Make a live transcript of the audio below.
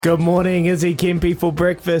Good morning, Izzy, Kempy for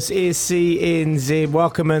breakfast, SCNZ.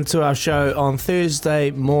 Welcome into our show on Thursday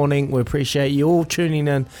morning. We appreciate you all tuning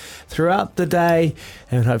in throughout the day,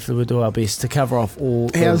 and hopefully we'll do our best to cover off all.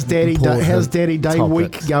 How's Daddy Day topics.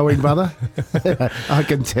 week going, brother? I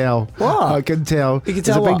can tell. What? I can tell. You can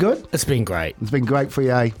tell. Has it been good? It's been great. It's been great for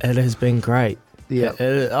you, eh? It has been great. Yeah.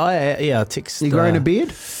 I text. You growing a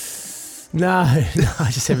beard? No, I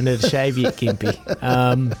just haven't had a shave yet,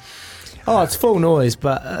 Kempy. It's full noise,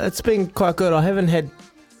 but it's been quite good. I haven't had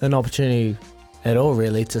an opportunity at all,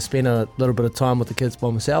 really, to spend a little bit of time with the kids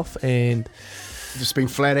by myself, and Just been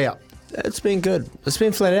flat out. it's been good. It's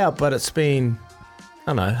been flat out, but it's been,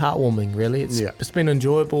 I don't know, heartwarming, really. It's been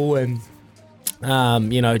enjoyable, and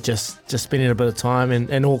just spending a bit of time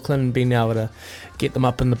in Auckland and being able to get them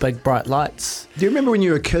up in the big bright lights. Do you remember when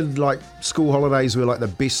you were a kid, like school holidays were like the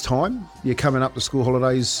best time? You're coming up to school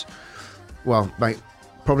holidays. Well, mate,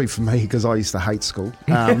 probably for me, because I used to hate school.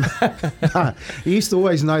 You used to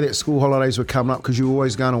always know that school holidays were coming up because you were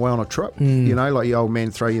always going away on a trip. You know, like your old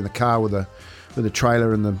man throw you in the car with the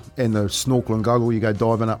trailer and the snorkel and goggle. You go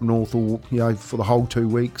diving up north, all for the whole 2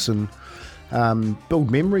 weeks and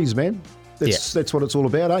build memories, man. That's what it's all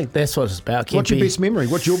about, eh? That's what it's about, Kempy. What's your best memory?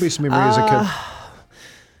 What's your best memory as a kid?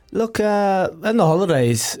 Look, in the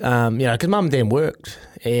holidays, because Mum and Dad worked,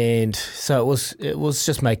 and so it was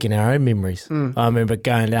just making our own memories. I remember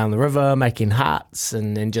going down the river, making huts,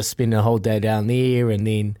 and just spending a whole day down there, and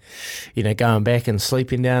then, going back and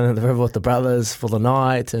sleeping down in the river with the brothers for the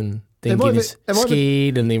night, and then getting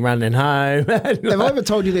skied, and then running home. Have I ever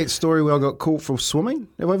told you that story where I got caught for swimming?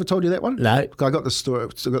 Have I ever told you that one? No. I got the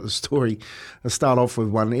story. I'll start off with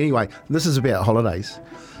one. Anyway, this is about holidays.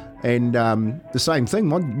 And the same thing,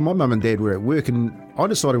 my mum and dad were at work, and I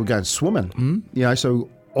decided we're going swimming. So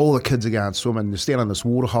all the kids are going swimming. They're standing in this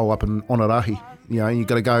water hole up in Onarahi. And you've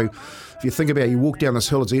got to go. If you think about it, you walk down this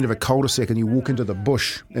hill, it's the end of a cul-de-sac, and you walk into the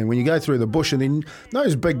bush. And when you go through the bush, and then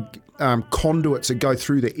those big conduits that go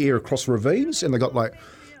through the air across ravines, and they got like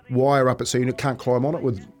wire up it so you can't climb on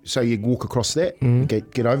it. So you walk across that,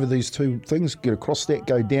 get over these two things, get across that,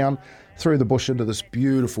 go down through the bush into this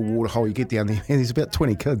beautiful water hole. You get down there, and there's about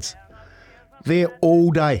 20 kids there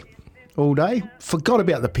all day, forgot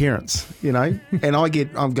about the parents, and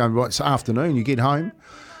I'm going, right, it's afternoon, you get home,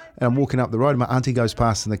 and I'm walking up the road, and my auntie goes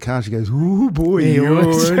past in the car, she goes, "Ooh boy,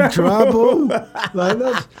 you're in trouble." Like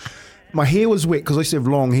that. My hair was wet, because I used to have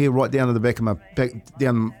long hair right down to the back of my back,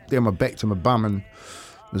 down my back to my bum, and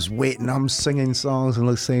it was wet, and I'm singing songs, and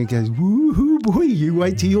Lucy goes, "Woo boy, you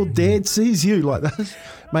wait till your dad sees you," like that.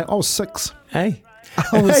 Mate, I was 6. Hey?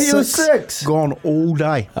 I was You were 6? Gone all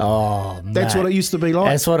day. Oh, mate. That's what it used to be like.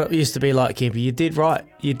 That's what it used to be like, Kempy. You did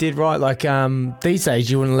right. Like, these days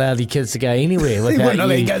you wouldn't allow the kids to go anywhere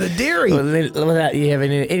without you go to the dairy. Without you having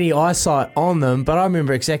any eyesight on them. But I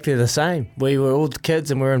remember exactly the same. We were all the kids,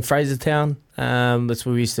 and we were in Frasertown. That's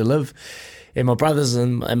where we used to live. And my brothers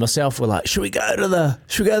and myself were like, should we go to the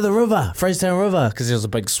river, Frasertown River? Because there was a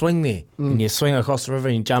big swing there. And you swing across the river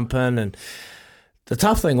and you jump in. And the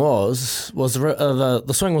tough thing was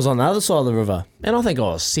the swing was on the other side of the river. And I think I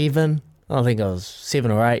was 7. I think I was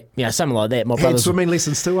 7 or 8. Yeah, something like that. My Had brothers swimming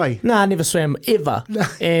lessons too, eh? No, I never swam ever.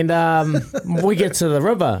 And we get to the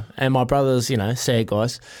river, and my brothers, say,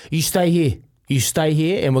 guys, you stay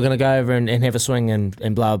here, and we're going to go over and have a swing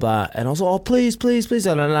and blah, blah. And I was like, oh, please.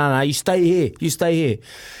 No, you stay here.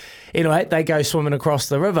 Anyway, they go swimming across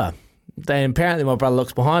the river. Then apparently my brother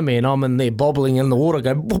looks behind me, and I'm in there bobbling in the water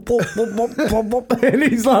going, bop, bop, bop, bop, bop, bop. And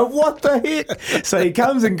he's like, what the heck? So he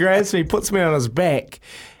comes and grabs me, puts me on his back,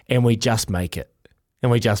 and we just make it.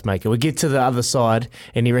 We get to the other side,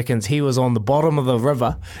 and he reckons he was on the bottom of the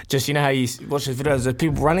river. Just, how you watch the videos of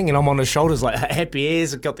people running, and I'm on his shoulders like happy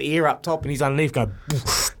airs, got the air up top, and he's underneath going,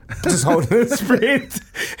 just holding his breath.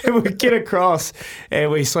 And we get across, and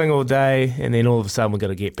we swing all day, and then all of a sudden we've got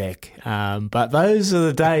to get back. But those are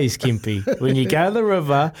the days, Kempy, when you go to the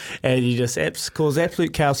river, and you just cause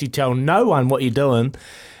absolute chaos. You tell no one what you're doing,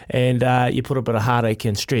 and you put a bit of heartache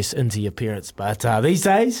and stress into your parents. But these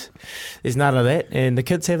days, there's none of that, and the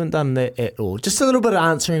kids haven't done that at all. Just a little bit of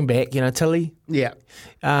answering back, Tilly. Yeah.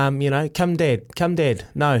 Come dad.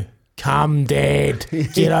 No, come dad.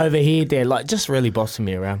 Get over here, dad. Like, just really bossing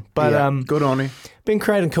me around. But good on you. Been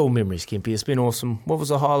creating cool memories, Kempy. It's been awesome. What was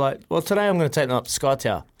the highlight? Well, today I'm going to take them up to Sky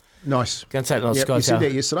Tower. Nice. Going to take them up to Sky Tower. You said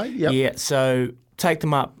that yesterday? Yep. Yeah, so take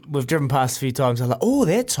them up. We've driven past a few times. They're like, oh,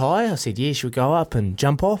 that's high. I said, yeah, should we go up and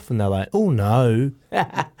jump off? And they're like, oh, no.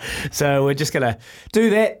 So we're just going to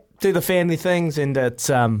do that, do the family things, and it's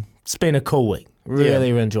been a cool week. Really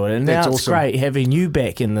enjoyed it. And That's now it's awesome. great having you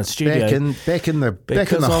back in the studio. Back in the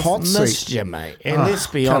I've hot missed seat. you, mate. And let's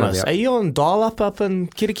be cut it honest, out. are you on dial-up up in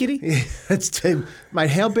Kirikiri? Yeah, it's mate.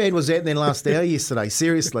 How bad was that in the last hour yesterday?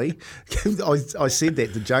 Seriously, I said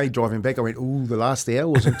that to Jay driving back. I went, "Ooh, the last hour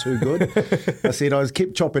wasn't too good." I said I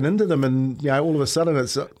kept chopping into them, and all of a sudden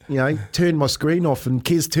it's turned my screen off, and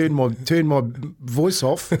Kez turned my voice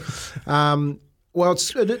off. Well,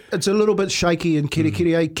 it's a little bit shaky in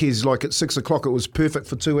Kirikiri, Kez. Like at 6 o'clock, it was perfect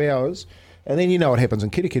for 2 hours. And then you know what happens in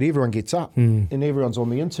Kirikiri, everyone gets up and everyone's on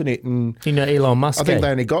the internet. And Elon Musk. I think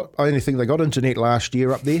I only think they got internet last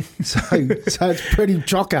year up there. So it's pretty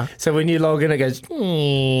chocker. So when you log in, it goes, Yeah.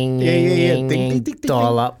 Ding, ding, ding, ding,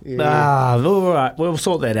 dial up. Yeah. All right. We'll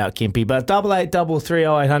sort that out, Kempy. But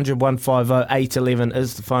 88330800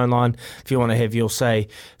 is the phone line if you want to have your say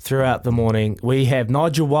throughout the morning. We have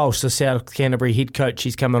Nigel Walsh, the South Canterbury head coach.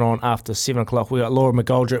 He's coming on after 7 o'clock. We got Laura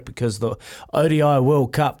McGoldrick because the ODI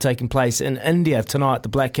World Cup taking place in India tonight. The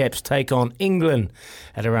Black Caps take on England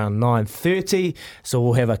at around 9:30. So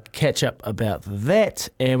we'll have a catch up about that.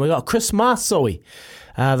 And we got Chris Marsoy,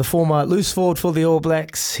 the former loose forward for the All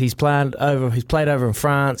Blacks. He's played over in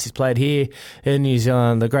France. He's played here in New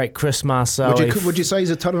Zealand. The great Chris Marsoy. Would you say he's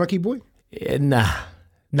a Taranaki boy?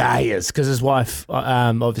 Nah, he is, because his wife,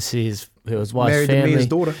 obviously his wife's Married family, the mayor's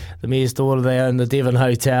daughter. The mayor's daughter, they own the Devon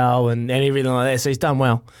Hotel and everything like that. So he's done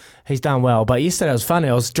well. But yesterday it was funny.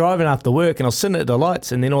 I was driving after work and I was sitting at the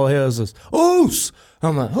lights, and then all I hear was this, "Oos!"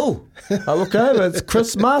 I'm like, "Oh!" I look over, it's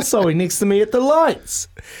Chris Marsoy next to me at the lights.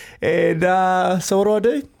 And so what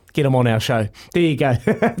do? Get him on our show. There you go.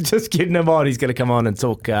 Just getting him on. He's going to come on and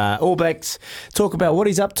talk All Blacks, talk about what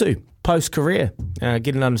he's up to post-career,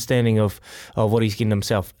 get an understanding of what he's getting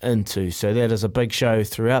himself into. So that is a big show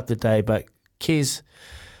throughout the day. But Kez,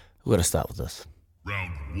 we've got to start with this.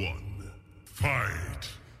 Round 1. Fight.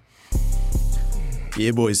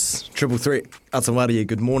 Yeah, boys. Triple threat. Atamaria,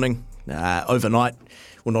 good morning.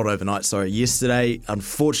 Yesterday,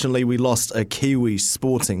 unfortunately, we lost a Kiwi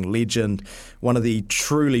sporting legend, one of the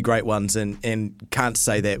truly great ones, and can't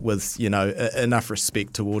say that with, enough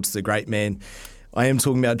respect towards the great man. I am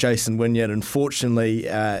talking about Jason Wynyard. Unfortunately,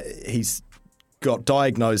 he's got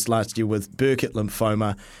diagnosed last year with Burkitt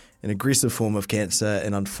lymphoma, an aggressive form of cancer,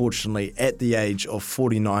 and unfortunately, at the age of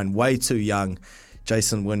 49, way too young,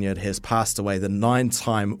 Jason Wynyard has passed away, the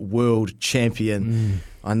 9-time world champion.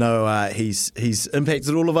 I know he's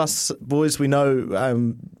impacted all of us, boys. We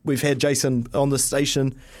know we've had Jason on the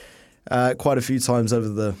station quite a few times over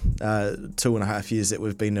the 2.5 years that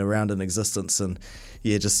we've been around in existence, and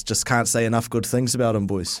just can't say enough good things about him,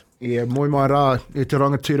 boys. Yeah, moi mai rā, e te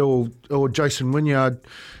rangatira o Jason Wynyard.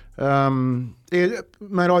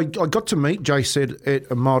 Mate, I got to meet Jason at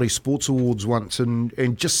a Māori Sports Awards once,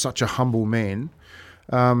 and just such a humble man.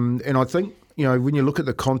 And I think, when you look at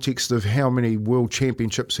the context of how many world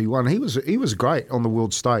championships he won, he was great on the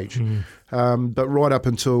world stage. But right up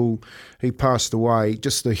until he passed away,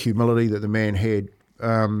 just the humility that the man had,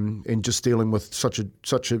 and just dealing with such a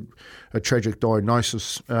tragic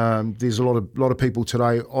diagnosis. There's a lot of people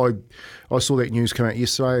today. I saw that news come out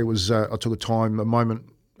yesterday. It was I took a moment,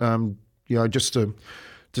 just to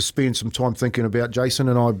spend some time thinking about Jason,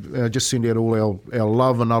 and I just send out all our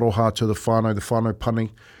love and aroha to the whānau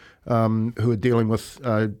pani, who are dealing with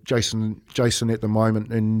Jason at the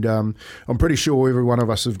moment. And I'm pretty sure every one of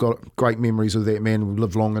us have got great memories of that man who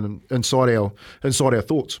lived long and inside our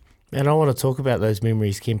thoughts. And I want to talk about those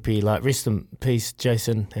memories, Kempy. Like, rest in peace,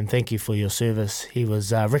 Jason, and thank you for your service. He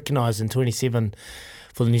was recognised in 27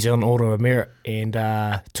 for the New Zealand Order of Merit, and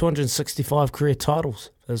 265 career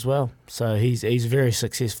titles as well. So he's very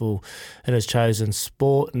successful in his chosen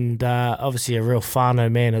sport, and obviously a real whānau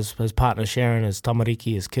man. His partner Sharon, his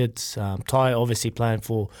tamariki, his kids. Tai obviously playing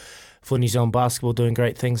for New Zealand basketball, doing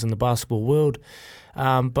great things in the basketball world.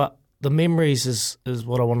 But the memories is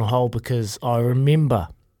what I want to hold, because I remember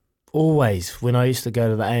always when I used to go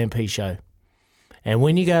to the A&P show. And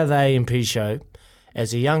when you go to the A&P show,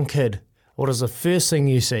 as a young kid, what is the first thing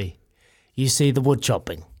you see? You see the wood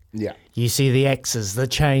chopping. Yeah. You see the axes, the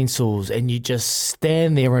chainsaws, and you just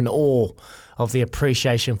stand there in awe of the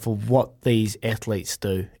appreciation for what these athletes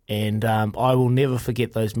do. And I will never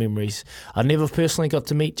forget those memories. I never personally got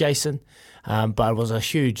to meet Jason, but I was a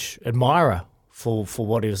huge admirer for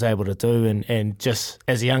what he was able to do. And just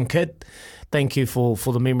as a young kid, thank you for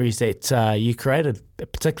the memories that you created,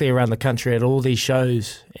 particularly around the country at all these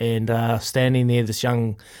shows, and standing there, this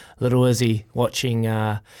young little Izzy, watching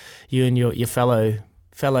you and your fellow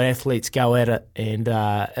fellow athletes go at it, and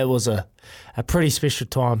it was a pretty special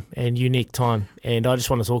time and unique time, and I just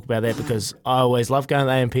want to talk about that because I always love going to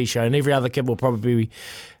the AMP show, and every other kid will probably be,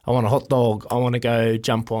 I want a hot dog, I want to go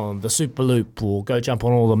jump on the Super Loop or go jump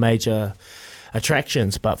on all the major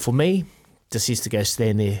attractions, but for me, just used to go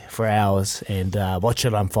stand there for hours and watch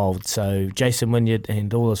it unfold. So Jason Wynyard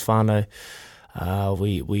and all his whānau,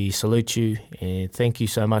 we salute you and thank you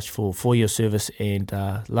so much for your service, and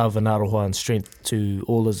love and aroha and strength to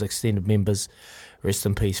all his extended members. Rest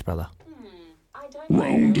in peace, brother.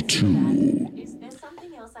 Round 2. Is there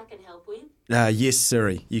something else I can help with? Yes,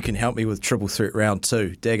 Siri, you can help me with Triple Threat Round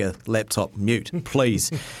 2. Dagger, laptop, mute,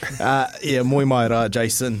 please. Moi mai rā,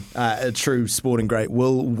 Jason, a true sporting great,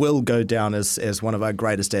 will go down as one of our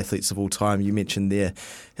greatest athletes of all time. You mentioned there,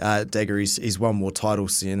 Dagger, he's won more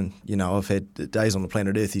titles, and I've had days on the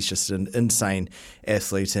planet Earth. He's just an insane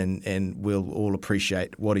athlete, and we'll all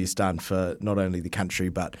appreciate what he's done for not only the country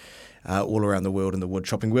but all around the world in the wood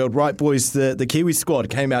chopping world. Right, boys, the Kiwi squad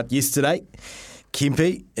came out yesterday.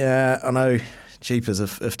 Kempy, I know, jeepers,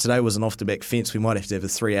 if today was an off-the-back fence, we might have to have a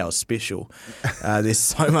 3-hour special. There's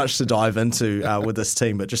so much to dive into with this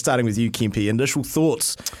team, but just starting with you, Kempy, initial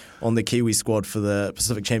thoughts on the Kiwi squad for the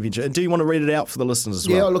Pacific Championship, and do you want to read it out for the listeners as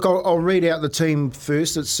well? Yeah, look, I'll read out the team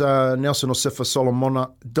first. It's Nelson Osifa Solomona,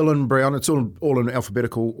 Dylan Brown. It's all in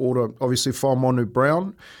alphabetical order. Obviously, Whaamonu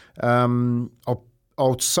Brown.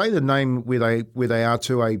 I'll say the name where they are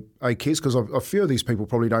to a kids, because a few of these people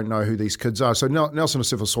probably don't know who these kids are. So Nelson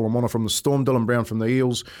Osifa Solomona from the Storm, Dylan Brown from the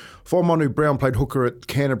Eels. Whaamonu Brown played hooker at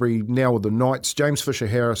Canterbury, now with the Knights. James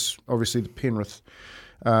Fisher-Harris, obviously the Penrith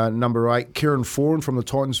number 8. Kieran Foran from the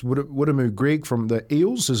Titans. Widamu Greg from the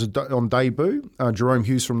Eels is on debut. Jerome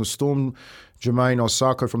Hughes from the Storm. Jermaine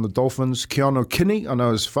Osako from the Dolphins. Keanu Kinney, I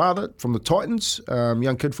know his father, from the Titans.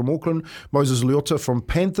 Young kid from Auckland. Moses Leota from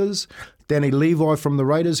Panthers. Danny Levi from the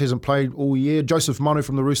Raiders, hasn't played all year. Joseph Manu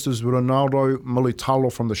from the Roosters. Ronaldo Mulitalo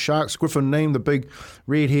from the Sharks. Griffin Neem, the big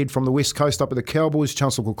redhead from the West Coast up at the Cowboys.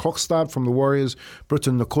 Chancellor Cockstad from the Warriors.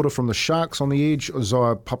 Britton Nakota from the Sharks on the edge.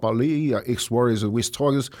 Isaiah Papali'i, ex-Warriors of West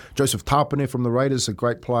Tigers. Joseph Tapane from the Raiders, a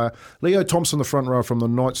great player. Leo Thompson, the front row from the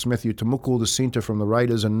Knights. Matthew Tamuko, the centre from the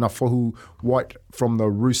Raiders. And Nafahu White from the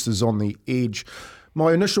Roosters on the edge.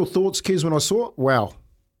 My initial thoughts, Kez, when I saw it, wow.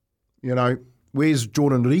 Where's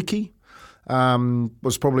Jordan Riki?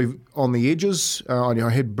 Was probably on the edges. I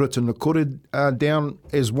had Britton Nakota down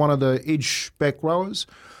as one of the edge back rowers.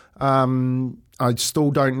 I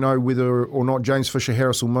still don't know whether or not James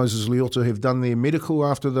Fisher-Harris or Moses Leota have done their medical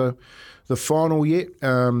after the final yet.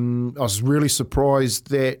 I was really surprised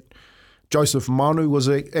that Joseph Manu was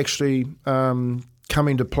actually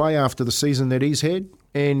coming to play after the season that he's had.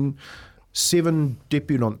 And 7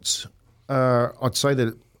 debutants. I say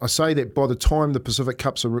that by the time the Pacific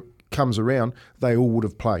Cups comes around, they all would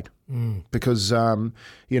have played because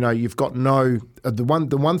you've got the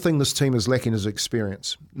one thing this team is lacking is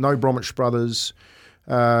experience. No Bromwich brothers,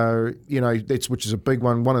 which is a big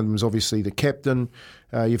one. One of them is obviously the captain.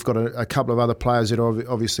 You've got a couple of other players that are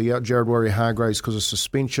obviously out. Jared Warrior-Hargraves because of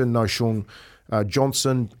suspension. No Sean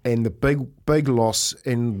Johnson, and the big loss,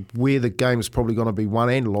 and where the game is probably going to be won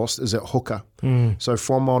and lost, is at hooker. So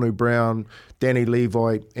Whaamonu Brown, Danny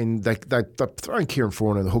Levi, and they're throwing Kieran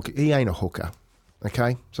Foran in the hooker. He ain't a hooker,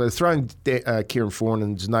 okay? So they're throwing Kieran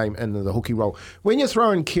Foran's name into the hooky role. When you're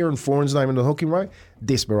throwing Kieran Foran's name into the hooky role,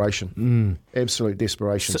 desperation, absolute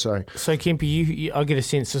desperation. So Kempy, I get a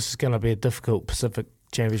sense this is going to be a difficult Pacific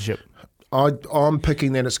Championship. I'm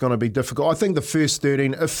picking that it's going to be difficult. I think the first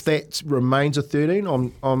 13, if that remains a 13,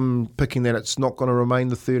 I'm picking that it's not going to remain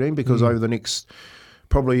the 13 because over the next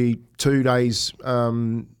probably 2 days,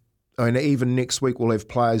 and even next week, we'll have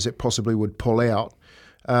players that possibly would pull out.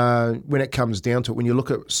 When it comes down to it, when you look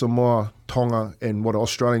at Samoa, Tonga, and what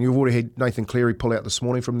Australian, you've already had Nathan Cleary pull out this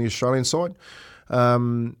morning from the Australian side.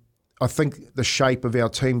 I think the shape of our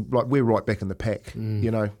team, like we're right back in the pack,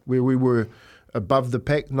 where we were above the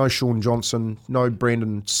pack. No Sean Johnson, no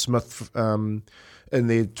Brandon Smith in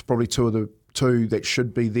there. Probably two of the two that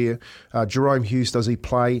should be there. Jerome Hughes, does he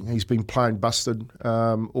play? He's been playing busted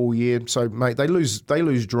all year. So, mate, they lose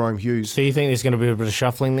Jerome Hughes. So you think there's going to be a bit of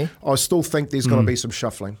shuffling there? I still think there's going to be some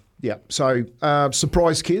shuffling. Yeah. So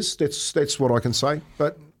surprise, Kez. That's what I can say.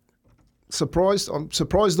 But surprised. I'm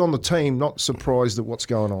surprised on the team, not surprised at what's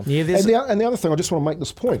going on. Yeah. And the other thing, I just want to make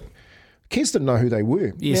this point. Kez didn't know who they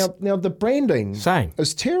were. Yes. Now the branding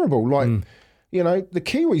is terrible. Like, the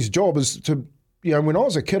Kiwis' job is to, when I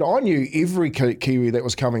was a kid, I knew every Kiwi that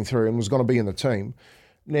was coming through and was going to be in the team.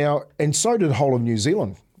 Now, and so did the whole of New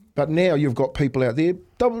Zealand. But now you've got people out there,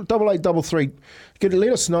 8833.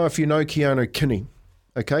 Let us know if you know Keanu Kinney,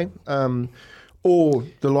 okay? or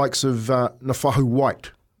the likes of Nafahu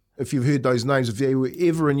White. If you've heard those names, if they were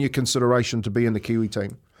ever in your consideration to be in the Kiwi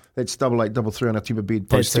team, that's 8833 on our Timber Bed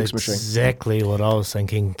post text machine. Exactly what I was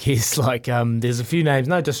thinking. It's like there's a few names,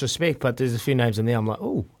 no disrespect, but there's a few names in there. I'm like,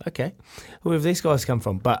 oh, okay, where have these guys come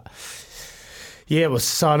from? But yeah, it was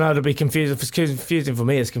so I know it'll be confusing. If it's confusing for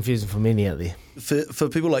me, it's confusing for many out there. For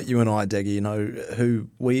people like you and I, Daggy, you know, who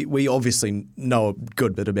we obviously know a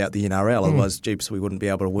good bit about the NRL, otherwise, jeeps, we wouldn't be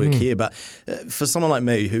able to work here. But for someone like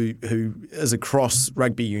me who is across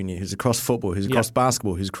rugby union, who's across football, who's across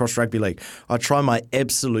basketball, who's across rugby league, I try my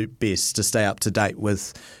absolute best to stay up to date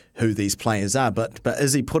with who these players are. But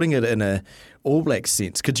Izzy, putting it in a All Blacks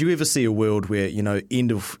sense, could you ever see a world where, you know,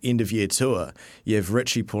 end of year tour, you have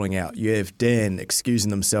Richie pulling out, you have Dan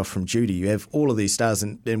excusing himself from duty, you have all of these stars,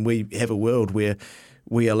 and we have a world where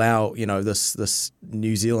we allow, you know, this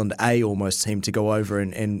New Zealand A almost team to go over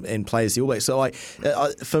and play as the All Blacks. So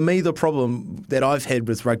for me, the problem that I've had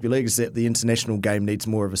with rugby league is that the international game needs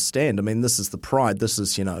more of a stand. I mean, this is the pride. This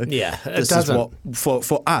is, you know, this is what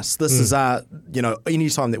for us. This is our, you know, any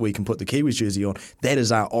time that we can put the Kiwis jersey on, that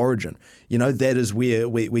is our origin. You know, that is where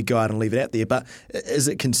we go out and leave it out there. But is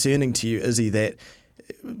it concerning to you, Izzy, that,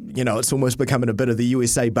 you know, it's almost becoming a bit of the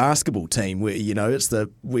USA basketball team where, you know,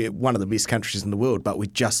 we're one of the best countries in the world, but we're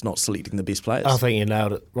just not selecting the best players? I think you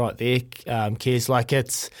nailed it right there, Kez. Like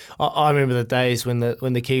I remember the days when the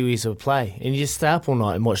Kiwis would play, and you just stay up all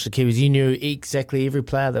night and watch the Kiwis. You knew exactly every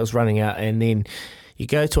player that was running out, and then you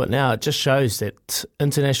go to it now. It just shows that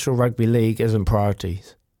international rugby league isn't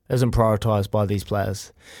prioritised by these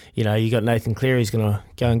players. You know, you got Nathan Cleary's going to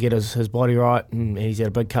go and get his body right, and he's had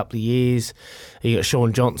a big couple of years. You got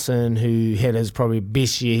Sean Johnson, who had his probably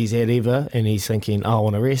best year he's had ever, and he's thinking, I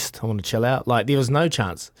want to rest, I want to chill out. Like, there was no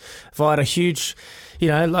chance. If I had a huge, you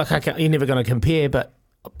know, like you're never going to compare, but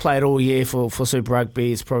I played all year for Super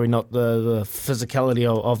Rugby. It's probably not the physicality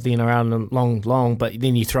of the NRL long, but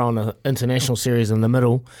then you throw on an international series in the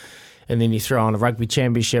middle, and then you throw on a rugby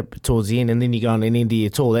championship towards the end, and then you go on an end of year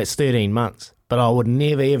tour. That's 13 months. But I would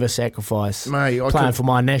never, ever sacrifice playing for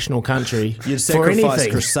my national country. You'd for anything. sacrifice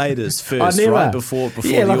Crusaders first, right? Before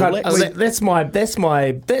the All Blacks.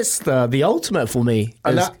 That's the ultimate for me.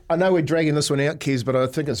 I know we're dragging this one out, Kez, but I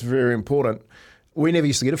think it's very important. We never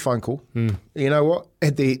used to get a phone call. You know what?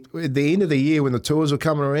 At the end of the year when the tours were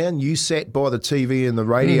coming around, you sat by the TV and the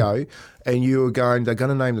radio and you were going, they're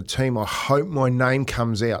going to name the team. I hope my name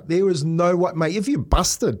comes out. There was no way, mate. If you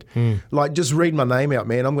busted, like just read my name out,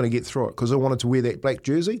 man, I'm going to get through it because I wanted to wear that black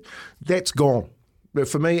jersey. That's gone. But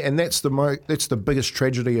for me, and that's the biggest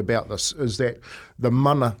tragedy about this, is that the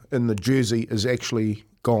mana in the jersey is actually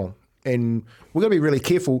gone. And we're going to be really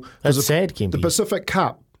careful. That's sad, Kempy. The Pacific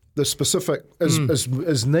Cup, the specific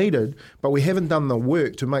is needed, but we haven't done the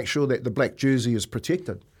work to make sure that the black jersey is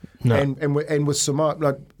protected. No. And with Samoa,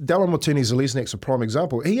 like Dallin Watene-Zelezniak's a prime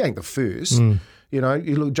example. He ain't the first. You know,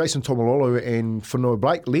 you look, Jason Tomololo and Whanua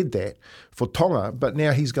Blake led that for Tonga, but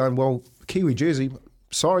now he's going, well, Kiwi jersey,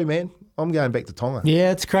 sorry, man, I'm going back to Tonga.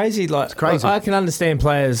 Yeah, it's crazy. Like, it's crazy. I can understand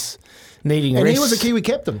players needing rest. And he was a Kiwi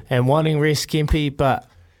captain. And wanting rest, Kempy, but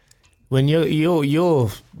when you're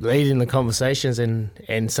leading the conversations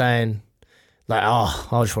and saying, like, oh,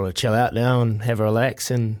 I just want to chill out now and have a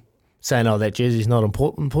relax, and saying, oh, that jersey's not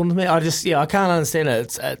important to me. I can't understand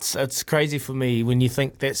it. It's crazy for me when you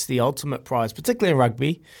think that's the ultimate prize, particularly in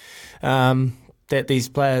rugby, that these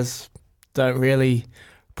players don't really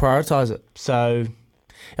prioritise it. So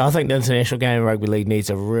I think the international game in rugby league needs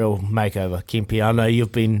a real makeover, Kempy. I know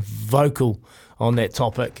you've been vocal on that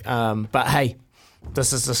topic, but hey,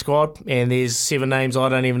 this is the squad, and there's 7 names I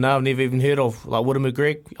don't even know. I've never even heard of, like Woody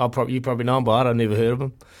McGregor. You probably know him, but I've never heard of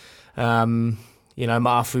him. You know,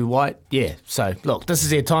 Mafu White. Yeah, so look, this is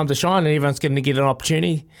their time to shine, and everyone's going to get an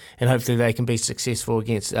opportunity, and hopefully they can be successful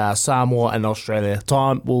against Samoa and Australia.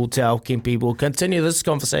 Time will tell, Kempy. We'll continue this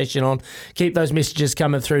conversation on. Keep those messages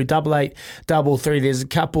coming through, 8833. There's a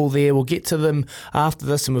couple there. We'll get to them after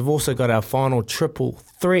this, and we've also got our final triple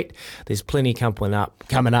threat. There's plenty coming up.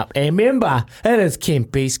 And remember, it is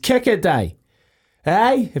Kempy's Kicker Day.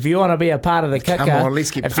 Hey, if you want to be a part of the kicker,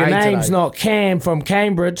 if your name's today. Not Cam from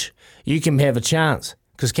Cambridge, you can have a chance.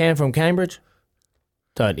 Because Cam from Cambridge,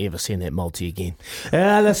 don't ever send that multi again.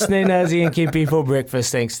 Listening to Izzy and Kempy for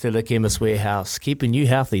breakfast, thanks to the Chemist Warehouse, keeping you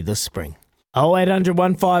healthy this spring. 0800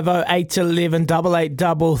 150 811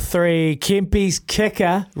 8833. Kempy's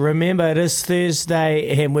Kicker. Remember, it is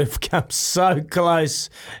Thursday and we've come so close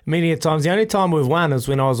many a times. The only time we've won is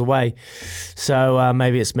when I was away. So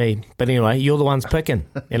maybe it's me. But anyway, you're the ones picking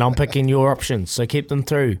and I'm picking your options. So keep them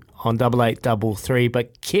through on 8833.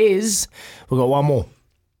 But Kez, we've got one more.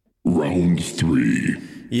 Round 3.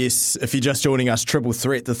 Yes, if you're just joining us, Triple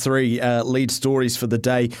Threat, the three lead stories for the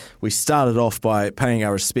day. We started off by paying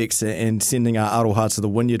our respects and sending our aroha to the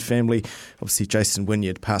Wynyard family. Obviously, Jason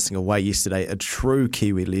Wynyard passing away yesterday, a true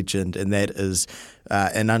Kiwi legend, and that is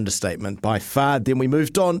an understatement by far. Then we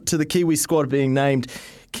moved on to the Kiwi squad being named.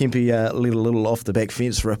 Kempy let a little off the back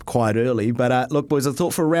fence rip quite early. But look, boys, I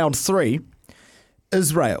thought for round 3,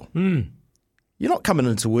 Israel, you're not coming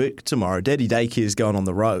into work tomorrow. Daddy Daycare is going on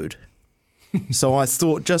the road. So I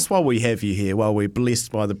thought, just while we have you here, while we're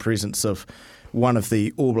blessed by the presence of one of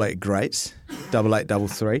the All Black greats,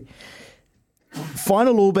 8833,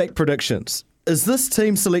 final All Black predictions. Is this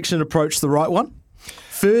team selection approach the right one?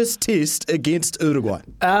 First test against Uruguay.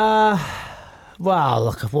 Well,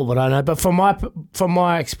 look, what would I know? But from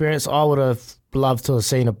my experience, I would have loved to have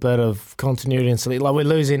seen a bit of continuity and select. Like, we're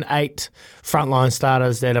losing 8 frontline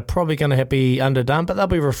starters that are probably going to be underdone, but they'll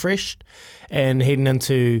be refreshed and heading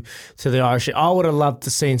into the Irish. I would have loved to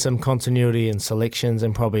seen some continuity in selections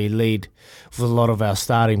and probably lead with a lot of our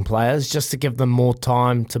starting players just to give them more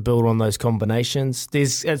time to build on those combinations.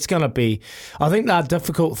 It's going to be, I think the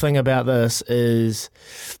difficult thing about this is,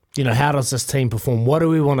 you know, how does this team perform? What do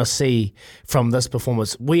we want to see from this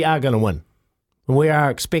performance? We are going to win. We are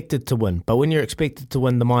expected to win, but when you're expected to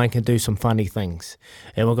win, the mind can do some funny things.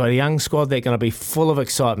 And we've got a young squad that's going to be full of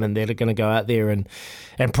excitement. They're going to go out there and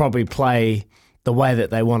probably play the way that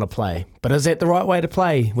they want to play. But is that the right way to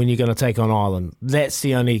play when you're going to take on Ireland? That's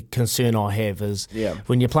the only concern I have is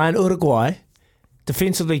when you're playing Uruguay,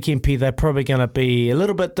 defensively, Kempy, they're probably going to be a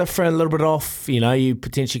little bit different, a little bit off. You know, you're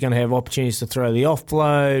potentially going to have opportunities to throw the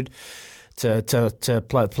offload, to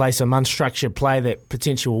play some unstructured play that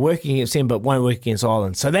potentially will work against them but won't work against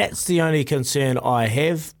Ireland. So that's the only concern I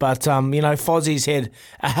have. But, you know, Fozzie's had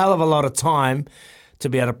a hell of a lot of time to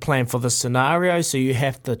be able to plan for this scenario, so you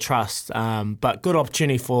have to trust. But good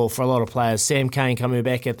opportunity for a lot of players. Sam Cane coming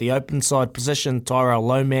back at the open side position, Tyrell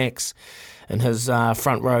Lomax and his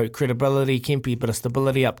front row credibility, Kempy, bit of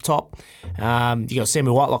stability up top. You got Sammy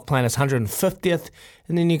Whitelock playing his 150th,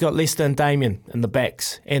 and then you got Lester and Damien in the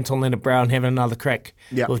backs. Anton Leonard-Brown having another crack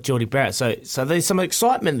with Geordie Barrett. So there's some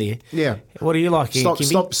excitement there. Yeah. What do you like,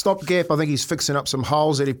 Kempy? Stop gap. I think he's fixing up some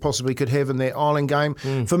holes that he possibly could have in that Ireland game.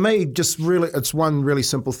 For me, just really, it's one really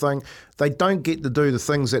simple thing. They don't get to do the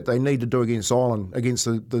things that they need to do against Ireland, against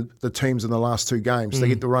the teams in the last 2 games. They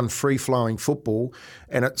get to run free-flowing football,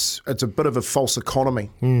 and it's a bit of a false economy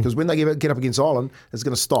because when they get up against Ireland, it's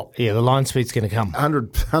going to stop. Yeah, the line speed's going to come.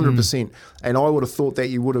 100%. And I would have thought that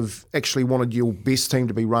you would have actually wanted your best team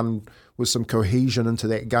to be run with some cohesion into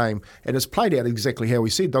that game. And it's played out exactly how we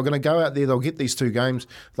said. They're going to go out there, they'll get these 2 games,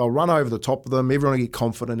 they'll run over the top of them, everyone will get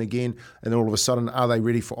confident again, and then all of a sudden, are they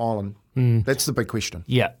ready for Ireland? That's the big question.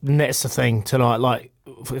 Yeah, and that's the thing tonight. Like,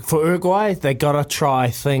 for Uruguay, they got to try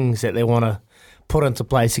things that they want to put into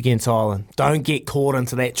place against Ireland. Don't get caught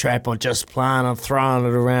into that trap of just playing and throwing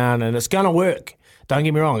it around, and it's going to work. Don't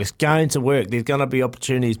get me wrong, it's going to work. There's going to be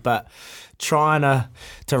opportunities, but trying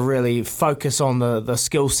to really focus on the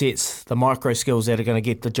skill sets, the micro skills that are going to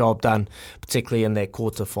get the job done, particularly in that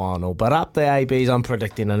quarter final. But up the ABs, I'm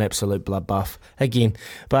predicting an absolute bloodbath again.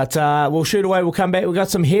 But we'll shoot away, we'll come back. We've got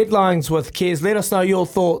some headlines with Kez. Let us know your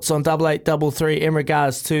thoughts on 8833 in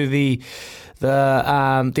regards to the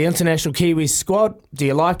international Kiwi squad. Do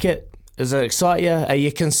you like it? Does it excite you? Are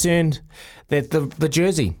you concerned that the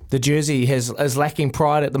jersey is lacking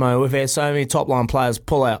pride at the moment? We've had so many top line players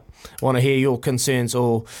pull out. I want to hear your concerns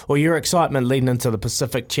or your excitement leading into the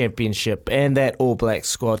Pacific Championship and that All Black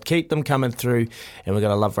squad. Keep them coming through, and we've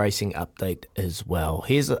got a Love Racing update as well.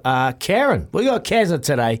 Here's Karen. We got Kazza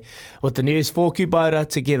today with the news for Kubota.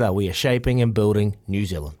 Together we are shaping and building New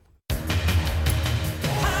Zealand.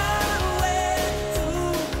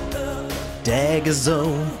 Dagger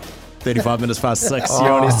Zone. 35 minutes past 6.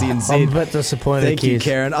 You're on SCNZ. I'm a bit disappointed. Thank you,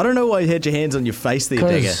 Karen. I don't know why you had your hands on your face there,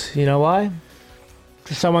 Dagger. You know why?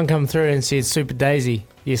 Someone come through and said Super Daisy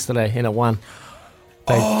yesterday, and it won.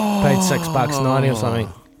 Paid $6.90 or something.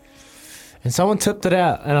 And someone tipped it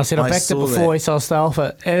out, and I said I backed it before, so I'll stay off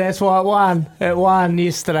it. And that's why it won. It won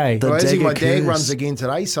yesterday. Well, Izzy, my dad runs again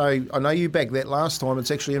today, so I know you backed that last time. It's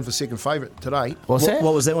actually in for second favourite today. What's that?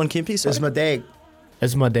 What was that one, Kempy? It's my dad.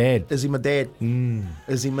 It's my dad. Izzy, my dad.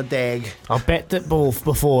 Izzy, my dag. I backed it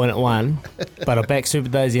before and it won, but I backed Super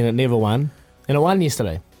Daisy and it never won. And it won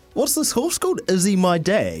yesterday. What's this horse called? Izzy my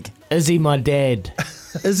dag? Izzy my dad.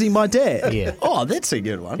 Izzy my dad? Yeah. Oh, that's a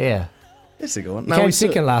good one. Yeah. That's a good one. You came we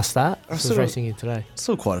second last start. I was saw- racing you today.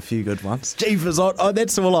 saw quite a few good ones. Jeepers,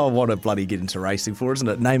 that's all I want to bloody get into racing for, isn't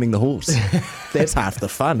it? Naming the horse. That's half the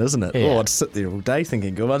fun, isn't it? Yeah. Oh, I'd sit there all day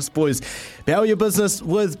thinking good ones. Boys, power your business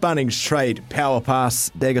with Bunnings Trade Power Pass.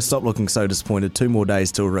 Dagger, stop looking so disappointed. 2 more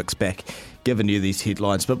days till Rick's back, giving you these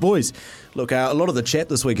headlines. But boys, look, a lot of the chat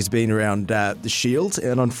this week has been around the Shield,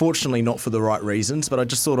 and unfortunately not for the right reasons, but I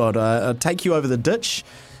just thought I'd take you over the ditch,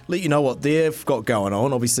 let you know what they've got going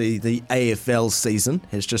on. Obviously, the AFL season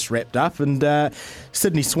has just wrapped up, and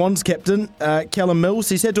Sydney Swans captain Callum Mills,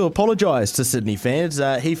 he's had to apologise to Sydney fans.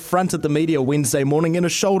 He fronted the media Wednesday morning in a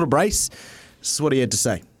shoulder brace. This is what he had to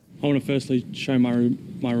say. I want to firstly show my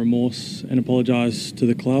remorse and apologise to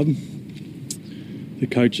the club, the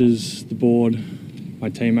coaches, the board, my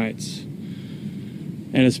teammates,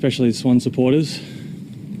 and especially the Swan supporters.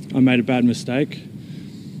 I made a bad mistake.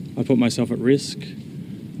 I put myself at risk,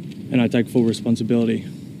 and I take full responsibility.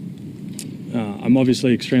 I'm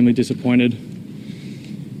obviously extremely disappointed,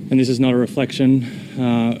 and this is not a reflection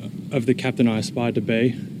of the captain I aspired to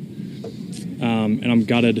be. And I'm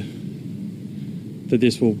gutted that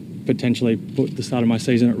this will potentially put the start of my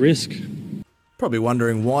season at risk. Probably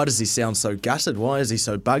wondering, why does he sound so gutted? Why is he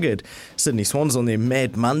so buggered? Sydney Swans on their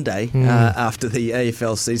mad Monday after the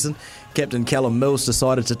AFL season. Captain Callum Mills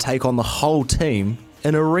decided to take on the whole team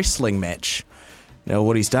in a wrestling match. Now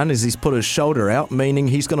what he's done is he's put his shoulder out, meaning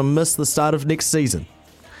he's going to miss the start of next season.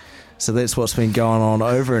 So that's what's been going on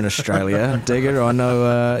over in Australia. Digger, I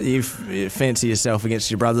know you fancy yourself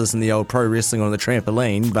against your brothers in the old pro wrestling on the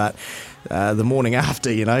trampoline, but the morning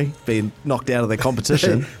after, being knocked out of the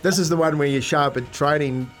competition. This is the one where you show up at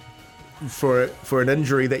training for an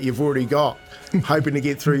injury that you've already got, hoping to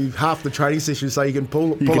get through half the training session so you can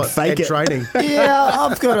pull can it fake at it. training. Yeah,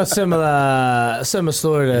 I've got a similar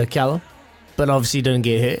story to Callum, but obviously didn't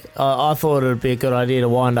get hit. I thought it would be a good idea to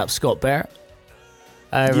wind up Scott Barrett.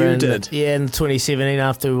 You did? In 2017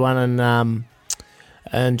 after we won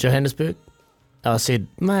in Johannesburg. I said,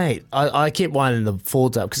 mate, I kept winding the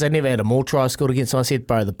forwards up because they never had a more try scored against them. I said,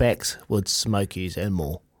 bro, the backs would smoke you and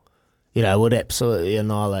more. Would absolutely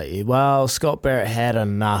annihilate you. Well, Scott Barrett had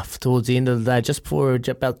enough towards the end of the day, just before we were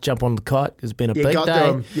about to jump on the kite. It's been a big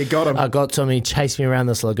day. You got him. I got to him, he chased me around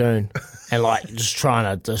this lagoon and just trying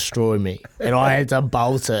to destroy me. And I had to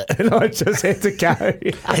bolt it and I just had to go.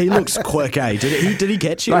 He looks quick, eh? Did he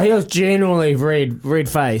catch you? Like, he was genuinely red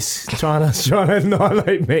face, trying to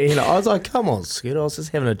annihilate me. I was like, come on, Skid, I was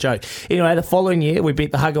just having a joke. Anyway, the following year, we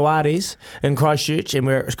beat the Hagawatis in Christchurch, and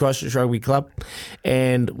we were at Christchurch Rugby Club,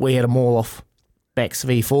 and we had a maul off backs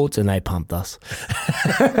v forwards, and they pumped us.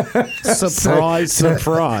 Surprise.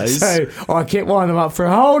 So I kept winding them up for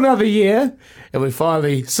a whole nother year, and we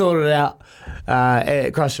finally sorted it out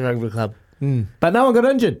at Christchurch Rugby Club. But no one got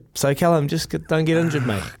injured. So Callum, just don't get injured,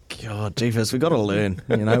 mate. God, Jeepers, we've got to learn.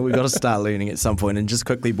 We've got to start learning at some point. And just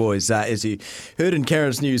quickly, boys, as you heard in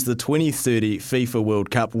Karen's news, the 2030 FIFA World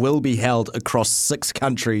Cup will be held across 6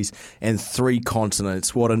 countries and 3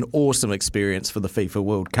 continents. What an awesome experience for the FIFA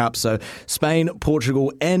World Cup. So Spain,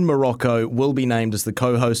 Portugal and Morocco will be named as the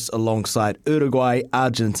co-hosts alongside Uruguay,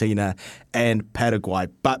 Argentina and Paraguay.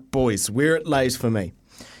 But boys, where it lays for me,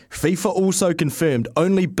 FIFA also confirmed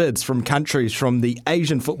only bids from countries from the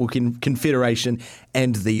Asian Football Confederation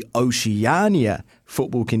and the Oceania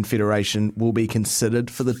Football Confederation will be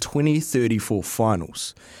considered for the 2034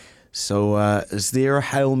 finals. So is there a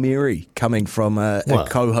Hail Mary coming from a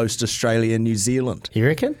co-host Australia and New Zealand? You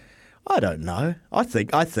reckon? I don't know. I think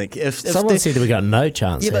if someone said that we got no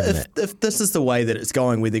chance. Yeah, but if this is the way that it's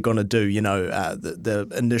going, where they're going to do,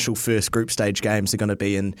 the initial first group stage games are going to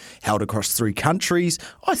be held across 3 countries,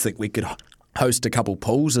 I think we could host a couple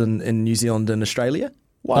pools in New Zealand and Australia.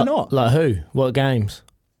 Why not? Like who? What games?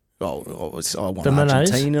 Oh, I want The Minnows?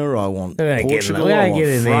 Argentina. I want We're gonna Portugal. get I in want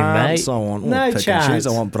there, France. mate. I want No pick and chance. choose.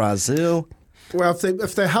 I want Brazil. Well,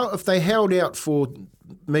 if they held out for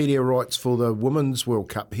media rights for the Women's World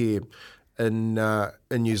Cup here in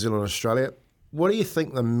New Zealand, Australia, what do you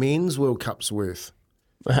think the Men's World Cup's worth?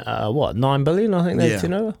 9 billion? I think they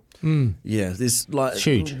turned over. Yeah, there's like It's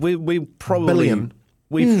huge. We probably Billion.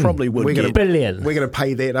 we probably would We're gonna get. Billion. We're going to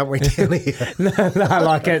pay that, aren't we, down here? No,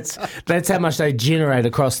 like that's how much they generate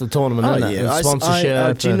across the tournament, Oh, isn't it? yeah. And I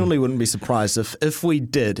sponsorship. genuinely wouldn't be surprised if we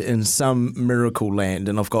did in some miracle land,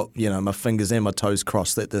 and I've got my fingers and my toes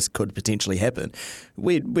crossed that this could potentially happen.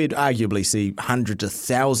 We'd arguably see hundreds of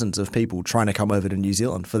thousands of people trying to come over to New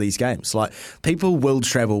Zealand for these games. Like, people will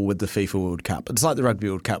travel with the FIFA World Cup. It's like the Rugby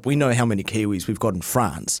World Cup. We know how many Kiwis we've got in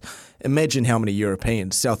France. Imagine how many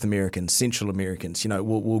Europeans, South Americans, Central Americans,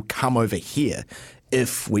 will come over here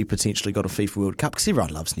if we potentially got a FIFA World Cup, because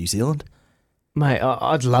everyone loves New Zealand. Mate,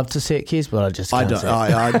 I'd love to see it, Kez, but I just I can't don't. see it.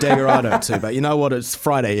 I dagger I don't too. But you know what? It's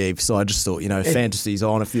Friday Eve, so I just thought, fantasy's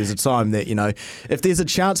on. If there's a time that, if there's a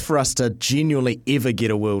chance for us to genuinely ever get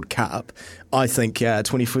a World Cup, I think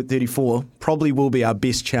 2034 probably will be our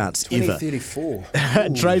best chance ever.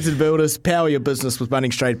 2034. Trades and builders, power your business with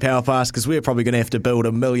Bunnings Trade Power Pass, because we're probably going to have to build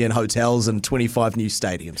 1 million hotels and 25 new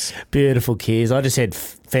stadiums. Beautiful, Kez. I just had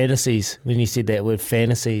fantasies when you said that word,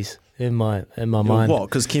 fantasies. In my mind. What?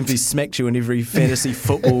 Because Kempy smacked you in every fantasy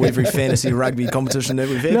football, every fantasy rugby competition that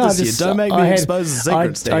we've had this year. Don't make me expose the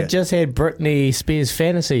secrets there. I just had Britney Spears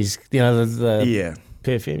fantasies. The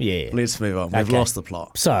perfume. Yeah. Let's move on. We've lost the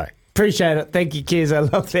plot. Sorry. Appreciate it. Thank you, Kez. I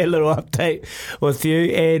love that little update with you.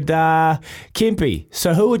 And Kempy,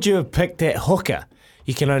 so who would you have picked at hooker?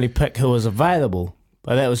 You can only pick who was available.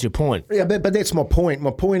 But that was your point. Yeah, but that's my point. My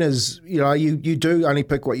point is, you do only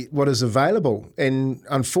pick what is available, and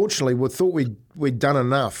unfortunately, we thought we'd done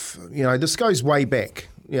enough. This goes way back,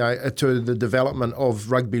 to the development of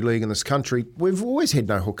rugby league in this country. We've always had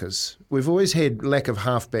no hookers. We've always had lack of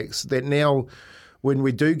halfbacks. That now, when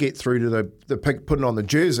we do get through to the pick, putting on the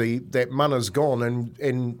jersey, that Mana's gone,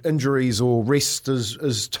 and injuries or rest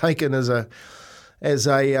is taken as a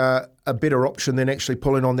better option than actually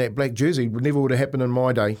pulling on that black jersey. It never would have happened in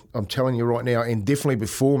my day, I'm telling you right now, and definitely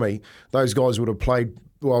before me, those guys would have played.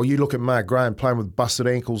 Well, you look at Mark Graham playing with busted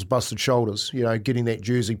ankles, busted shoulders, getting that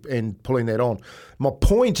jersey and pulling that on. My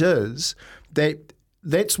point is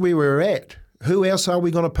that's where we're at. Who else are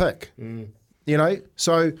we going to pick?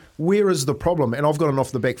 So where is the problem? And I've got an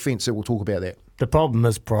off the back fence that we'll talk about that. The problem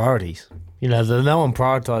is priorities. No one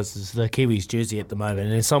prioritises the Kiwis jersey at the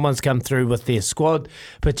moment. And someone's come through with their squad,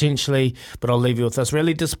 potentially, but I'll leave you with this.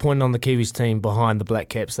 Really disappointed on the Kiwis team behind the Black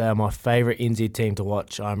Caps. They are my favourite NZ team to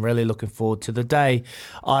watch. I'm really looking forward to the day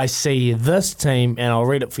I see this team, and I'll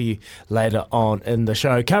read it for you later on in the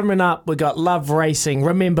show. Coming up, we got Love Racing.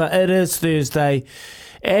 Remember, it is Thursday,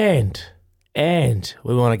 and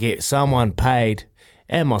we want to get someone paid,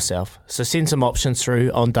 and myself. So send some options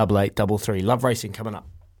through on 8833. Love Racing coming up.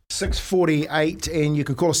 6:48, and you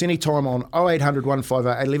can call us anytime on 0800 150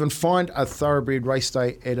 811. Find a thoroughbred race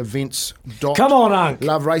day at events. Come on, Unc.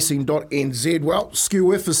 loveracing.nz. Well,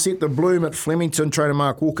 Skew F has set the bloom at Flemington. Trainer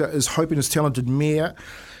Mark Walker is hoping his talented mare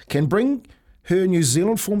can bring her New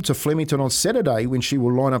Zealand form to Flemington on Saturday, when she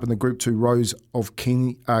will line up in the Group 2 rows of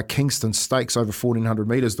Kingston Stakes over 1,400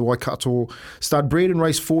 metres. The Waikato stud bred and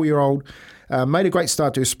race 4-year-old made a great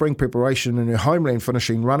start to her spring preparation in her homeland,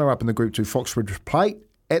 finishing runner-up in the Group 2 Foxbridge Plate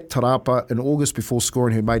at Tarapa in August before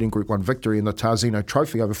scoring her maiden Group 1 victory in the Tarzino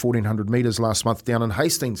Trophy over 1,400 metres last month down in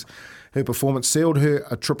Hastings. Her performance sealed her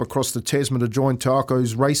a trip across the Tasman to join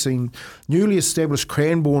Taco's racing newly established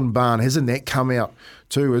Cranbourne barn. Hasn't that come out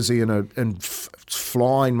too, is he, in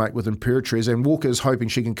flying, mate, with Imperatriz? And Walker is hoping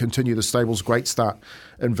she can continue the stable's great start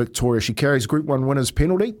in Victoria. She carries Group 1 winner's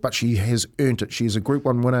penalty, but she has earned it. She is a Group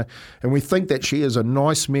 1 winner, and we think that she is a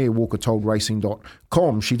nice mare, Walker told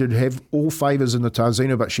Racing.com. She did have all favours in the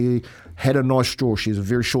Tarzino, but she had a nice draw. She has a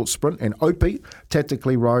very short sprint, and Opie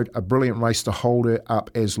tactically rode a brilliant race to hold her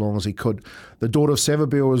up as long as he could. The daughter of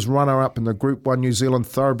Savabeel was runner-up in the Group 1 New Zealand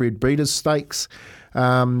Thoroughbred Breeders' Stakes,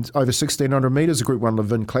 over 1,600 metres, a Group 1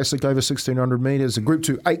 Levin Classic over 1,600 metres, a Group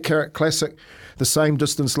 2 8-carat Classic, the same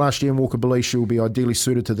distance last year, and Walker believes she will be ideally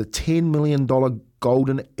suited to the $10 million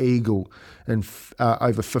Golden Eagle in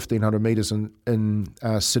over 1,500 metres in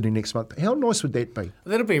Sydney next month. How nice would that be?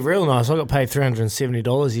 That'd be real nice. I got paid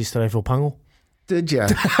 $370 yesterday for Pungle. Did you?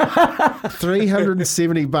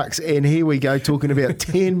 $370, and here we go talking about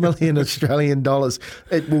 10 million Australian dollars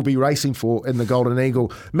it will be racing for in the Golden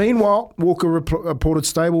Eagle. Meanwhile, Walker reported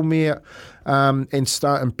stable mare and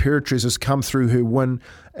Star Imperatriz has come through her win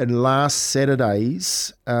in last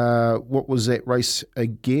Saturday's, what was that race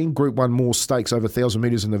again? Group 1 more stakes over 1,000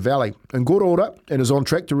 metres in the Valley. In good order, and is on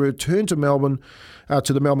track to return to Melbourne,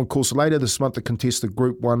 to the Melbourne course later this month to contest the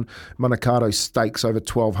Group 1 Manikato Stakes over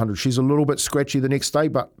 1,200. She's a little bit scratchy the next day,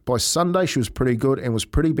 but by Sunday she was pretty good and was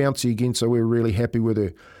pretty bouncy again, so we're really happy with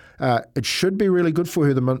her. It should be really good for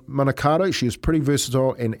her, the Manikato. She is pretty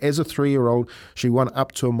versatile, and as a 3-year-old, she won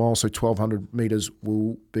up to a mile, so 1,200 metres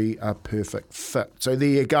will be a perfect fit. So there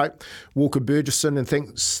you go. Walker Burgesson, and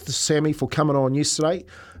thanks to Sammy for coming on yesterday.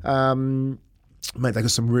 Mate, they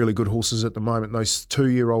got some really good horses at the moment. Those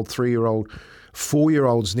 2-year-old, 3-year-old,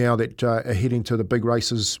 4-year-olds now that are heading to the big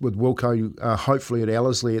races with Wilco, hopefully at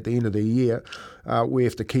Ellerslie at the end of the year. We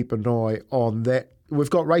have to keep an eye on that. We've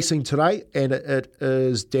got racing today, and it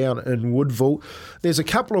is down in Woodville. There's a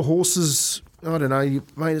couple of horses, I don't know,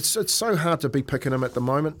 mate, it's so hard to be picking them at the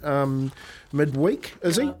moment, midweek,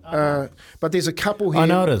 is he? But there's a couple here. I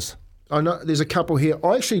know it is. I know there's a couple here.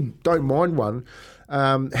 I actually don't mind one.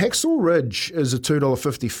 Hacksaw Ridge is a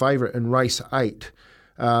 $2.50 favourite in race 8.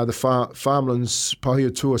 The Farmlands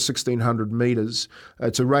Pahia Tour 1,600 metres.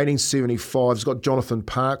 It's a rating 75. It's got Jonathan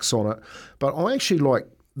Parks on it. But I actually like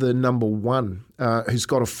the number 1, who's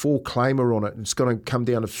got a 4-claimer on it. It's going to come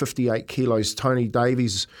down to 58 kilos. Tony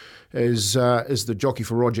Davies is the jockey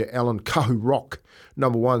for Roger Allen. Kahu Rock,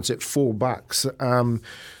 number 1. It's at $4.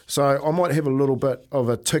 So I might have a little bit of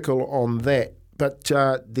a tickle on that. But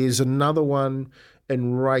there's another one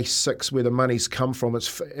in race 6 where the money's come from.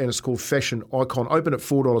 It's called Fashion Icon. Open at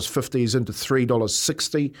 $4.50, is into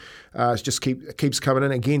 $3.60. It just keeps coming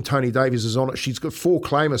in. Again, Tony Davies is on it. She's got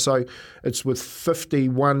 4-claimer, so it's with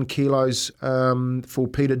 51 kilos for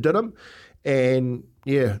Peter Didham. And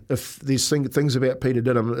yeah, if there's things about Peter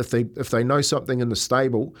Didham, if they know something in the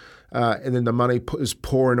stable, and then the money is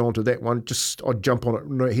pouring onto that one, I'd jump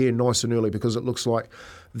on it here nice and early, because it looks like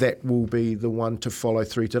that will be the one to follow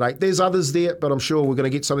through today. There's others there, but I'm sure we're going to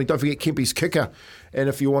get something. Don't forget Kempy's kicker, and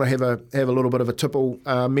if you want to have a little bit of a tipple,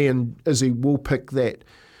 me and Izzy will pick that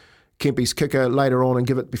Kempy's kicker later on and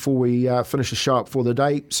give it before we finish the show up for the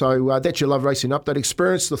day. So that's your Love Racing update.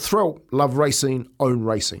 Experience the thrill. Love Racing, own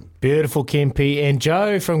racing. Beautiful, Kempy. And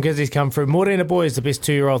Joe from Gizzy's come through. Morena Boys, the best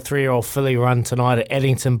 2-year-old, 3-year-old filly run tonight at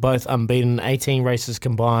Addington, both unbeaten, 18 races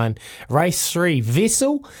combined. Race 3,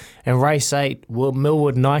 Vessel, and race 8,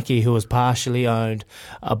 Millwood Nike, who was partially owned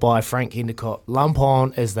by Frank Endicott. Lump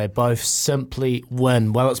on as they both simply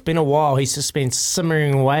win. Well, it's been a while. He's just been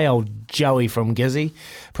simmering away, old Joey from Gizzy.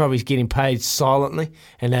 Probably getting paid silently,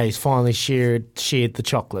 and now he's finally shared the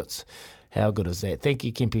chocolates. How good is that? Thank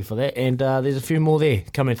you, Kempy, for that. And there's a few more there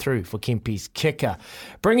coming through for Kempy's kicker.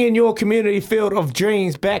 Bring in your community field of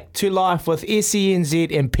dreams back to life with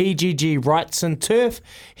SENZ and PGG Rights and Turf.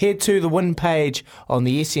 Head to the win page on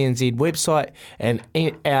the SENZ website and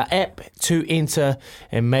our app to enter,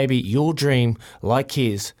 and maybe your dream, like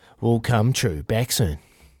his, will come true. Back soon.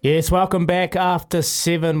 Yes, welcome back. After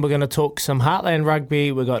 7, we're going to talk some Heartland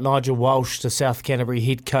rugby. We've got Nigel Walsh, the South Canterbury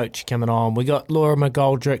head coach, coming on. We got Laura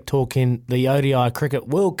McGoldrick talking the ODI Cricket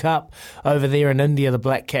World Cup over there in India. The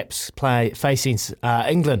Black Caps facing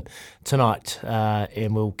England tonight,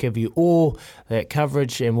 and we'll give you all that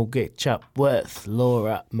coverage, and we'll get up with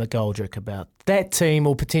Laura McGoldrick about that team,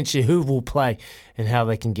 or potentially who will play and how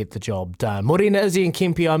they can get the job done. Morena, Izzy and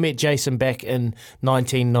Kempy, I met Jason back in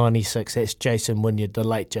 1996. That's Jason Wynyard, the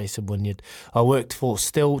late Jason Wynyard. I worked for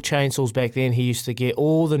Still Chainsaws back then. He used to get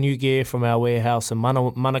all the new gear from our warehouse in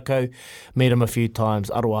Manukau. Met him a few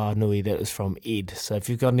times. Aroa Nui, that was from Ed. So if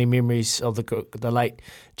you've got any memories of the late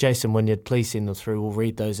Jason Wynyard, please send them through. We'll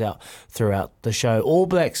read those out throughout the show. All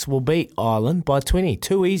Blacks will beat Ireland by 20.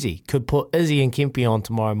 Too easy. Could put Izzy and Kempy on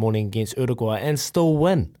tomorrow morning against Uruguay and still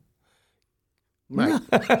win. Mate.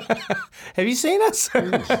 Have you seen us?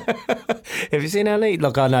 Have you seen our lead?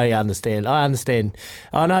 Look, I know you understand. I understand.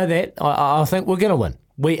 I know that. I think we're going to win.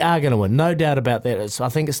 We are going to win. No doubt about that. I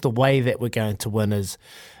think it's the way that we're going to win is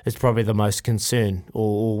probably the most concern,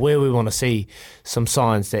 or where we want to see some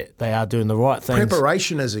signs that they are doing the right things.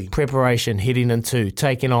 Preparation, Izzy. Preparation heading into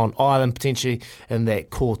taking on Ireland potentially in that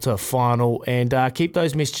quarter final. And keep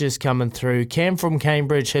those messages coming through. Cam from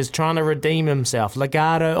Cambridge is trying to redeem himself.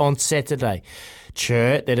 Legato on Saturday.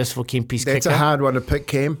 Chert, that is for Kempy's kicker. That's a hard one to pick,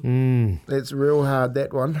 Cam. That's real hard,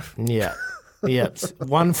 that one. Yeah. Yeah,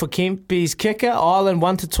 one for Kempy's kicker. Ireland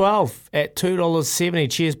 1-12 at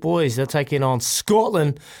 $2.70. Cheers, boys. They're taking on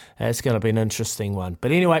Scotland. That's going to be an interesting one.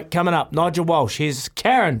 But anyway, coming up, Nigel Walsh. Here's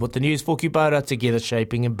Karen with the news for Kubota, together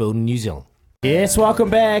shaping and building New Zealand. Yes,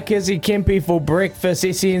 welcome back. Izzy Kempy for breakfast.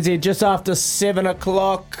 SENZ just after 7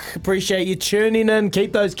 o'clock. Appreciate you tuning in.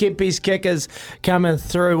 Keep those Kempy's kickers coming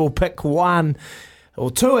through. We'll pick one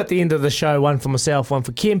or two at the end of the show, one for myself, one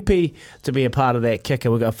for Kempy, to be a part of that kicker.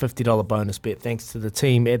 We've got a $50 bonus bet thanks to the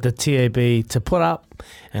team at the TAB to put up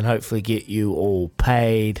and hopefully get you all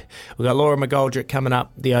paid. We've got Laura McGoldrick coming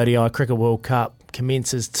up. The ODI Cricket World Cup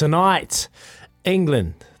commences tonight.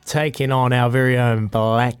 England taking on our very own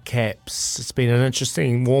Black Caps. It's been an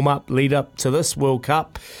interesting warm-up lead up to this World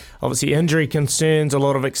Cup. Obviously injury concerns, a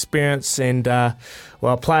lot of experience, and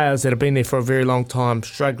players that have been there for a very long time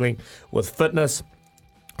struggling with fitness.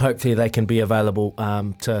 Hopefully they can be available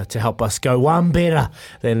to help us go one better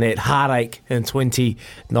than that heartache in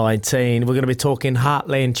 2019. We're going to be talking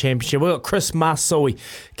Heartland Championship. We've got Chris Marsoi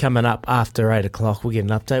coming up after 8 o'clock. We'll get an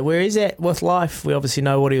update where he's at with life. We obviously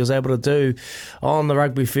know what he was able to do on the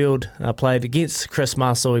rugby field. I played against Chris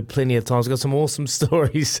Marsoi plenty of times. Got some awesome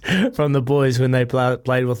stories from the boys when they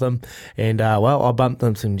played with him. And, I bumped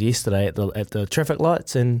into him yesterday at the traffic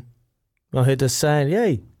lights, and I heard this saying,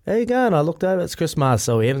 "Hey, how you going? I looked over, it's Chris Mars,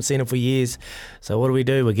 so we haven't seen him for years. So what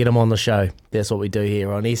do? We get him on the show. That's what we do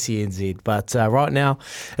here on SENZ. But right now,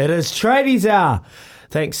 it is Tradies Hour.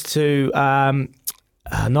 Thanks to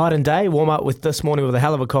Night and Day. Warm up with this morning with a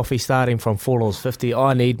hell of a coffee starting from $4.50.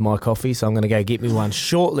 I need my coffee, so I'm going to go get me one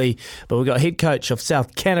shortly. But we've got head coach of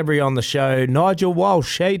South Canterbury on the show, Nigel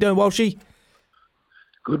Walsh. How you doing, Walshy?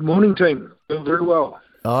 Good morning, team. Doing very well.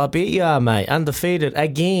 I bet you are, mate. Undefeated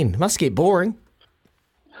again. Must get boring.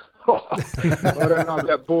 I don't know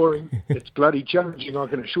about boring. It's bloody challenging, I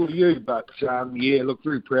can assure you. But, look,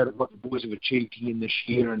 very proud of what the boys have achieved here this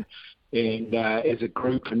year. And as a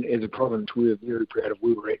group and as a province, we're very proud of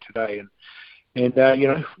where we're at today.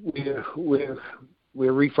 We're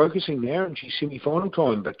refocusing now, and she's semi-final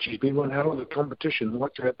time. But she's been one hell of a competition,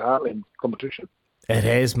 like throughout the Heartland competition. It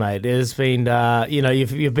has, mate. It has been,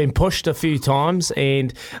 you've been pushed a few times,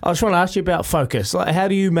 and I just want to ask you about focus. Like, how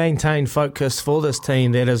do you maintain focus for this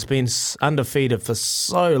team that has been undefeated for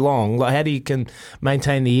so long? Like, how do you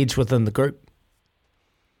maintain the edge within the group?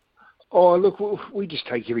 Oh, look, we just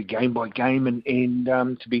take every game by game, and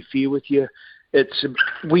to be fair with you,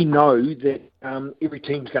 we know that every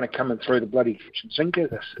team's going to come and throw the bloody kitchen sink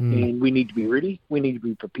at us, and we need to be ready. We need to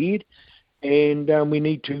be prepared. And we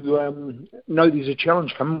need to know there's a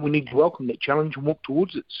challenge coming. We need to welcome that challenge and walk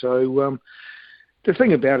towards it. So the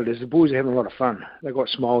thing about it is the boys are having a lot of fun. They've got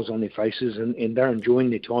smiles on their faces, and they're enjoying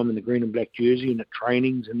their time in the green and black jersey and at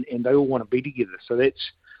trainings, and they all want to be together. So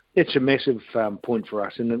that's a massive point for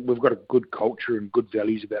us. And we've got a good culture and good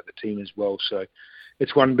values about the team as well. So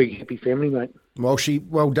it's one big happy family, mate.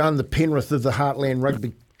 Well done. The Penrith of the Heartland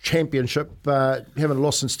Rugby Championship, haven't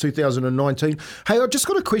lost since 2019. Hey, I just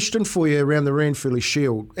got a question for you around the Ranfurly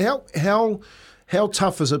Shield. How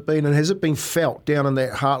tough has it been, and has it been felt down in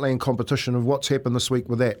that Heartland competition of what's happened this week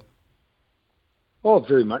with that? Oh,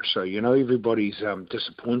 very much so. Everybody's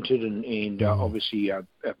disappointed and obviously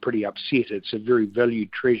pretty upset. It's a very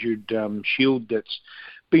valued, treasured shield that's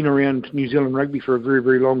been around New Zealand rugby for a very,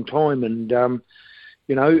 very long time, and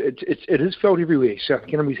it is felt everywhere. South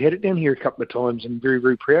Canterbury's had it down here a couple of times, and very,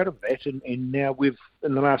 very proud of that. And now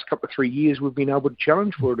in the last couple of 3 years, we've been able to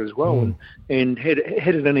challenge for it as well, and had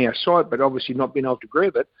it in our sight, but obviously not been able to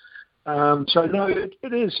grab it. So no, it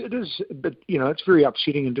is, but it's very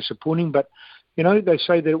upsetting and disappointing. But they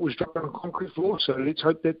say that it was dropped on a concrete floor, so let's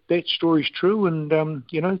hope that story's true, and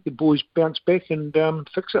the boys bounce back and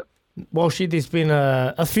fix it. Well, there's been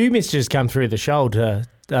a few messages come through the show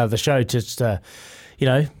just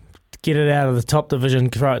get it out of the top division,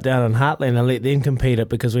 throw it down in Heartland and let them compete it,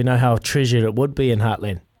 because we know how treasured it would be in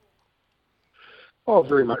Heartland. Oh,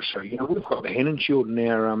 very much so. We've got the Hannon Shield in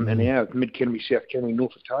our Mid-Canterbury, South Canterbury,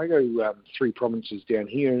 North Otago, 3 provinces down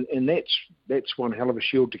here, and that's one hell of a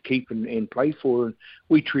shield to keep and play for, and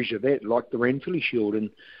we treasure that like the Ranfurly Shield. And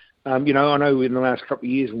I know in the last couple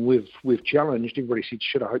of years when we've challenged, everybody said,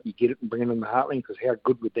 "Shit, I hope you get it and bring it in the Heartland, because how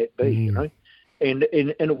good would that be?" And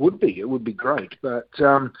it would be great, but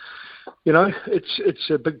it's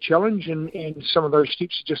a big challenge, and some of those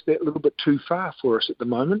steps are just that little bit too far for us at the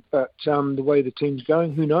moment. But the way the team's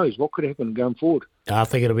going, who knows what could happen going forward? I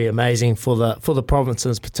think it'll be amazing for the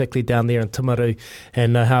provinces, particularly down there in Timaru,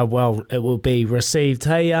 and how well it will be received.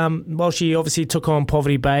 Hey, she obviously took on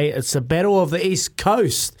Poverty Bay. It's the battle of the East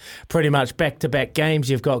Coast, pretty much back-to-back games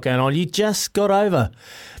you've got going on. You just got over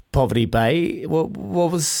Poverty Bay. What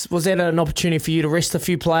was that an opportunity for you to rest a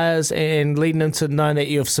few players and leading into knowing that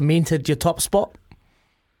you've cemented your top spot?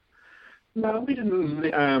 No, we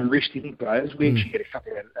didn't rest any players. We actually had a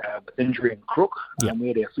couple with injury and crook. We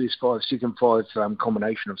had our first 5, second 5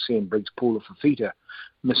 combination of Sam Briggs, Paula Fafita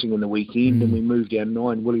missing in the weekend, and we moved our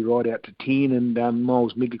 9 Willie Wright out to 10, and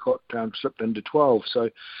Miles Medlicott slipped into 12.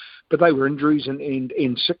 But they were injuries and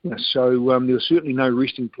sickness, so there was certainly no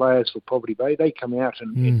resting players for Poverty Bay. They come out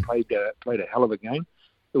and played a hell of a game.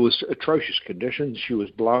 It was atrocious conditions. She was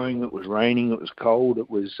blowing, it was raining, it was cold, it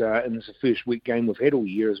was, and it's the first week game we've had all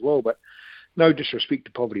year as well. But no disrespect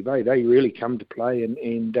to Poverty Bay, they really come to play,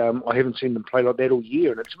 and I haven't seen them play like that all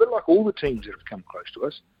year. And it's a bit like all the teams that have come close to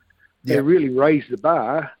us. They really raise the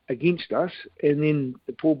bar against us, and then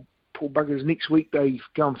the poor buggers next week they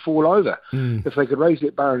go and fall over. If they could raise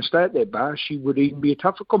that bar and stay at that bar, she would even be a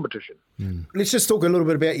tougher competition. Let's just talk a little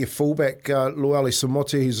bit about your fullback, Loali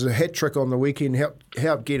Samote, who's a hat-trick on the weekend,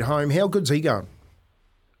 helped get home. How good's he going?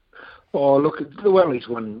 Oh, look, Loali's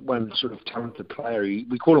one sort of talented player.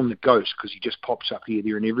 We call him the ghost because he just pops up here,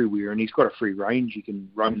 there and everywhere, and he's got a free range. He can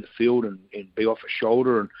roam the field and be off a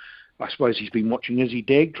shoulder, and I suppose he's been watching Izzy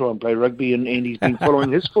Dag try and play rugby, and he's been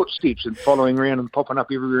following his footsteps and following around and popping up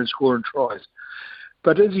everywhere and scoring tries.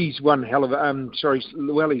 But Izzy's one hell of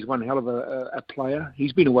Llewellyn's one hell of a player.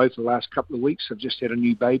 He's been away for the last couple of weeks. They've just had a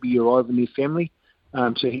new baby arrive in their family.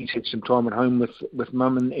 So he's had some time at home with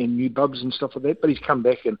mum and new bubs and stuff like that. But he's come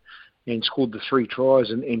back and scored the 3 tries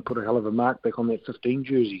and put a hell of a mark back on that 15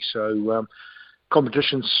 jersey. So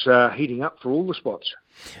competition's heating up for all the spots.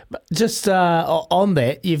 But just on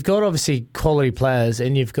that, you've got obviously quality players,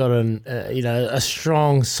 and you've got a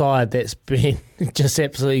strong side that's been just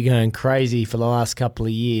absolutely going crazy for the last couple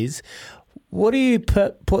of years. What do you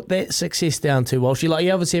put that success down to, Walsh? You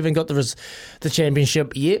obviously haven't got the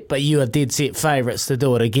championship yet, but you are dead set favourites to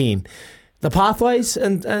do it again. The pathways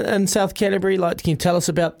in South Canterbury, can you tell us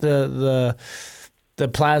about the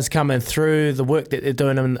players coming through, the work that they're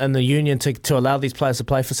doing in the union to allow these players to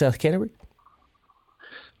play for South Canterbury?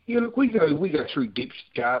 Yeah, look, we go through depth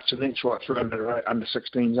charts, and that's right through under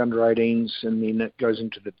 16s, under 18s, and then it goes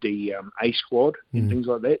into the A squad and things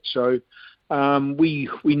like that. So we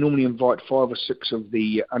normally invite 5 or 6 of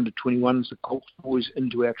the under 21s, the Colts boys,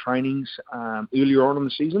 into our trainings earlier on in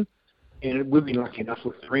the season. And we've been lucky enough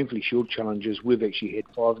with the Ramfleet Shield challenges. We've actually had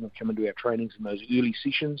 5 of them come into our trainings in those early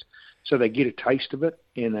sessions, so they get a taste of it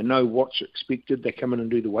and they know what's expected. They come in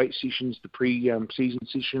and do the weight sessions, the pre-season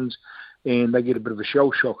sessions, and they get a bit of a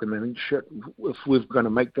shell shock, and they think, shit, if we're going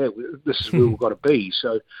to make that, this is where we've got to be.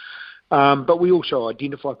 So, but we also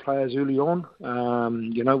identify players early on.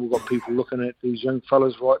 We've got people looking at these young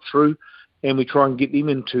fellas right through, and we try and get them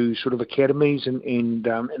into sort of academies and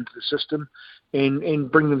into the system,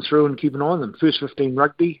 and bring them through and keep an eye on them. First 15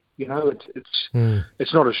 rugby,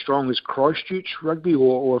 it's not as strong as Christchurch rugby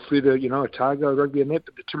or further, Otago rugby and that,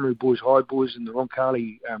 but the Timaru Boys High boys and the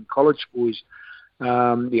Roncalli College boys, the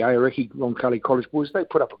Aoraki Roncalli College boys, they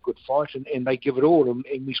put up a good fight and they give it all, and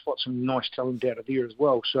we spot some nice talent out of there as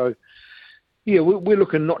well. So, yeah, we're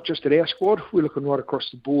looking not just at our squad, we're looking right across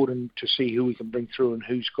the board and to see who we can bring through and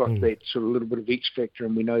who's got that sort of little bit of X factor,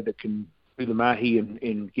 and we know that can do the mahi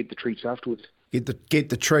and get the treats afterwards. Get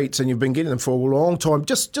the treats, and you've been getting them for a long time.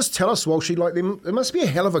 Just tell us, Walshy, there must be a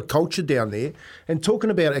hell of a culture down there. And talking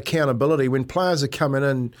about accountability, when players are coming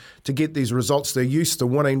in to get these results they're used to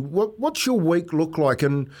winning, what's your week look like,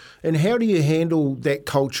 and how do you handle that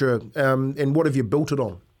culture, and what have you built it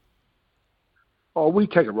on? Oh, we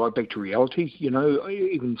take it right back to reality.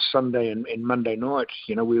 Even Sunday and Monday night,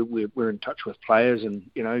 we're in touch with players, and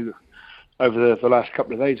over the last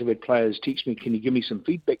couple of days, I've had players text me, can you give me some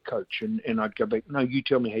feedback, coach? And I'd go back, no, you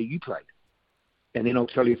tell me how you played. And then I'll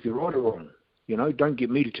tell you if you're right or wrong. Don't get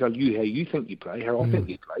me to tell you how you think you play, how I think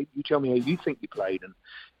you played. You tell me how you think you played.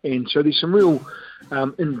 And so there's some real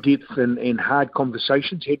in-depth and hard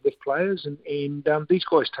conversations had with players. And these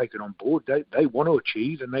guys take it on board. They want to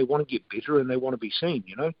achieve, and they want to get better, and they want to be seen,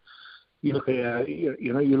 You look at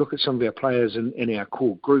you look at some of our players in our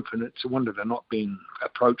core group, and it's a wonder they're not being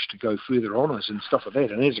approached to go further honours and stuff like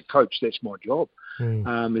that. And as a coach, that's my job,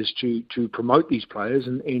 is to promote these players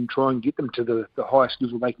and try and get them to the highest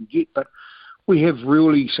level they can get. But we have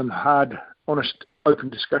really some hard, honest, open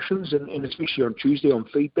discussions, and especially on Tuesday on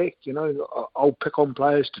feedback. I'll pick on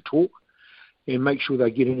players to talk and make sure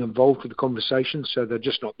they're getting involved with the conversation, so they're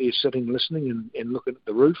just not there sitting listening and looking at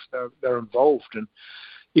the roof. They're involved, and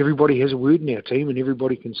everybody has a word in our team, and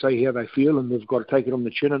everybody can say how they feel, and we've got to take it on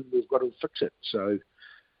the chin, and we've got to fix it. So,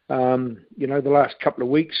 the last couple of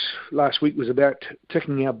weeks, last week was about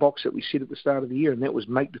ticking our box that we set at the start of the year, and that was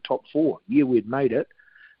make the top 4. Yeah, we'd made it,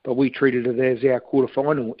 but we treated it as our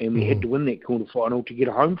quarterfinal, and we had to win that quarterfinal to get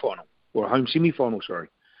a home final, or a home semi-final, sorry.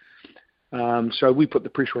 So we put the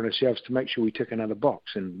pressure on ourselves to make sure we tick another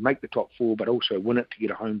box and make the top 4, but also win it to get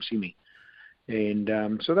a home semi. And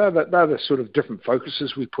so they're the sort of different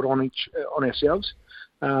focuses we put on ourselves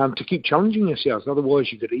to keep challenging ourselves.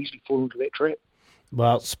 Otherwise, you could easily fall into that trap.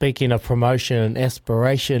 Well, speaking of promotion and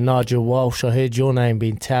aspiration, Nigel Walsh, I heard your name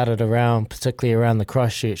being touted around, particularly around the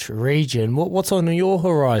Christchurch region. What's on your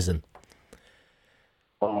horizon?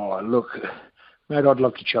 Oh, look, mate, I'd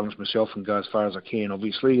love to challenge myself and go as far as I can,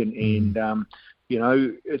 obviously. And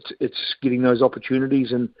it's getting those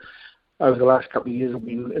opportunities. And over the last couple of years, I've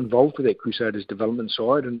been involved with that Crusaders development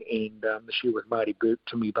side, and this year with Marty Burke,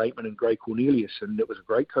 Timmy Bateman, and Gray Cornelius, and it was a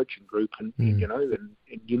great coaching group, and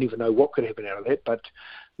you never know what could happen out of that. But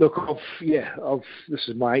look, this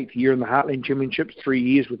is my 8th year in the Heartland Championships, 3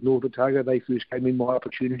 years with North Otago. They first gave me my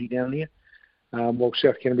opportunity down there, while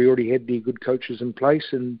South Canterbury already had their good coaches in place,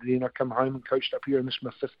 and then I come home and coached up here, and this is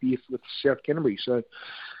my 5th year with South Canterbury. So,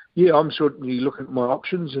 yeah, I'm certainly looking at my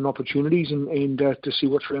options and opportunities and to see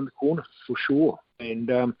what's around the corner for sure.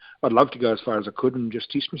 And I'd love to go as far as I could and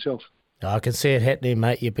just test myself. I can see it happening,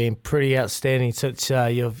 mate. You've been pretty outstanding since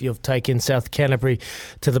you've taken South Canterbury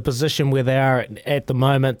to the position where they are at the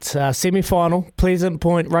moment. Semi-final, Pleasant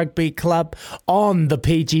Point Rugby Club on the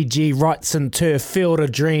PGG Wrightson Turf, Field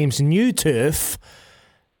of Dreams, new turf.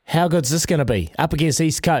 How good's this going to be up against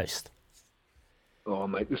East Coast? Oh,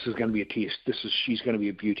 mate, this is going to be a test. She's going to be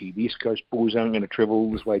a beauty. The East Coast boys aren't going to travel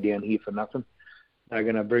all this way down here for nothing. They're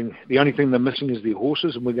going to bring... The only thing they're missing is their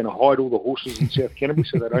horses, and we're going to hide all the horses in South Canterbury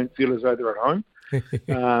so they don't feel as though they're at home.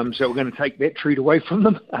 So we're going to take that treat away from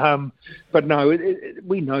them. But no,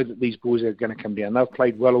 we know that these boys are going to come down. They've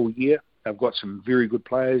played well all year. They've got some very good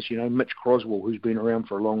players. You know, Mitch Croswell, who's been around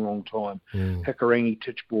for a long, long time. Hikarangi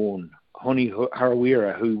Tichborne. Honi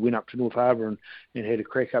Harawira, who went up to North Harbour and had a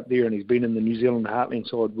crack up there, and he's been in the New Zealand Heartland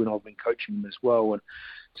side when I've been coaching him as well. And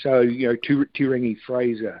so, you know, Tirangi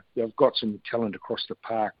Fraser, they've got some talent across the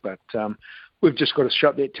park, but we've just got to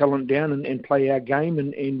shut that talent down and play our game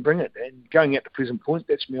and bring it. And going out to Pleasant Point,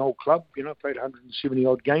 that's my old club. You know, I played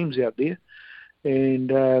 170-odd games out there. And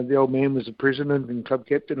the old man was the president and club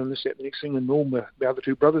captain and this, that, and the next thing. And all my other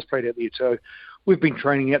two brothers played out there. So we've been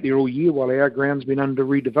training out there all year while our ground's been under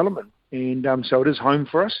redevelopment. And so it is home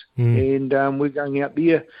for us. And we're going out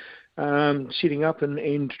there setting up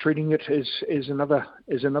and treating it as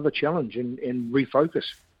another challenge and refocus.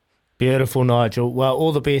 Beautiful, Nigel. Well,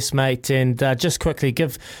 all the best, mate. And just quickly,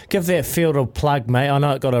 give that field a plug, mate. I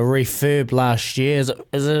know it got a refurb last year. Is it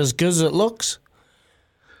as good as it looks?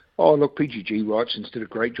 Oh, look, PGG Wrightson's did a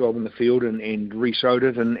great job in the field and re-sowed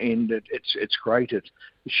it, and it's great.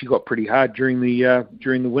 She got pretty hard during the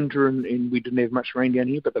winter, and we didn't have much rain down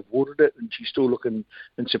here, but they've watered it, and she's still looking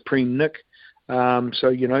in supreme nick. So,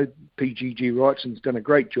 you know, PGG Wrightson's done a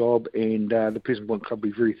great job, and the Pleasant Point Club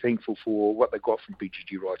will be very thankful for what they got from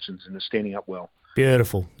PGG Wrightson's, and are standing up well.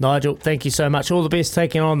 Beautiful. Nigel, thank you so much. All the best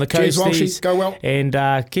taking on the Coasties. Cheers, Walshy. Go well.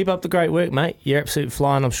 And keep up the great work, mate. You're absolutely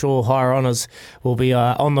flying. I'm sure higher honours will be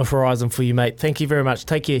on the horizon for you, mate. Thank you very much.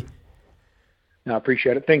 Take care. I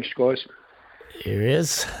appreciate it. Thanks, guys. Here he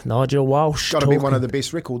is, Nigel Walsh. Got to be one of the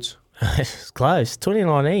best records. It's close.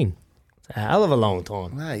 2019. A hell of a long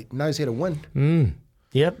time. Mate, knows how to win.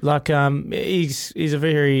 Yep, like he's a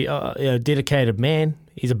very dedicated man.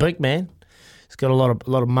 He's a big man. He's got a lot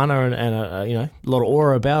of mana and a lot of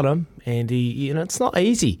aura about him, and he it's not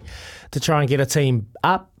easy to try and get a team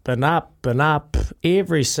up and up and up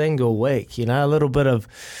every single week. You know, a little bit of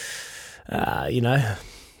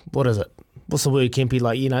what is it? What's the word, Kempy?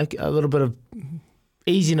 Like, a little bit of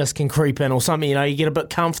easiness can creep in or something. You get a bit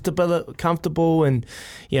comfortable and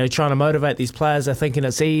trying to motivate these players. They're thinking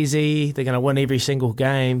it's easy. They're going to win every single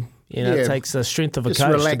game. It takes the strength of a coach to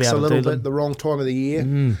be able to do them. Just relax a little bit the wrong time of the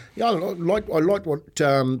year. Yeah, I like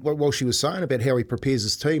what she was saying about how he prepares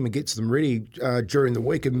his team and gets them ready during the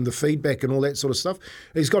week and the feedback and all that sort of stuff.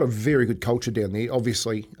 He's got a very good culture down there,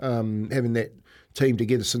 obviously, having that team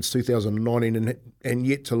together since 2019 and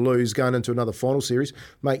yet to lose going into another final series.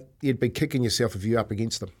 Mate, you'd be kicking yourself if you're up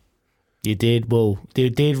against them. You did, Will.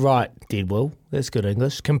 Dead right. Did, Will. That's good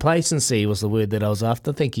English. Complacency was the word that I was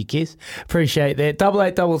after. Thank you, Kiss. Appreciate that.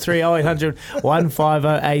 8833 0800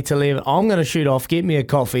 150 811. I'm going to shoot off, get me a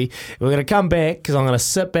coffee. We're going to come back because I'm going to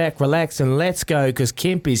sit back, relax, and let's go because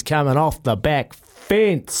Kempy's coming off the back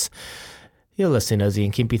fence. You're listening, Izzy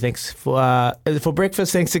and Kempy. Thanks for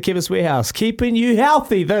breakfast. Thanks to Chemist Warehouse. Keeping you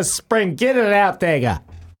healthy this spring. Get it out, Dagger.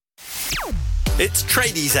 It's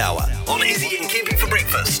Tradies Hour on Izzy and Kempy for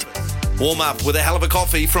breakfast. Warm up with a hell of a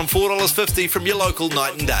coffee from $4.50 from your local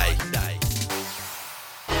Night and Day.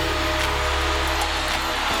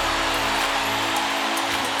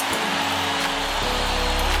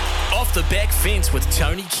 Off the back fence with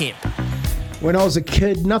Tony Kemp. When I was a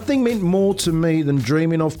kid, nothing meant more to me than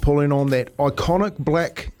dreaming of pulling on that iconic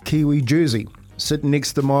black Kiwi jersey. Sitting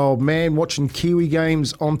next to my old man watching Kiwi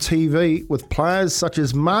games on TV with players such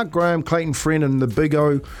as Mark Graham, Clayton Friend and the Big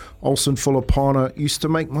O, Olsen Fulapana used to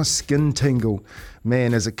make my skin tingle.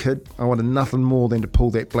 Man, as a kid, I wanted nothing more than to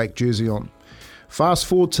pull that black jersey on. Fast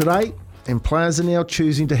forward today, and players are now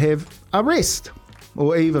choosing to have a rest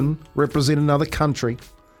or even represent another country.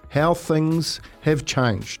 How things have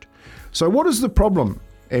changed. So what is the problem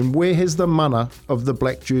and where has the mana of the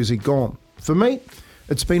black jersey gone? For me,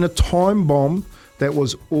 it's been a time bomb that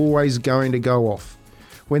was always going to go off.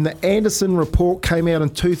 When the Anderson report came out in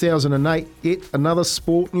 2008, yet another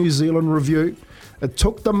Sport New Zealand review, it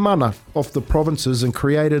took the mana off the provinces and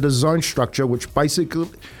created a zone structure which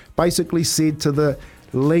basically said to the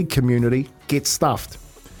league community, get stuffed.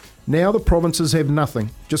 Now the provinces have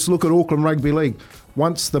nothing. Just look at Auckland Rugby League.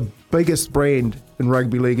 Once the biggest brand in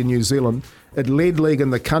rugby league in New Zealand, it led league in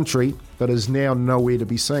the country, but is now nowhere to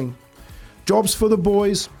be seen. Jobs for the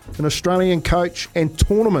boys, an Australian coach, and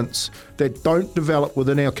tournaments that don't develop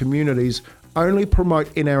within our communities only promote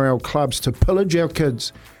NRL clubs to pillage our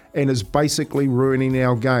kids and is basically ruining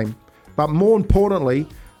our game. But more importantly,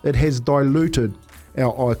 it has diluted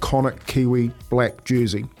our iconic Kiwi black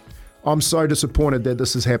jersey. I'm so disappointed that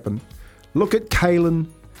this has happened. Look at Kalen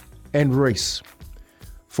and Reece.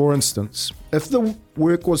 For instance, if the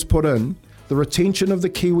work was put in, the retention of the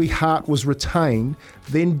Kiwi heart was retained,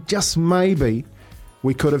 then just maybe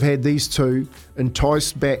we could have had these two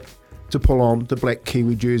enticed back to pull on the black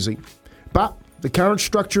Kiwi jersey. But the current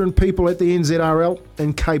structure and people at the NZRL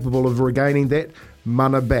incapable of regaining that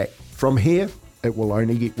mana back. From here, it will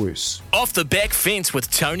only get worse. Off the back fence with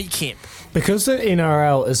Tony Kemp. Because the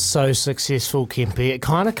NRL is so successful, Kempy, it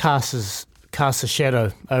kind of casts a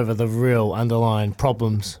shadow over the real underlying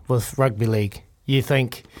problems with rugby league. You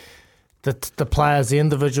think that the players, the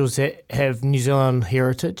individuals that have New Zealand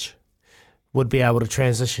heritage would be able to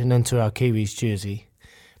transition into our Kiwis jersey.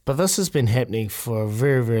 But this has been happening for a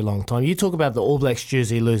very, very long time. You talk about the All Blacks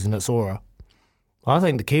jersey losing its aura. I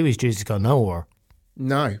think the Kiwis jersey's got no aura.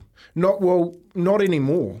 No, not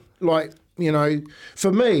anymore. Like, you know,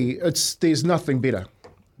 for me, there's nothing better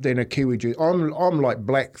than a Kiwi jersey. I'm like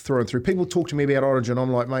black through and through. People talk to me about Origin.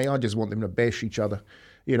 I'm like, mate, I just want them to bash each other.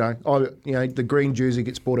 You know, the green jersey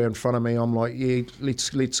gets brought out in front of me. I'm like, yeah,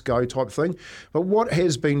 let's go type thing. But what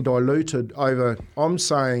has been diluted over, I'm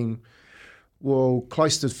saying, well,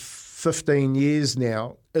 close to 15 years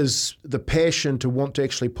now, is the passion to want to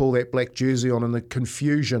actually pull that black jersey on and the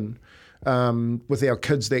confusion with our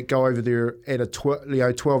kids that go over there at a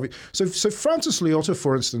 12. So Francis Leota,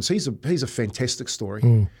 for instance, he's a fantastic story,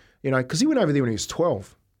 you know, because he went over there when he was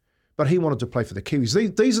 12. But he wanted to play for the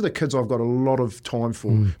Kiwis. These are the kids I've got a lot of time for.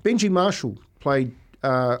 Benji Marshall played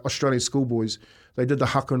Australian schoolboys. They did the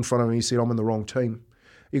haka in front of him. He said, I'm in the wrong team.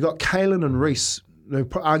 You got Kalen and Reece,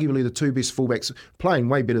 arguably the two best fullbacks, playing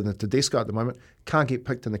way better than Tedesco at the moment. Can't get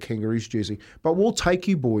picked in the Kangaroos jersey. But we'll take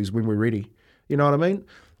you boys when we're ready. You know what I mean?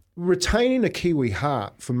 Retaining a Kiwi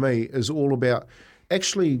heart, for me, is all about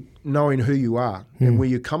actually knowing who you are and where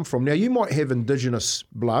you come from. Now, you might have Indigenous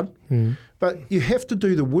blood, but you have to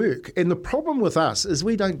do the work. And the problem with us is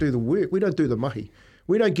we don't do the work. We don't do the mahi.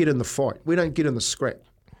 We don't get in the fight. We don't get in the scrap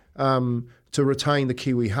to retain the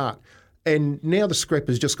Kiwi heart. And now the scrap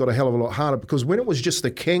has just got a hell of a lot harder, because when it was just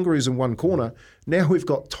the Kangaroos in one corner, now we've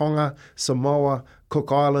got Tonga, Samoa,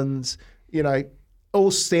 Cook Islands, you know, all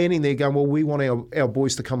standing there going, well, we want our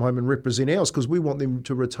boys to come home and represent ours because we want them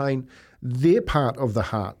to retain their part of the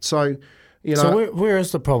heart. So, you know. So where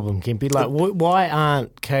is the problem, Kempy? Like, why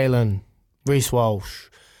aren't Kalen, Reece Walsh,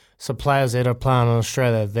 some players that are playing in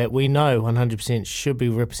Australia that we know 100% should be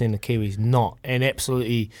representing the Kiwis, not, and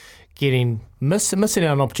absolutely missing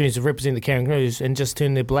out on opportunities to represent the Kangaroos and just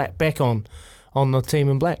turn their back on the team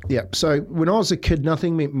in black? Yeah, so when I was a kid,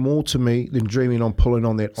 nothing meant more to me than dreaming on pulling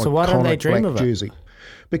on that so why don't they dream black of it? jersey.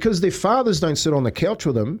 Because their fathers don't sit on the couch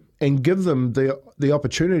with them and give them the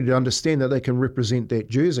opportunity to understand that they can represent that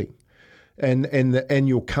jersey and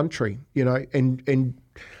your country, you know, and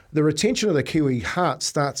the retention of the Kiwi heart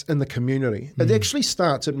starts in the community. It actually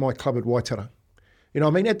starts at my club at Waitara. You know, I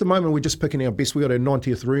mean, at the moment, we're just picking our best. We've got our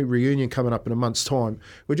 90th reunion coming up in a month's time.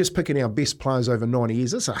 We're just picking our best players over 90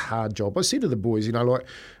 years. It's a hard job. I said to the boys, you know, like,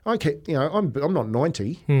 okay, you know, I'm not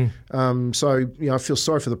 90. So, you know, I feel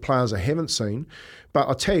sorry for the players I haven't seen. But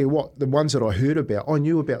I tell you what, the ones that I heard about, I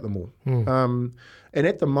knew about them all. And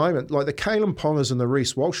at the moment, like the Kalen Pongas and the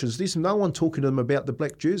Reece Walshes, there's no one talking to them about the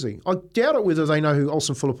black jersey. I doubt it whether they know who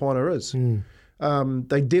Olsen Fulapina is.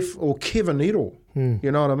 Or Kevin Edel,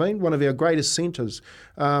 you know what I mean? One of our greatest centres.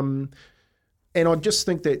 And I just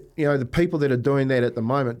think that, you know, the people that are doing that at the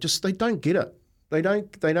moment, just they don't get it. They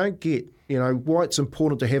don't get, you know, why it's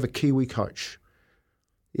important to have a Kiwi coach.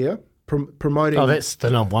 Yeah? Promoting. Oh, that's the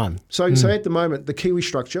number one. So at the moment, the Kiwi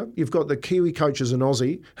structure, you've got the Kiwi coaches in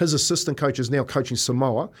Aussie. His assistant coach is now coaching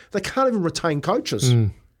Samoa. They can't even retain coaches.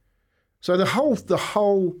 So the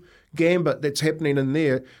whole gambit that's happening in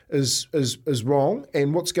there is wrong.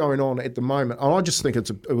 And what's going on at the moment, and I just think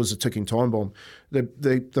it was a ticking time bomb.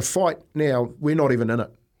 The fight now, we're not even in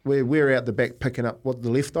it. We're out the back picking up what the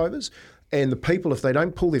leftovers. And the people, if they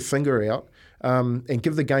don't pull their finger out and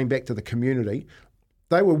give the game back to the community,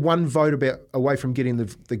 they were one vote away from getting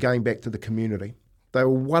the game back to the community. They were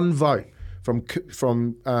one vote from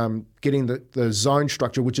getting the zone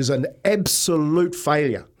structure, which is an absolute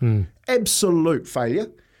failure. Absolute failure.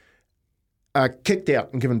 Kicked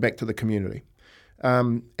out and given back to the community.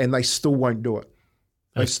 And they still won't do it.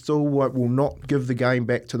 They still will not give the game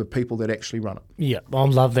back to the people that actually run it. Yeah, I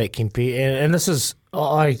love that, Kempy. And this is,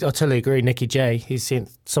 I totally agree. Nicky J,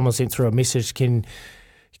 someone sent through a message. Can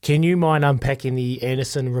you mind unpacking the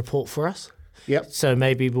Anderson report for us? Yep. So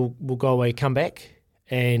maybe we'll go away, come back,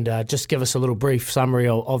 and just give us a little brief summary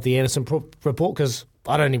of the Anderson report, because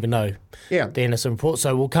I don't even know the Anderson report.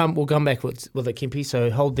 So we'll come back with it, Kempy.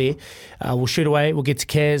 So hold there. We'll shoot away. We'll get to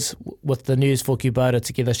Kaz with the news for Kubota,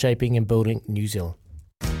 together shaping and building New Zealand.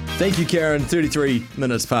 Thank you, Karen. 33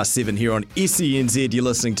 minutes past 7 here on SENZ. You're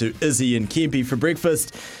listening to Izzy and Kempy for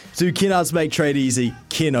breakfast. Do Kennards make trade easy?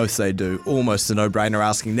 Ken oath they do. Almost a no-brainer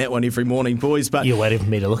asking that one every morning, boys. But you're waiting for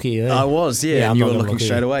me to look at you. Eh? I was, yeah. I'm And you not were gonna looking look at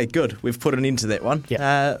straight you. away. Good. We've put an end to that one.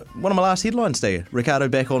 Yep. One of my last headlines there. Ricardo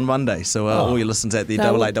back on Monday. So all your listeners at the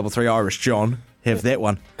 8833 Irish John have that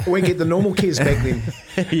one. We get the normal Kez back then.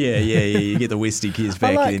 Yeah. You get the Westie Kez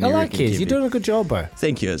back. I then like Kez. You're doing a good job, bro.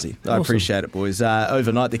 Thank you, Izzy. I Awesome. appreciate it, boys.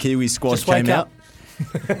 Overnight, the Kiwi squad Just wake came up. out.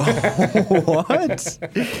 What?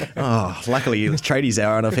 Oh, luckily it's tradies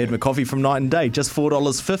hour and I've had my coffee from night and day, just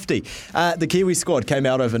 $4.50. The Kiwi squad came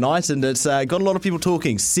out overnight and it's got a lot of people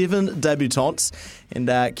talking. 7 debutantes and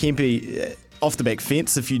Kempy off the back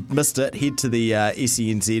fence. If you missed it, head to the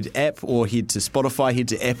SENZ app or head to Spotify, head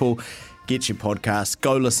to Apple, get your podcast,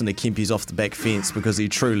 go listen to Kempy's Off the Back Fence because he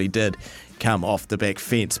truly did come off the back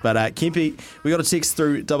fence. But Kempy, we got a text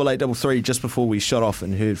through 8833 just before we shot off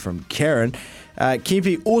and heard from Karen.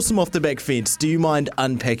 Kempy, awesome off the back fence. Do you mind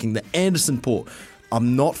unpacking the Anderson port?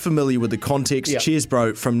 I'm not familiar with the context. Yep. Cheers,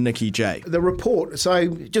 bro, from Nicky J. The report, so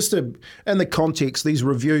just in the context, these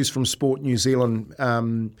reviews from Sport New Zealand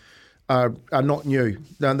are not new.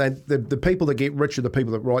 The people that get rich are the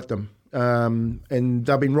people that write them. And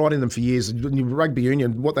they've been writing them for years. Rugby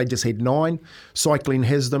union, what they just had 9. Cycling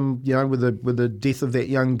has them, with the death of that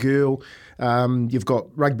young girl. You've got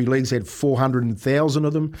rugby leagues had 400,000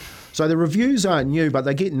 of them. So the reviews aren't new, but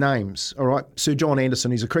they get names. All right, Sir John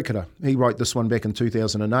Anderson, he's a cricketer. He wrote this one back in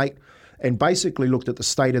 2008, and basically looked at the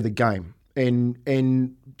state of the game.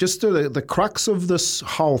 And just to the crux of this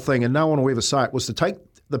whole thing, and no one will ever say it, was to take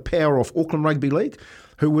the power off Auckland Rugby League,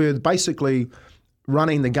 who were basically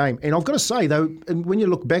running the game. And I've got to say, though, and when you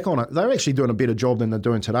look back on it, they're actually doing a better job than they're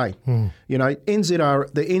doing today. The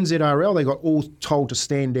NZRL, they got all told to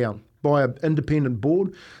stand down by an independent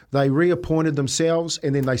board. They reappointed themselves,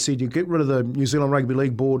 and then they said, you get rid of the New Zealand Rugby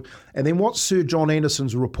League board. And then what Sir John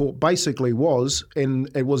Anderson's report basically was, and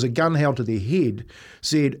it was a gun held to their head,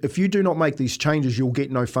 said, if you do not make these changes, you'll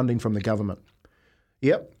get no funding from the government.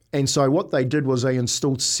 Yep. And so what they did was they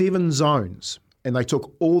installed 7 zones, and they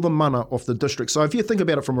took all the mana off the district. So if you think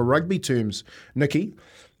about it from a rugby terms, Nicky,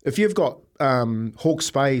 if you've got Hawke's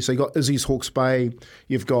Bay, so you've got Izzy's Hawke's Bay,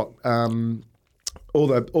 you've got all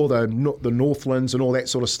the Northlands and all that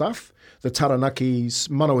sort of stuff, the Taranakis,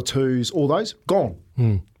 Manawatu's, all those, gone,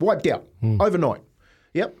 wiped out overnight.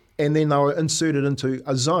 Yep. And then they were inserted into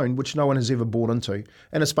a zone which no one has ever bought into,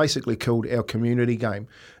 and it's basically killed our community game.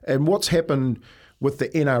 And what's happened with the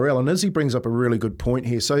NRL, and Izzy brings up a really good point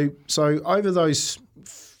here. So over those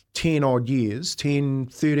 13 odd years,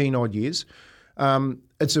 it's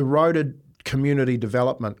eroded community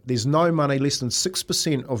development. There's no money, less than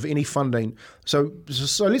 6% of any funding. So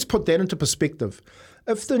let's put that into perspective.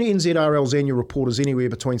 If the NZRL's annual report is anywhere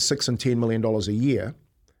between $6 and $10 million a year,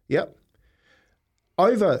 yep,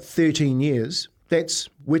 over 13 years,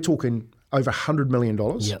 we're talking over $100 million.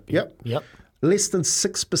 Yep. Less than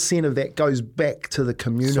 6% of that goes back to the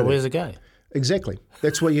community. So where's it go? Exactly.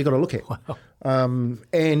 That's where you've got to look at. Wow.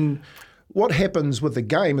 And what happens with the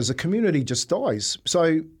game is the community just dies.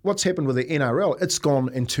 So what's happened with the NRL, it's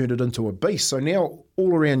gone and turned it into a beast. So now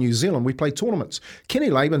all around New Zealand, we play tournaments.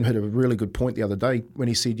 Kenny Laban had a really good point the other day when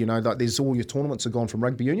he said, that there's all your tournaments are gone from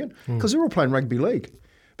rugby union because they're all playing rugby league.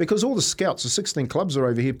 Because all the scouts, the 16 clubs are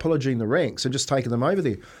over here pillaging the ranks and just taking them over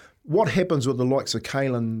there. What happens with the likes of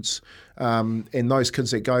Kalins and those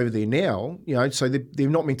kids that go over there now, so they're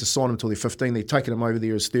not meant to sign them until they're 15. They're taking them over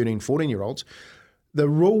there as 13, 14-year-olds. The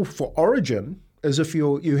rule for Origin is if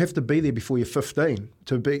you have to be there before you're 15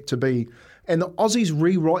 to be. And the Aussies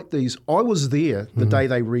rewrite these. I was there the day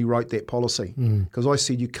they rewrote that policy because I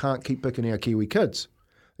said you can't keep picking our Kiwi kids.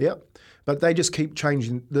 Yep. But they just keep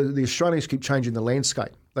changing. The Australians keep changing the landscape.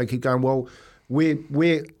 They keep going, well,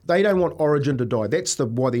 they don't want Origin to die. That's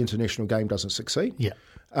why the international game doesn't succeed. Yeah.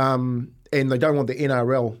 And they don't want the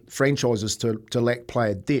NRL franchises to lack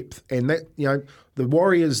player depth. And that, the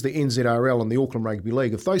Warriors, the NZRL, and the Auckland Rugby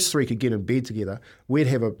League, if those 3 could get in bed together, we'd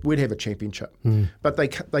have a championship. But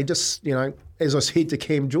they just, as I said to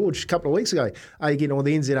Cam George a couple of weeks ago, are you getting on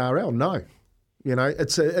the NZRL? No. You know,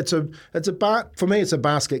 for me, it's a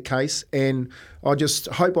basket case, and I just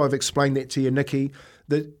hope I've explained that to you, Nikki.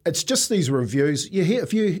 That it's just these reviews.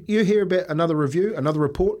 If you hear about another review, another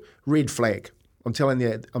report, red flag. I'm telling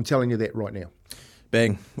you that right now.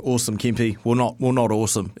 Bang. Awesome, Kempy. Well, not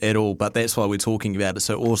awesome at all, but that's why we're talking about it.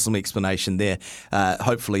 So awesome explanation there.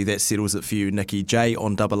 Hopefully that settles it for you, Nikki. J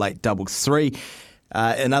on 8833.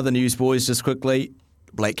 In other news, boys, just quickly,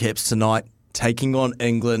 Black Caps tonight taking on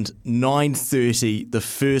England, 9:30, the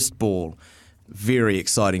first ball. Very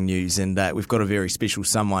exciting news, and we've got a very special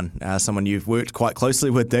someone you've worked quite closely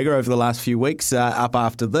with, Digger, over the last few weeks, up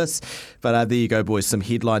after this. But there you go, boys, some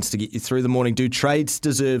headlines to get you through the morning. Do trades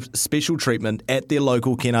deserve special treatment at their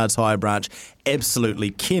local Kennards Hire branch?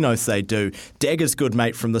 Absolutely, Ken Oath they do. Dagger's good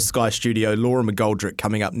mate from the Sky Studio, Laura McGoldrick,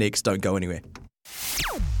 coming up next. Don't go anywhere.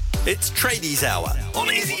 It's Tradies Hour on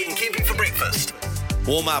Izzy and Kempy for breakfast.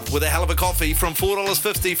 Warm up with a hell of a coffee from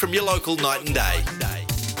 $4.50 from your local Night and Day.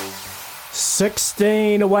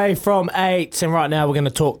 16 away from 8, and right now we're going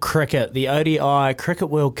to talk cricket. The ODI Cricket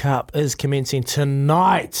World Cup is commencing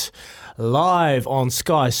tonight, live on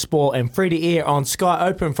Sky Sport and free to air on Sky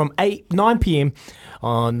Open from 9 p.m.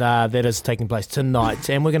 on that is taking place tonight.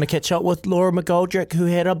 And we're going to catch up with Laura McGoldrick, who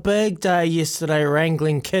had a big day yesterday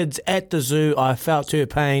wrangling kids at the zoo. I felt her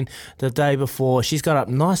pain the day before. She's got up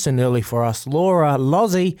nice and early for us. Laura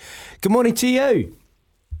Lozzie, good morning to you.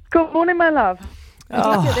 Good morning, my love.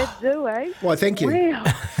 Oh. Look at that zoo, eh? Why, thank you. Wow.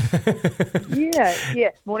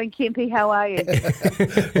 Yeah. Morning, Kempy. How are you?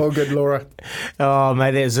 All good, Laura. Oh,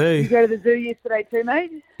 mate, that zoo. You go to the zoo yesterday too,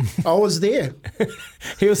 mate? I was there.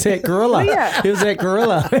 He was that gorilla. Yeah. He was that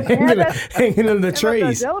gorilla hanging in the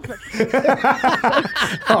trees. Those elephants.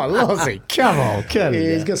 Oh, Lozzie, come on, Yeah,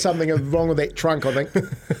 he's got something wrong with that trunk, I think.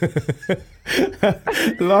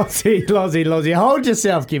 Lozzie, hold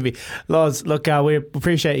yourself, Kempy. Loz, look, we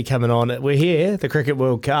appreciate you coming on. We're here, the Cricket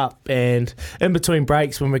World Cup, and in between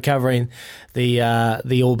breaks when we're covering the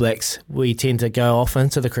All Blacks, we tend to go off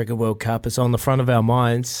into the Cricket World Cup. It's on the front of our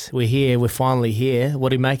minds. We're here, we're finally here. What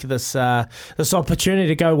do you make of this opportunity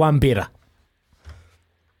to go one better?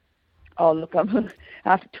 Oh, look,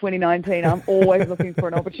 after 2019, I'm always looking for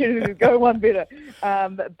an opportunity to go one better.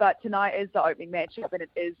 But tonight is the opening matchup, and it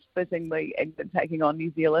is fittingly England taking on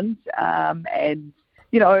New Zealand. And,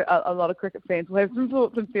 you know, a lot of cricket fans will have some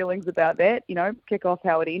thoughts and feelings about that, you know, kick off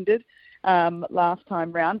how it ended last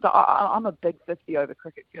time round. But I'm a big 50-over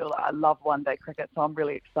cricket girl. I love one-day cricket, so I'm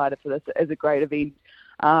really excited for this. It is a great event.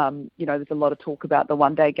 You know, there's a lot of talk about the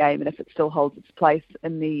one-day game and if it still holds its place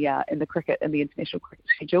in the cricket, in the international cricket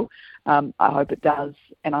schedule. I hope it does,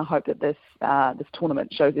 and I hope that this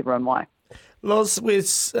tournament shows everyone why. Loz,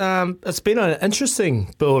 it's been an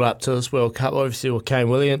interesting build-up to this World Cup. Obviously, with Kane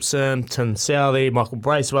Williamson, Tim Southey, Michael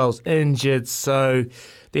Bracewell's injured, so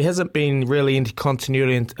there hasn't been really any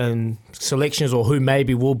continuity in selections or who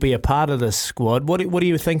maybe will be a part of this squad. What are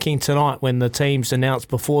you thinking tonight when the team's announced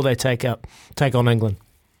before they take on England?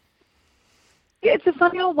 Yeah, it's a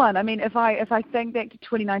funny old one. I mean, if I think back to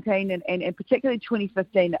 2019 and particularly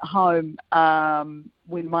 2015 at home,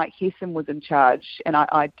 when Mike Hesson was in charge, and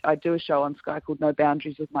I do a show on Sky called No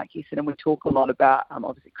Boundaries with Mike Hesson, and we talk a lot about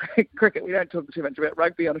obviously cricket. We don't talk too much about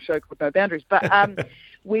rugby on a show called No Boundaries, but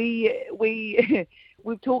we've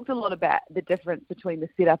talked a lot about the difference between the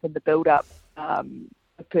setup and the build-up of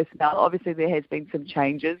personnel. Obviously, there has been some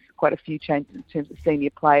changes, quite a few changes in terms of senior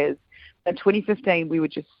players. In 2015, we were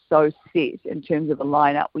just so set in terms of a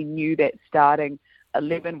lineup. We knew that starting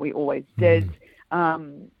 11, we always did.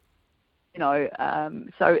 So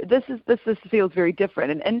this feels very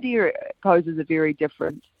different. And India poses a very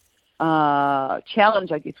different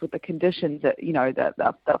challenge, I guess, with the conditions that, you know, that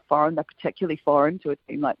they're foreign. They're particularly foreign to a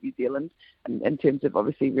team like New Zealand in terms of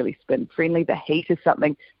obviously really spin friendly. The heat is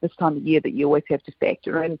something this time of year that you always have to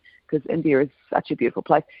factor in because India is such a beautiful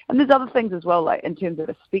place. And there's other things as well, like in terms of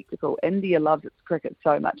a spectacle. India loves its cricket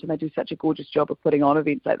so much, and they do such a gorgeous job of putting on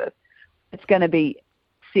events like this. It's going to be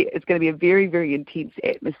a very, very intense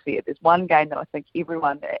atmosphere. There's one game that I think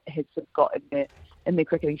everyone has got in their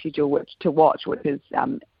cricketing schedule to watch, which is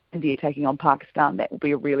India taking on Pakistan. That will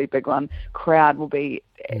be a really big one. Crowd will be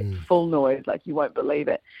full noise, like you won't believe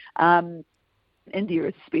it. India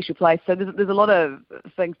is a special place, so there's a lot of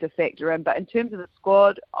things to factor in. But in terms of the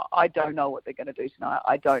squad, I don't know what they're going to do tonight.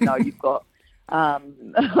 I don't know. You've got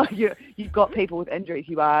you've got people with injuries.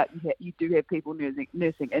 You do have people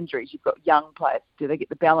nursing injuries. You've got young players. Do they get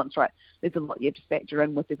the balance right? There's a lot you have to factor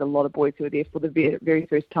in with. There's a lot of boys who are there for the very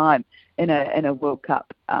first time in a World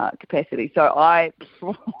Cup capacity. So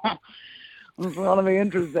It's going to be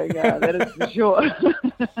interesting. That is for sure.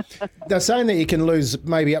 They're saying that you can lose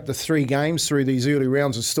maybe up to 3 games through these early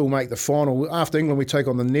rounds and still make the final. After England, we take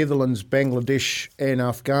on the Netherlands, Bangladesh and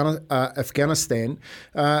Afghanistan.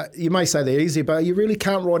 You may say they're easy, but you really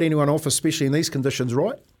can't write anyone off, especially in these conditions,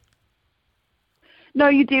 right? No,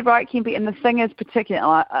 you did right, Kempy. And the thing is,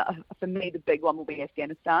 particularly for me, the big one will be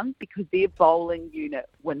Afghanistan because their bowling unit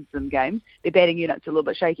wins them games. Their batting unit's a little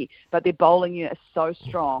bit shaky, but their bowling unit is so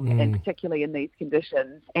strong, and particularly in these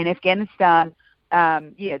conditions. And Afghanistan,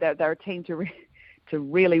 they're a team to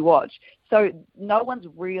really watch. So no one's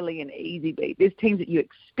really an easy beat. There's teams that you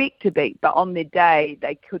expect to beat, but on their day,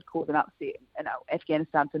 they could cause an upset. And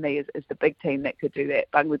Afghanistan, for me, is the big team that could do that.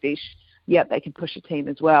 Bangladesh, they can push a team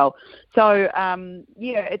as well. So,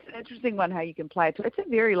 it's an interesting one how you can play it. It's a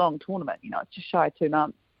very long tournament. It's just shy of 2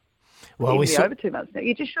 months. Well, we saw over 2 months now.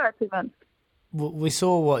 You're just shy of 2 months. We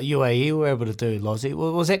saw what UAE were able to do, Lozzie.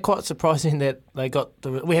 Was that quite surprising that they got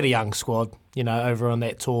we had a young squad, over on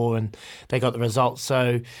that tour, and they got the results.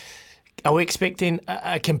 So, are we expecting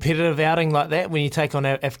a competitive outing like that when you take on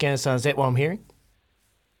Afghanistan? Is that what I'm hearing?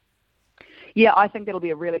 Yeah, I think that'll be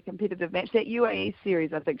a really competitive match. That UAE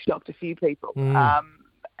series, I think, shocked a few people.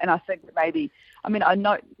 And I think that maybe, I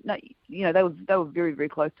know, they were very, very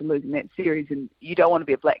close to losing that series, and you don't want to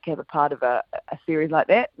be a black cap a part of a series like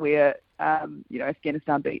that where,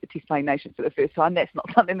 Afghanistan beat a test playing nation for the first time. That's not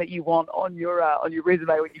something that you want on your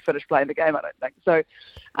resume when you finish playing the game, I don't think. So,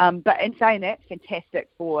 but in saying that, fantastic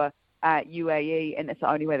for UAE, and that's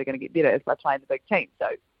the only way they're going to get better is by playing the big team. So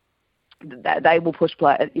they will push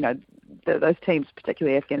play, those teams,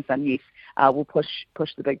 particularly Afghanistan, will push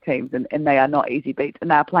the big teams, and they are not easy beats.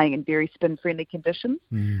 And they are playing in very spin-friendly conditions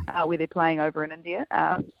where they're playing over in India.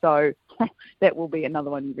 So that will be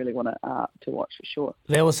another one you really want to watch for sure.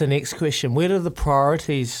 That was the next question. Where do the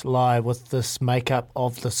priorities lie with this makeup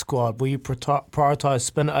of the squad? Will you prioritise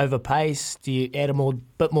spin over pace? Do you add a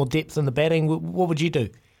bit more depth in the batting? What would you do?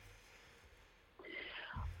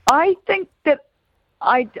 I think that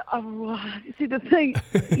see the thing,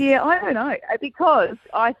 I don't know, because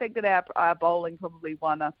I think that our bowling probably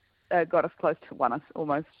got us close to won us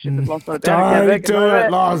almost. Should have lost on it. Don't do it,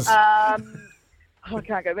 Loz. I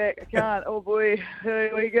can't go back. I can't. Oh boy,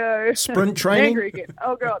 here we go. Sprint training. Angry again.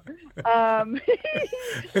 Oh god.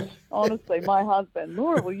 Honestly, my husband,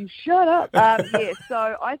 Laura, will you shut up?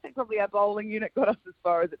 So I think probably our bowling unit got us as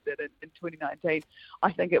far as it did in 2019.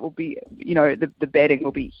 I think it will be, the batting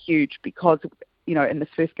will be huge because, in this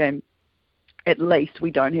first game, at least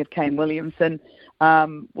we don't have Kane Williamson,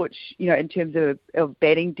 which, in terms of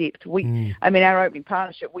batting depth, our opening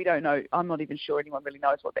partnership, we don't know. I'm not even sure anyone really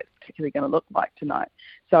knows what that's particularly going to look like tonight.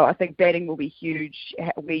 So I think batting will be huge,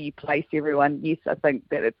 where you place everyone. Yes, I think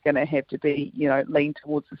that it's going to have to be, lean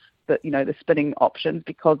towards the spinning options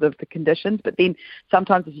because of the conditions. But then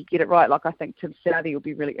sometimes if you get it right, like I think Tim Southey will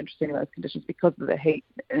be really interesting in those conditions because of the heat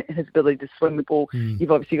and his ability to swing the ball.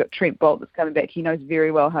 You've obviously got Trent Bolt that's coming back. He knows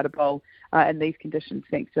very well how to bowl in these conditions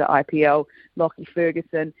thanks to IPL. Lockie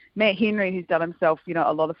Ferguson, Matt Henry, who's done himself,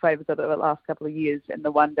 a lot of favours over the last couple of years in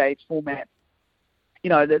the one-day format.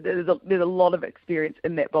 There's a lot of experience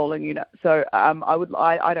in that bowling unit. So I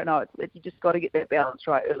don't know. You just got to get that balance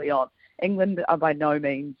right early on. England are by no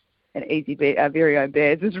means an easy bet. Our very own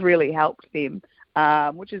Bears has really helped them,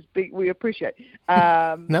 which is big. We appreciate.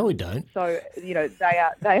 No, we don't. So they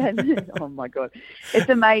are. Oh my God, it's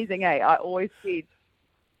amazing, eh? I always said,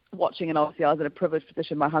 watching, and obviously I was in a privileged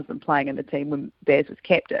position, my husband playing in the team when Bears was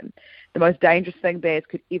captain. The most dangerous thing Bears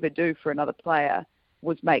could ever do for another player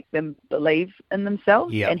was make them believe in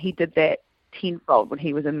themselves, and he did that tenfold when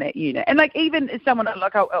he was in that unit. And even as someone I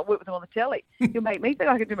work with him on the telly, he'll make me think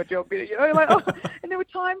I can do my job better. And there were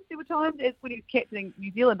times as when he was captaining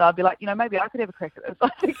New Zealand, I'd be like, maybe I could have a crack at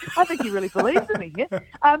this. I think he really believes in me here.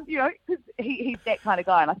 Because he's that kind of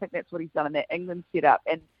guy, and I think that's what he's done in that England setup.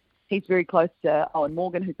 And he's very close to Owen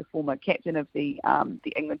Morgan, who's the former captain of the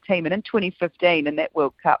England team. And in 2015, in that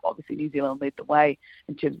World Cup, obviously New Zealand led the way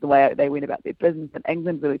in terms of the way they went about their business, and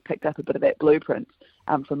England really picked up a bit of that blueprint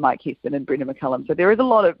from Mike Heston and Brendan McCullum. So there is a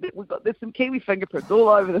lot of there's some Kiwi fingerprints all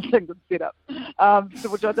over this England setup,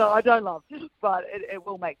 which I don't love, but it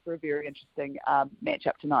will make for a very interesting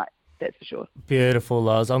matchup tonight. That's for sure. Beautiful,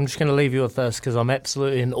 Loz. I'm just going to leave you with this because I'm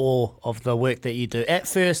absolutely in awe of the work that you do. At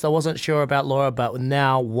first, I wasn't sure about Laura, but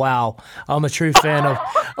now, wow, I'm a true fan of.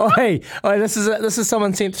 This is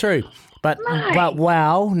someone sent through. But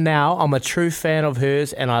wow, now I'm a true fan of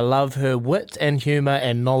hers, and I love her wit and humour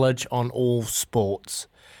and knowledge on all sports.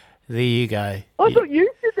 There you go. I thought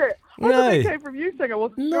you said that. thought that came from you saying I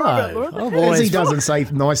wasn't sure about Laura. Izzy doesn't say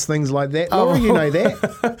nice things like that. Laura, you know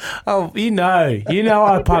that. You know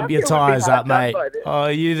I pump your tyres up, mate. Oh,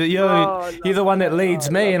 you're the one that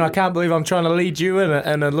leads me, and I can't believe I'm trying to lead you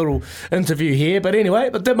in a little interview here. But anyway,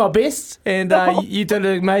 I did my best, and you did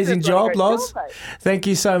an amazing job, Loz. Thank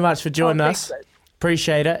you so much for joining us.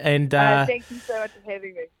 Appreciate it, and thank you so much for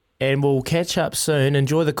having me. And we'll catch up soon.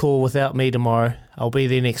 Enjoy the call without me tomorrow. I'll be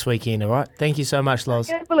there next weekend, all right? Thank you so much, Loz.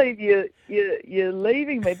 I can't believe you're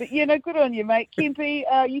leaving me. But, good on you, mate. Kempy,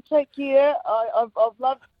 you take care. I've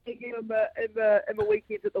loved seeing you in the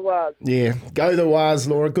weekend at the Waz. Yeah, go the Waz,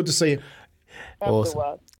 Laura. Good to see you.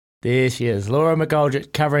 Awesome. There she is. Laura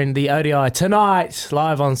McGoldrick covering the ODI tonight,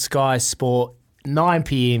 live on Sky Sport, 9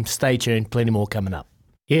 p.m. Stay tuned. Plenty more coming up.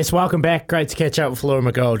 Yes, welcome back. Great to catch up with Laura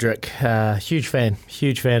McGoldrick. Huge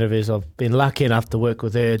fan of hers. I've been lucky enough to work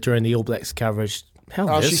with her during the All Blacks coverage.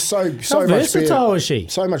 She's so how much versatile better, is she?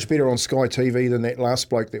 So much better on Sky TV than that last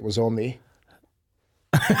bloke that was on there.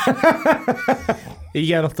 You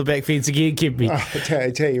going off the back fence again, Kempy?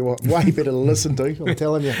 I tell you what, way better to listen to, I'm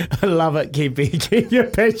telling you. I love it, Kempy. Keep your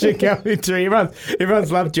passion coming through. Everyone's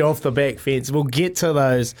loved you off the back fence. We'll get to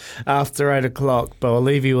those after 8 o'clock, but I'll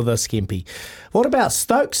leave you with this, Kempy. What about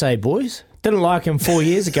Stokes, boys? Didn't like him 4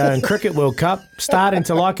 years ago in Cricket World Cup. Starting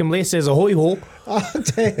to like him less as a hoi-haw.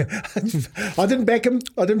 I didn't back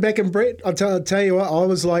him, Brett. I'll tell you what, I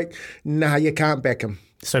was like, nah, you can't back him.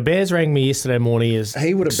 So Bears rang me yesterday morning.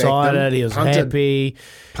 He would have excited. Backed him, he was happy.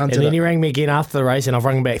 And then he rang me again after the race, and I've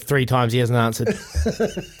rung him back 3 times. He hasn't answered.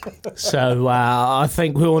 So I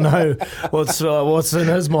think we all know what's in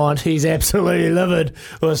his mind. He's absolutely livid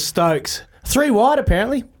with Stokes. 3 wide,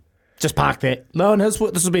 apparently. Just park that. No, this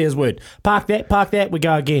will be his word. Park that, we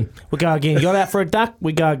go again. You got out for a duck,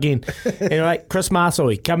 we go again. Anyway, Chris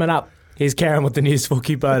Marsoi coming up. Here's Karen with the news for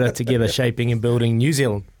Kubota, together shaping and building New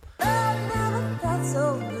Zealand.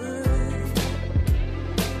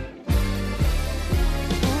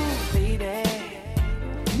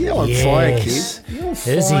 You're on fire, kid. You're on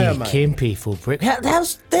fire, Izzy mate. Kempy for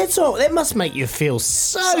breakfast. That must make you feel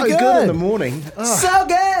so good in the morning. Oh. So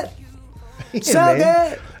good. Yeah, so man.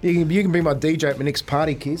 good. You can be my DJ at my next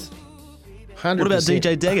party, Kiz. 100%. What about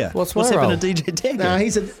DJ Dagger? What's happened to DJ Dagger?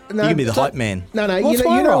 No, you can be the hype man. No, you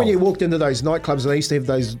know when you walked into those nightclubs, they used to have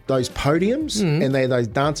those podiums and they had those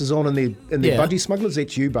dancers on and their budgie smugglers.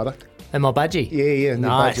 That's you, brother. And my budgie? Yeah, and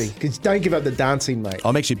nice. Your budgie. Because don't give up the dancing, mate.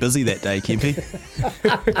 I'm actually busy that day, Kempy.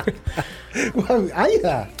 Well, are you?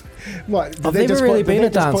 What, I've never really been a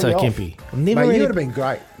dancer, Kempy. You would have been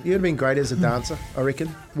great. You would have been great as a dancer, I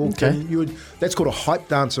reckon. Walked in, that's called a hype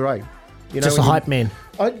dancer, eh? Just a hype man.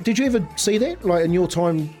 Did you ever see that? Like in your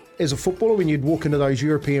time as a footballer, when you'd walk into those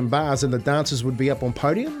European bars and the dancers would be up on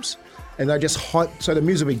podiums and they just hype, so the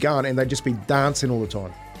music would be going and they'd just be dancing all the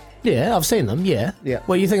time. Yeah, I've seen them, yeah.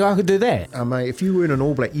 Well, you think I could do that? Mate, if you weren't an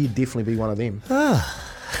All Black, you'd definitely be one of them.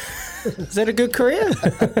 Is that a good career?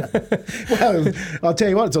 Well, I'll tell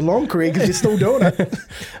you what, it's a long career because you're still doing it.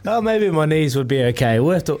 Oh, maybe my knees would be okay.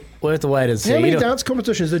 We'll have to wait and see. How many dance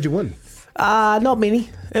competitions did you win? Not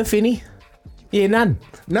many, if any. Yeah, none.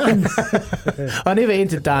 I never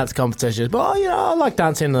entered dance competitions, but I like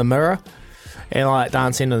dancing in the mirror. And I like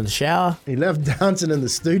dancing in the shower. You love dancing in the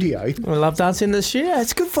studio. I love dancing in the studio.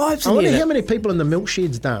 It's good vibes. I wonder how many people in the milk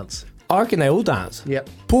sheds dance. I reckon they all dance. Yep.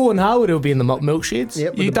 Paul and Howard will be in the milk sheds.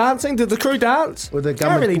 Yep, you dancing? Did the crew dance? With the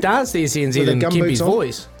can't really dance the SNZ in Kempy's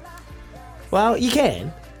voice. Well, you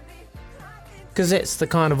can. Because that's the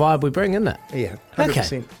kind of vibe we bring, isn't it? Yeah, 100%.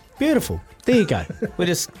 Okay. Beautiful. There you go. We're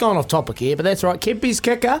just gone off topic here, but that's right. Kempy's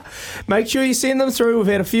kicker. Make sure you send them through. We've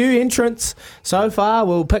had a few entrants so far.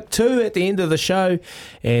 We'll pick 2 at the end of the show,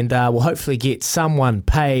 and we'll hopefully get someone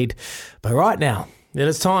paid. But right now, it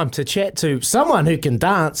is time to chat to someone who can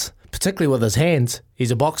dance, particularly with his hands. He's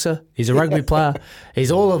a boxer. He's a rugby player.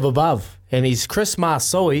 He's all of above. And he's Chris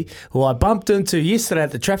Marsoi, who I bumped into yesterday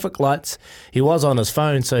at the traffic lights. He was on his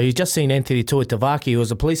phone, so he's just seen Anthony Tuitavaki, who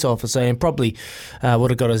was a police officer, and probably would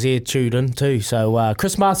have got his ear chewed in too. So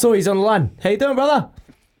Chris Marsoi's on the line. How you doing, brother?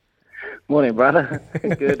 Morning, brother.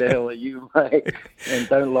 Good. How are you, mate? And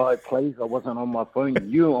don't lie, please. I wasn't on my phone.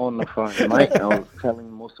 You were on the phone, mate. I was telling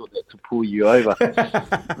Musso that to pull you over.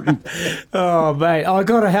 Oh, mate. I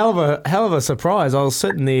got a hell of a surprise. I was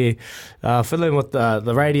sitting there fiddling with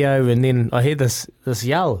the radio, and then I heard this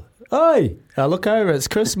yell. Oi! I look over. It's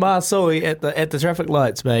Chris Marsoi at the traffic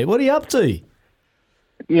lights, mate. What are you up to?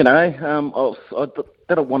 You know, I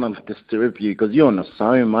didn't want to disturb you because you're on the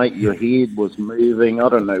phone, mate. Your head was moving. I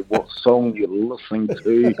don't know what song you're listening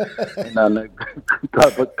to. And I know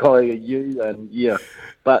type of guy are you. And yeah,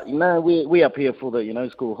 but you know, we're up here for the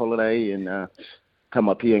school holiday, and come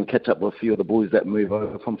up here and catch up with a few of the boys that move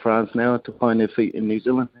over from France now to find their feet in New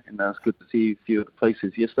Zealand. And it's good to see a few of the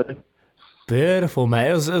faces yesterday. Beautiful, mate.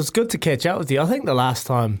 It was good to catch up with you. I think the last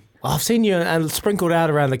time I've seen you sprinkled out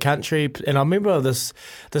around the country, and I remember this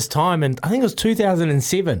time, and I think it was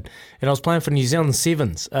 2007, and I was playing for New Zealand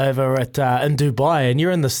Sevens over at in Dubai, and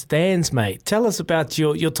you're in the stands, mate. Tell us about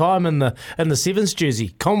your time in the Sevens jersey.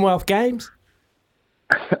 Commonwealth Games?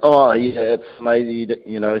 Oh, yeah, it's amazing.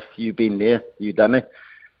 You know, if you've been there, you've done it.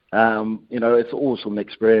 You know, it's an awesome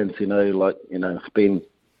experience, you know, like, you know, been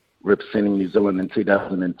representing New Zealand in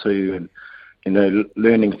 2002 and, you know,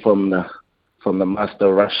 learning from the master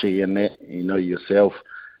Rashi and that, you know, yourself.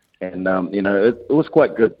 And, you know, it was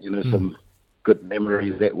quite good, you know, some good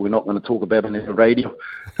memories that we're not going to talk about on the radio.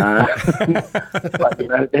 But, you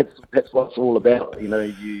know, that's what it's all about. You know,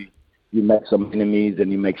 you make some enemies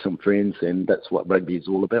and you make some friends, and that's what rugby is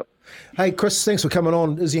all about. Hey, Chris, thanks for coming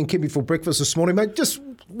on Izzy and Kempy for breakfast this morning, mate. Just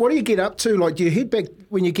what do you get up to? Like, do you head back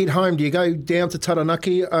when you get home? Do you go down to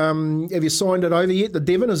Taranaki? Have you signed it over yet? The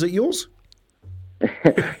Devon, is it yours?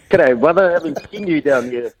 G'day, brother. I haven't seen you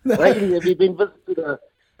down here. Lately, have you been visiting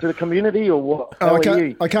to the community or what? How are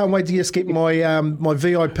you? I can't wait to just get my my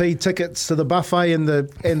VIP tickets to the buffet and the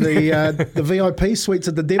the VIP suites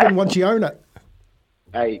at the Devon once you own it.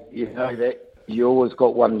 Hey, you know that you always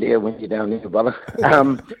got one there when you're down there, brother.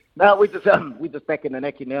 No, we're just back in the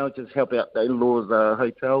Naki now, just help out the in-laws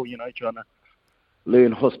hotel, you know, trying to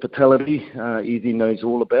learn hospitality. Izzy knows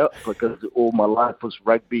all about, because all my life was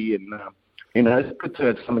rugby, and you know, it's good to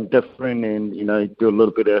have something different, and you know, do a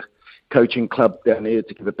little bit of coaching club down there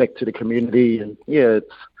to give it back to the community. And yeah,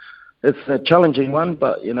 it's a challenging one,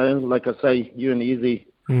 but you know, like I say, you and Izzy.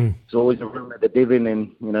 There's always a room at the Devon,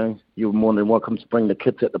 and you know, you're more than welcome to bring the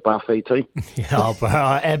kids at the buffet too. Yeah, bro,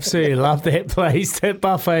 I absolutely love that place. That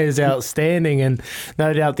buffet is outstanding, and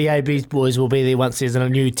no doubt the AB boys will be there once there's a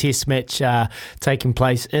new test match taking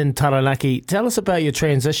place in Taranaki. Tell us about your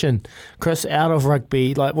transition, Chris, out of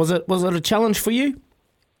rugby. Like, was it a challenge for you?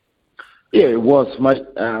 Yeah, it was, mate.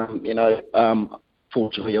 You know,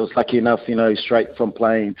 fortunately, I was lucky enough, you know, straight from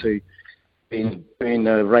playing to been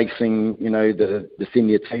racing, you know, the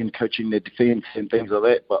senior team, coaching the defence and things like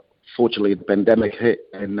that. But fortunately, the pandemic hit,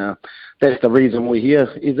 and that's the reason we're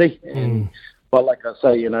here, Izzy. But like I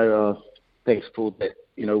say, you know, thankful that,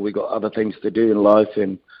 you know, we got other things to do in life,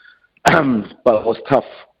 and but it was tough,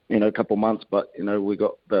 you know, a couple of months. But you know, we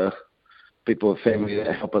got the people and family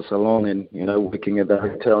that help us along, and you know, working at the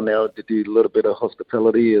hotel now to do a little bit of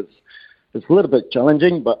hospitality is a little bit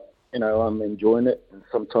challenging, but you know, I'm enjoying it. And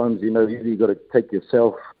sometimes, you know, you got to take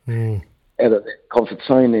yourself out of that comfort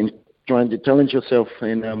zone and trying to challenge yourself.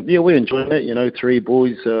 And, yeah, we're enjoying it. You know, 3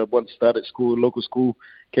 boys, one started school, local school,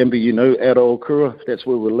 Kempy, you know, out of Okura. That's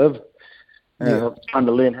where we live. Trying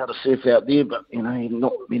to learn how to surf out there, but, you know,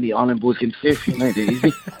 not many island boys can surf, you know, they're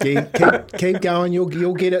easy. Keep going,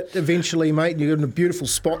 you'll get it eventually, mate. You're in a beautiful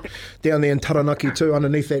spot down there in Taranaki too,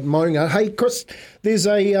 underneath that maunga. Hey, Chris, there's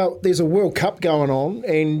a World Cup going on,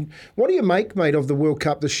 and what do you make, mate, of the World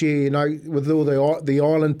Cup this year, you know, with all the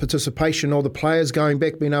island participation, all the players going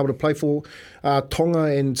back, being able to play for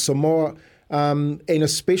Tonga and Samoa, and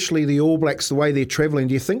especially the All Blacks, the way they're travelling.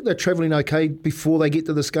 Do you think they're travelling okay before they get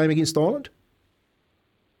to this game against Ireland?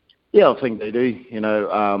 Yeah, I think they do, you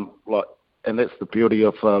know, and that's the beauty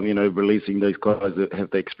of, you know, releasing those guys that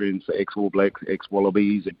have the experience, the ex-All Blacks,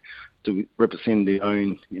 ex-Wallabies, and to represent their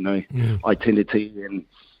own, you know, identity. And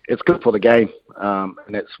it's good for the game, and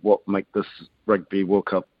that's what makes this Rugby World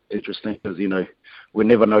Cup interesting, because, you know, we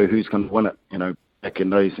never know who's going to win it. You know, back in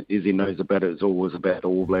those, Izzy knows about it, it's always about the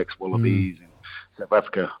All Blacks, Wallabies, and South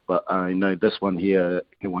Africa. But I know this one here,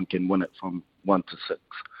 anyone can win it from 1 to 6.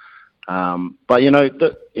 But, you know,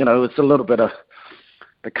 it's a little bit of,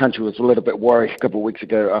 the country was a little bit worried a couple of weeks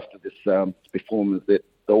ago after this performance that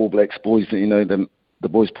the All Blacks boys, you know, the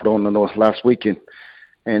boys put on the last weekend.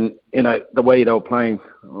 And, you know, the way they were playing,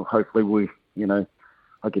 hopefully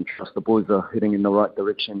I can trust the boys are heading in the right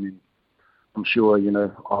direction. And I'm sure, you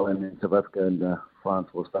know, Ireland and South Africa and France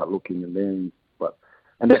will start looking at them.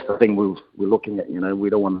 And that's the thing we're looking at, you know, we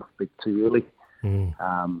don't want to speak too early.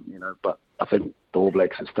 You know, but I think the All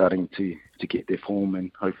Blacks are starting to get their form,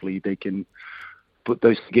 and hopefully they can put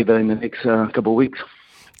those together in the next couple of weeks.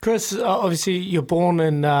 Chris, obviously you're born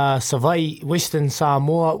in Savai, Western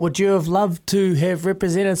Samoa. Would you have loved to have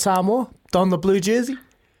represented Samoa, don the blue jersey?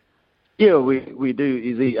 Yeah, we do,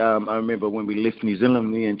 Izzy. I remember when we left New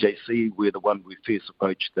Zealand, me and JC were the one we first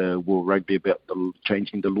approached World Rugby about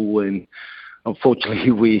changing the law, and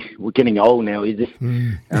unfortunately we're getting old now, Izzy.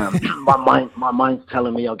 My mind's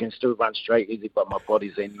telling me I can still run straight, Izzy, but my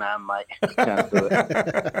body's saying, nah, mate, can't do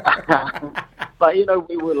it. But,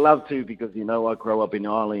 we would love to because, I grew up in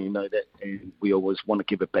Ireland, that, and we always want to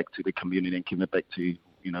give it back to the community and give it back to,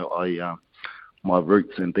 my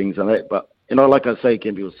roots and things like that. But, like I say,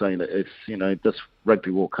 Kempy was saying that it's, this Rugby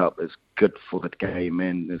World Cup is good for the game,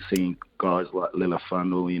 and seeing guys like Lela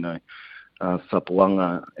Whanu,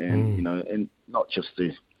 Sapuanga, and, and not just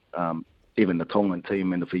the, even the Tongan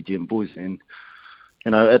team and the Fijian boys. And,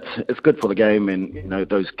 it's good for the game, and,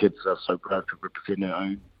 those kids are so proud to represent their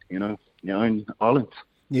own, their own islands.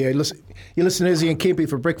 Yeah, listen, you listen to Izzy and Kempy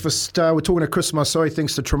for breakfast. We're talking to Chris Masoi,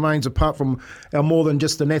 thanks to Tremaines, apart from our More Than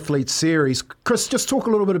Just an Athlete series. Chris, just talk a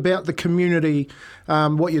little bit about the community,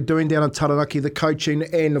 what you're doing down in Taranaki, the coaching,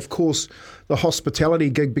 and, of course, the hospitality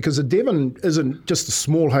gig, because the Devon isn't just a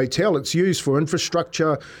small hotel. It's used for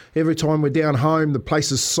infrastructure. Every time we're down home, the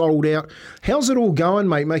place is sold out. How's it all going,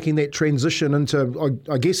 mate, making that transition into,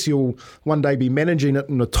 I guess you'll one day be managing it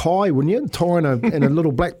in a tie, wouldn't you? Tie in a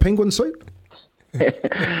little black penguin suit?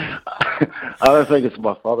 I don't think it's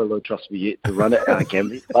my father-in-law trusts me yet to run it. I can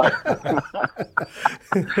be. I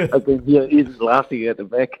can hear he's laughing at the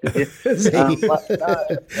back.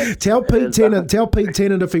 Tell Pete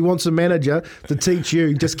Tennant if he wants a manager to teach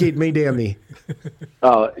you, just get me down there.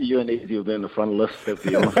 Oh, you and Izzy will be in the front list, to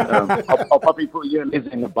be honest. I'll probably put you and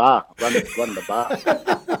Izzy in the bar, run the bar.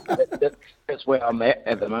 That's where I'm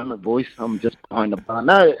at the moment, boys. I'm just behind the bar.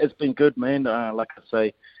 No, it's been good, man. Like I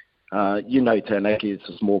say, Taranaki is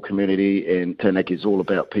a small community, and Taranaki is all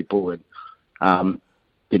about people. And can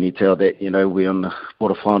you tell that, we're on the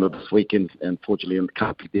quarterfinal this weekend, and fortunately in the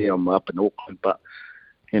Kempy there, I'm up in Auckland, but,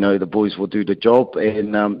 the boys will do the job.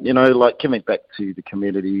 And, like coming back to the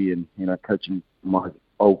community and, coaching my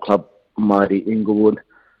old club, Mighty Inglewood,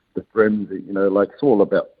 the Brims, it's all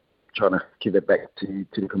about trying to give it back to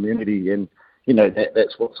the community. And,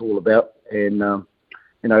 that's what it's all about. And,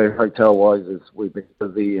 hotel-wise, we've been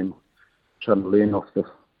busy and trying to learn off the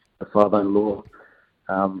father-in-law.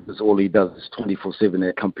 Because all he does is 24/7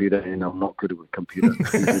 at computer, and I'm not good with computers.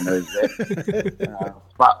 He knows that.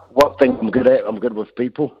 But what thing I'm good at, I'm good with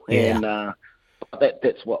people. Yeah. And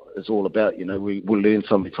that's what it's all about. We learn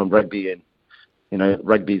something from rugby, and,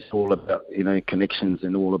 rugby is all about, connections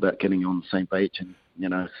and all about getting on the same page, and,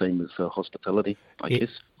 same as hospitality, I guess.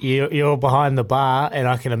 You're behind the bar, and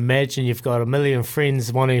I can imagine you've got a million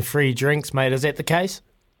friends wanting free drinks, mate. Is that the case?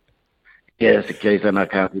 Yeah, it's the case, and I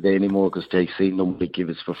can't be there anymore because JC normally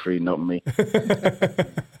gives us for free, not me. But,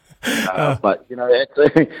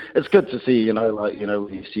 it's good to see, when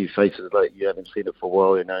you see faces like you haven't seen it for a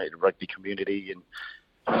while, in the rugby community, and,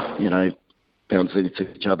 bouncing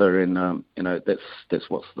into each other, and that's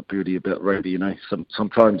what's the beauty about rugby.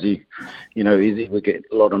 Sometimes Izzy would get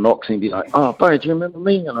a lot of knocks and be like, "Oh, bro, do you remember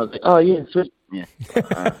me?" And I was like, "Oh yeah, sweet." Yeah,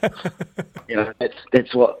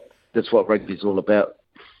 that's what rugby's all about.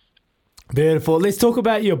 Beautiful. Let's talk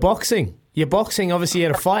about your boxing. Your boxing, obviously, you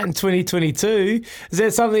had a fight in 2022. Is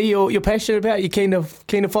that something you're passionate about? You keen to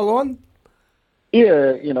follow on?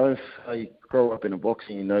 Yeah, I grew up in a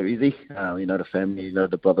boxing, Izzy. The family,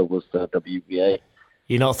 the brother was the WBA.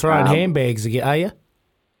 You're not throwing handbags again, are you?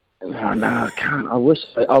 No, I can't. I wish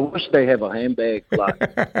they have a handbag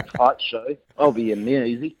fight show. I'll be in there,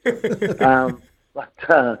 Izzy.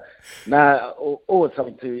 Always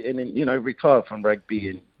something to, and then, retire from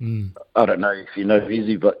rugby. And I don't know if you know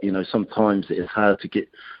Izzy, but, sometimes it's hard to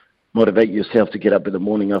motivate yourself to get up in the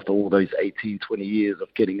morning after all those 18, 20 years of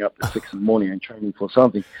getting up at 6 in the morning and training for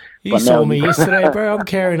something. You saw me yesterday, bro. I'm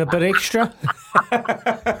carrying a bit extra.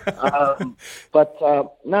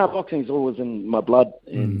 Boxing's always in my blood,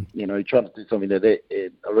 and, trying to do something like that,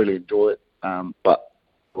 and I really enjoy it. But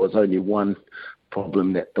there was only one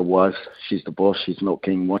problem, that the wife, she's the boss, she's not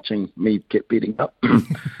keen watching me get beating up.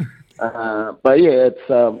 But yeah, it's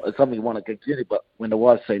something you want to continue, but when the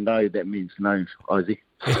wife say no, that means no, Izzy.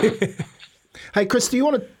 Hey Chris, do you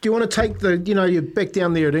want to take you're back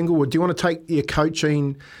down there at Inglewood? Do you want to take your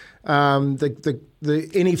coaching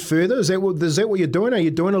any further? Is that what you're doing? Are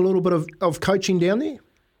you doing a little bit of coaching down there?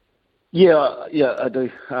 Yeah, I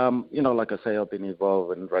do. Like I say, I've been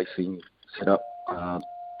involved in racing setup,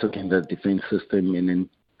 took in the defence system, and then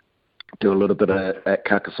do a little bit at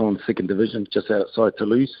Carcassonne, second division, just outside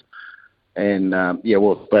Toulouse. And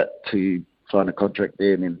back to sign a contract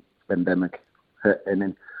there, and then pandemic hit, and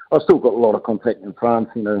then I've still got a lot of contact in France.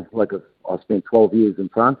 I spent 12 years in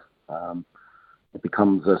France. It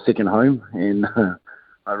becomes a second home, and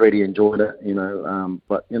I really enjoyed it.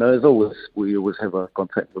 But as always, we always have a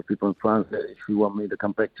contact with people in France that if you want me to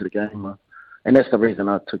come back to the game, and that's the reason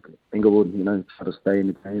I took Inglewood. Try to stay in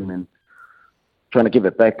the game and trying to give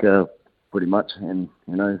it back, pretty much. And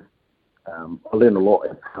I learned a lot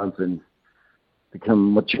in France, and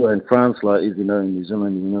become mature in France, like as you know in New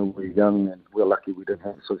Zealand, we're young and we're lucky we didn't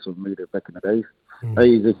have social media back in the days.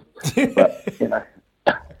 Easy, but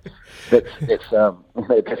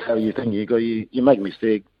that's how you think. You make a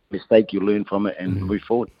mistake, you learn from it and move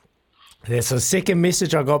forward. There's a second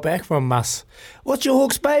message I got back from Mus. What's your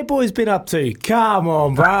Hawke's Bay boys been up to? Come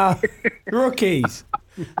on, bro. Rookies.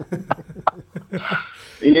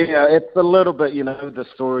 Yeah, it's a little bit, the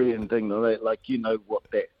story and thing like that. Like, what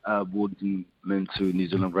that would mean to New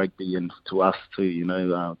Zealand rugby and to us too,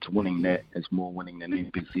 to winning that is more winning than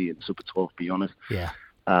NPC and Super 12, to be honest. Yeah.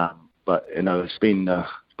 But, it's been,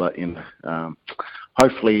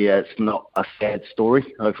 hopefully it's not a sad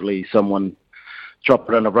story. Hopefully someone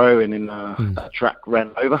dropped it in a row and then a truck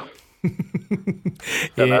ran over.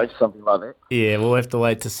 Something like that. Yeah, we'll have to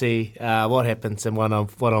wait to see what happens and what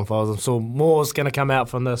unfolds. I'm sure more's going to come out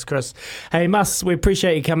from this, Chris. Hey, Mus, we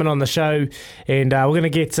appreciate you coming on the show, and we're going to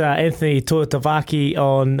get Anthony Tuatavaki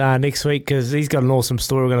on next week because he's got an awesome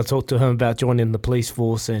story. We're going to talk to him about joining the police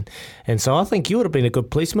force, and so I think you would have been a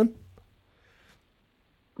good policeman.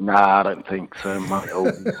 Nah, I don't think so, mate.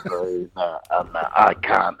 I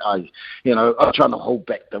can't. I'm trying to hold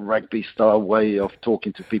back the rugby style way of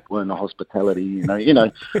talking to people in the hospitality.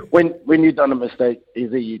 When you've done a mistake,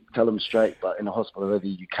 either you tell them straight, but in the hospitality,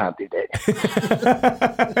 you can't do that.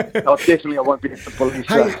 I won't be at the police.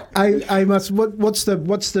 Hey, Mus, what's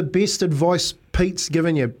the best advice Pete's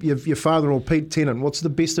given you? Your father-in-law, Pete Tennant. What's the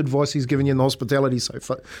best advice he's given you in the hospitality so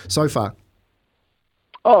far?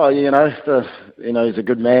 Oh, he's a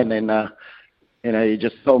good man, and he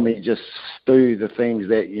just told me just do the things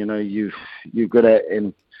that you're good at,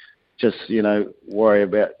 and just worry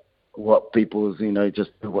about what people's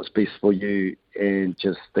just do what's best for you, and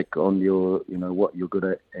just stick on your what you're good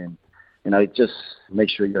at, and just make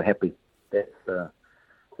sure you're happy. That's the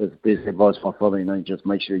best advice my father. Just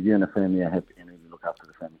make sure you and the family are happy, and look after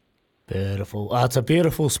the family. Beautiful. It's a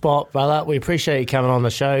beautiful spot, brother. We appreciate you coming on the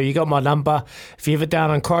show. You got my number. If you're ever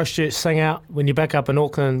down in Christchurch, sing out. When you're back up in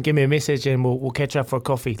Auckland, give me a message and we'll catch up for a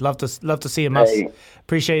coffee. Love to see you, Mus. Hey,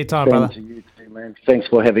 appreciate your time, brother. To you too, man. Thanks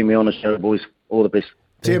for having me on the show, boys. All the best.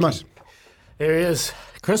 See you, Mus. There he is,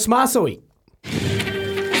 Chris Marsui.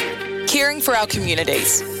 Caring for our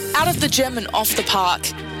communities, out of the gym and off the park,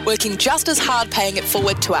 working just as hard paying it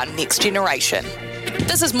forward to our next generation.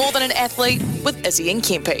 This is More Than an Athlete with Izzy and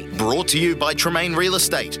Kempy. Brought to you by Tremaine Real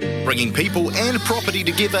Estate, bringing people and property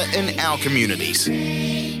together in our communities.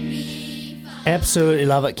 Absolutely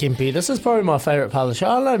love it, Kempy. This is probably my favourite part of the show.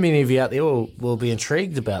 I know many of you out there will be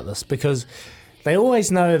intrigued about this because they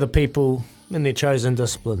always know the people in their chosen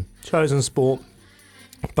discipline, chosen sport.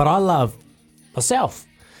 But I love myself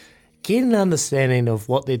getting an understanding of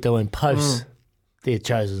what they're doing post their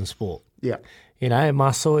chosen sport. Yeah.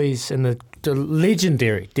 Marsoi's in the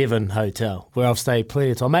legendary Devon Hotel, where I've stayed plenty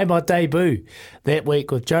of time. I made my debut that week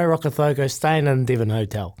with Joe Rokotoko staying in Devon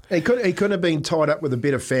Hotel. He couldn't have been tied up with a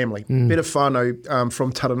better family, better whānau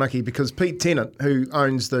from Taranaki, because Pete Tennant, who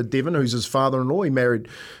owns the Devon, who's his father-in-law, he married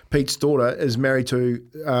Pete's daughter, is married to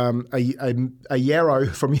a Yarrow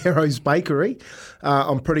from Yarrow's Bakery,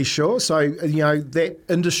 I'm pretty sure. So, that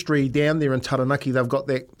industry down there in Taranaki, they've got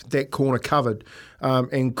that corner covered.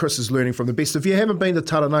 And Chris is learning from the best. If you haven't been to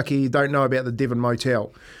Taranaki, you don't know about the Devon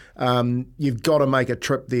Motel, you've got to make a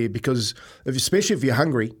trip there because, especially if you're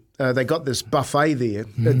hungry, they got this buffet there.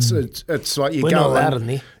 It's like you We're go not allowed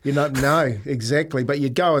in there. No, exactly. But you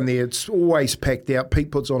go in there, it's always packed out.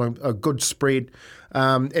 Pete puts on a good spread,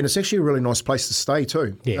 and it's actually a really nice place to stay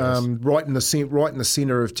too. Yes. Right in the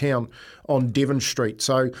centre of town on Devon Street.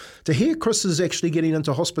 So to hear Chris is actually getting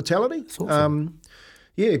into hospitality, awesome.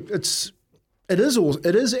 It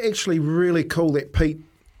is actually really cool that Pete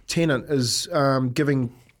Tennant is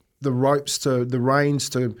giving the reins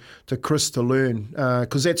to Chris to learn,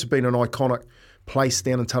 because that's been an iconic place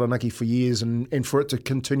down in Taranaki for years, and for it to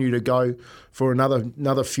continue to go for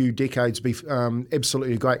another few decades be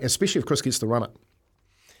absolutely great, especially if Chris gets to run it.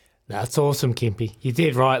 That's awesome, Kempy. You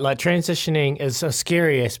did right. Like, transitioning is a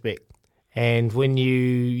scary aspect. And when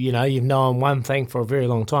you've known one thing for a very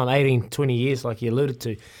long time, 18, 20 years, like you alluded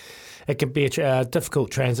to, it can be a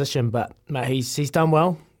difficult transition, but he's done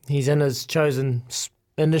well. He's in his chosen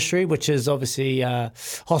industry, which is obviously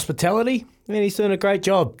hospitality, And he's doing a great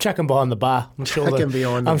job. Chuck him behind the bar. I'm sure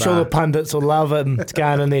I'm sure the pundits will love it and it's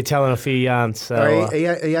going in there telling a few yarns. So, he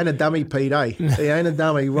ain't a dummy, Pete, eh? He ain't a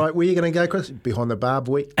dummy. Right, where are you going to go, Chris? Behind the bar,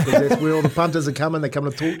 boy. Because that's where all the punters are coming. They're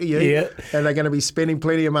coming to talk to you. Yeah. And they're going to be spending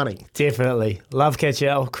plenty of money. Definitely. Love catching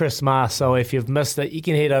up with Chris Marr. So if you've missed it, you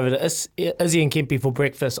can head over to Izzy and Kempy for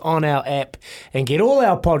breakfast on our app and get all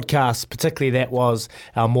our podcasts, particularly that was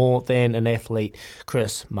our More Than an Athlete,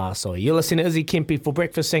 Chris Marr. So you're listening to Izzy Kempy for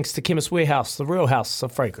breakfast thanks to Chemist Warehouse, the real house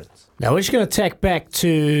of fragrance. Now, we're just going to tack back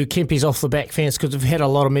to Kempy's Off the Back fans because we've had a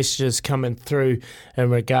lot of messages coming through in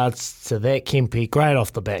regards to that. Kempy, great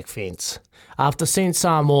off the back fence. After seeing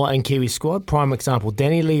Samoa in Kiwi squad, prime example,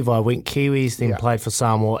 Danny Levi went Kiwis, then played for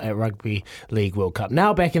Samoa at Rugby League World Cup.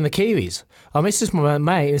 Now back in the Kiwis. I messaged my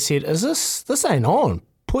mate and said, this ain't on.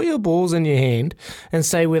 Put your balls in your hand and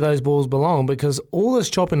say where those balls belong because all this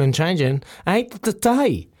chopping and changing ain't the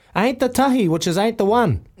tahi. Ain't the tahi, which is ain't the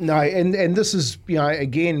one. No, and this is,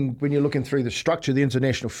 again, when you're looking through the structure of the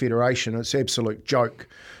International Federation, it's an absolute joke.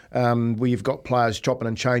 Where you've got players chopping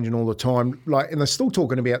and changing all the time, and they're still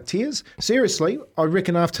talking about tiers. Seriously, I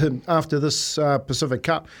reckon after this Pacific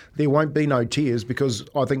Cup, there won't be no tiers because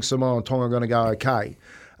I think Samoa and Tonga are going to go okay.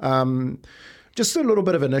 Just a little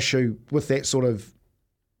bit of an issue with that sort of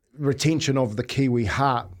retention of the Kiwi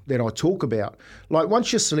heart that I talk about. Like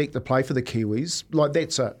once you select to play for the Kiwis,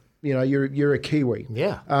 that's it. You're a Kiwi.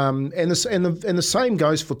 Yeah. And the same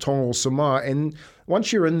goes for Tonga or Samoa. And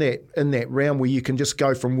once you're in that round where you can just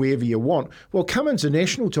go from wherever you want, well, come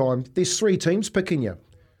international time, there's 3 teams picking you.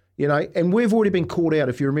 And we've already been called out,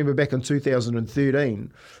 if you remember back in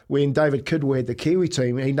 2013, when David Kidwell had the Kiwi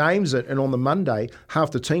team, he names it, and on the Monday,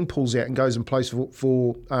 half the team pulls out and goes and plays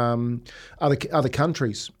for other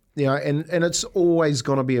countries. And it's always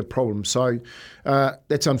going to be a problem. So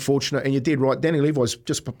that's unfortunate. And you did right. Danny Levi's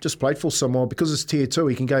just played for Samoa. Because it's Tier 2,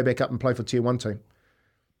 he can go back up and play for Tier 1 team.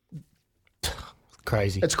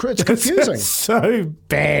 Crazy. It's confusing. It's so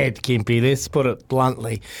bad, Kempy. Let's put it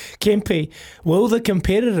bluntly. Kempy, will the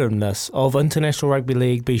competitiveness of International Rugby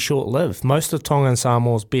League be short-lived? Most of Tonga and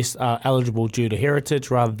Samoa's best are eligible due to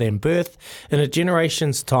heritage rather than birth. In a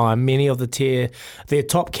generation's time, many of their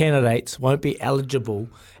top candidates won't be eligible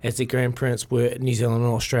as their grandparents were New Zealand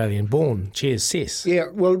and Australian born. Cheers, Cess. Yeah,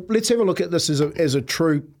 well, let's have a look at this as a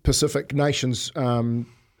true Pacific Nations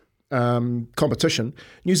competition.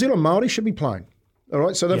 New Zealand Māori should be playing. All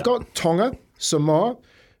right, so they've got Tonga, Samoa,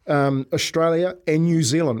 Australia, and New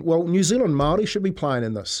Zealand. Well, New Zealand Māori should be playing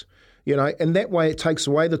in this, and that way it takes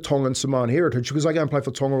away the Tongan Samoan heritage because they go and play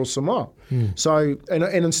for Tonga or Samoa. So, and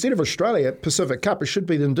instead of Australia, Pacific Cup, it should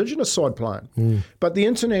be the Indigenous side playing. But the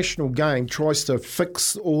international game tries to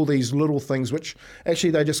fix all these little things, which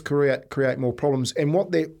actually they just create more problems. And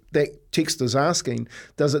what that text is asking,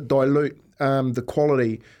 does it dilute the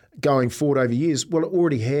quality going forward over years? Well, it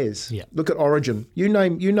already has. Yeah. Look at Origin. You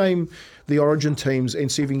name the Origin teams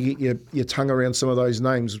and see if you can get your tongue around some of those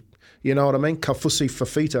names. You know what I mean? Kafusi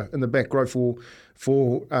Fafita in the back row for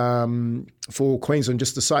Queensland,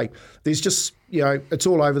 just to say. There's just, it's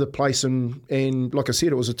all over the place and like I said,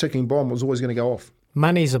 it was a ticking bomb. It was always going to go off.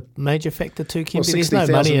 Money's a major factor too, Kempy. Well, there's no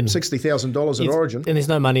money in $60,000 at Origin. And there's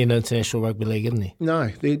no money in International Rugby League, isn't there?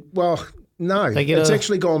 No. No, it's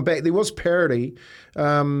actually gone back. There was parity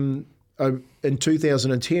in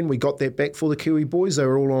 2010. We got that back for the Kiwi boys. They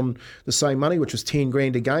were all on the same money, which was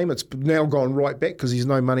 $10,000 a game. It's now gone right back because there's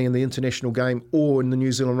no money in the international game or in the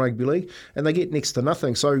New Zealand Rugby League, and they get next to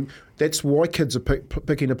nothing. So that's why kids are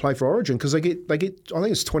picking to play for Origin because they get. I think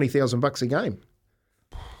it's $20,000 a game.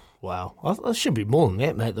 Wow. It should be more than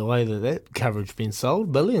that, mate, the way that coverage been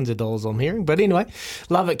sold. Billions of dollars I'm hearing. But anyway,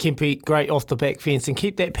 love it, Kempy. Great off-the-back fence. And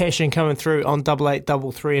keep that passion coming through on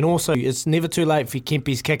 8833. And also, it's never too late for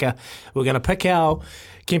Kempy's kicker. We're going to pick our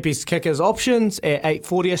Kempy's kickers options at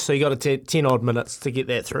 8:40, so you got 10-odd minutes to get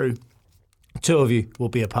that through. 2 of you will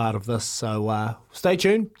be a part of this. So stay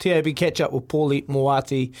tuned. TAB catch-up with Paulie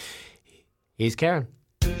Moati. Here's Karen.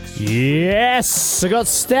 Yes, I got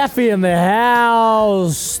Staffy in the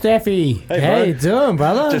house. Staffy, how you doing,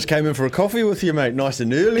 brother? Just came in for a coffee with you, mate. Nice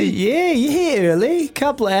and early. Yeah, early.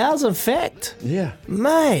 Couple of hours, in fact. Yeah.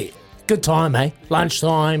 Mate, good time, eh?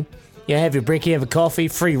 Lunchtime. You have your brekkie, have a coffee,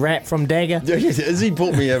 free wrap from Dagger. Izzy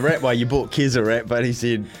bought me a wrap. Well, you bought Kez a wrap, but he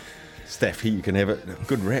said, Staffy, you can have it.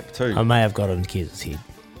 Good wrap too. I may have got it in Kez's head.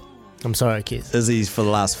 I'm sorry, Kez. Izzy's for the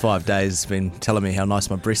last 5 days been telling me how nice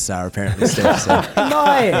my breasts are, apparently, Steph. So. No,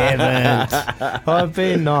 I haven't. I've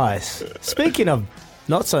been nice. Speaking of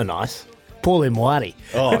not so nice, Paulie Moati.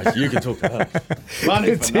 Oh, you can talk to her.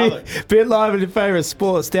 Money for nothing. Bet live in your favourite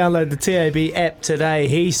sports. Download the TAB app today.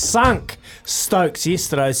 He sunk Stokes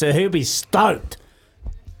yesterday, so he'll be stoked.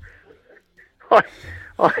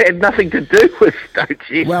 I had nothing to do with Stokes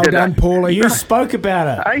yesterday. Well done, Paulie. You spoke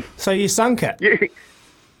about it. Hey? So you sunk it.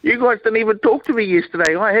 You guys didn't even talk to me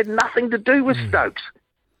yesterday. I had nothing to do with Stokes.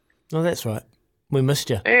 Oh, that's right. We missed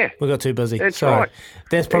you. Yeah. We got too busy. That's Sorry. right.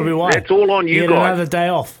 That's probably why. That's all on you had guys. Another day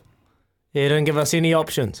off. You didn't give us any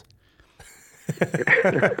options.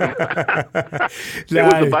 That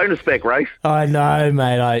was a bonus back race. I know,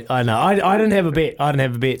 mate. I know. I didn't have a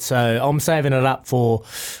bet. So I'm saving it up for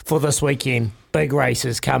this weekend. Big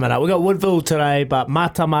races coming up. We've got Woodville today, but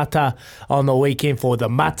Mata Mata on the weekend for the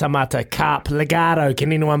Mata Mata Cup. Legato,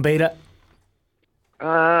 can anyone beat it?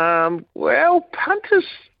 Well, punters,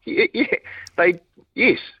 yes.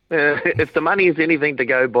 If the money is anything to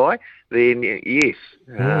go by, then yes.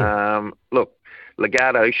 Look,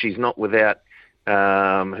 Legato, she's not without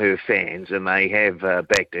her fans, and they have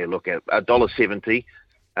backed her. Look at $1.70.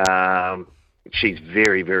 She's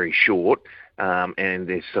very, very short. And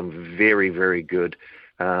there's some very, very good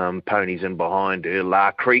ponies in behind her.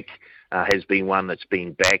 La Creek has been one that's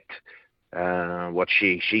been backed.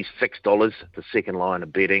 She's $6, the second line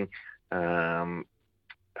of betting. I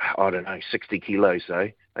don't know, 60 kilos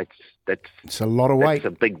though. It's a lot of weight.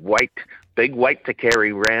 It's a big weight to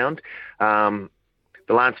carry around. The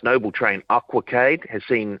Lance Noble train Aquacade has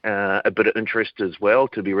seen a bit of interest as well,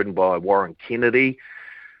 to be ridden by Warren Kennedy.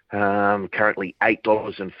 Currently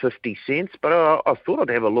 $8.50, but I thought I'd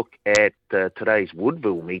have a look at today's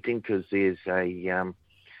Woodville meeting, because there's a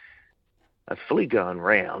filly going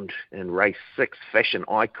round in race 6, Fashion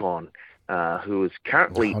Icon, who is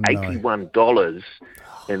currently $81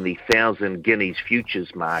 in the 1,000 guineas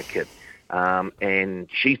futures market, and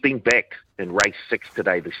she's been backed in race 6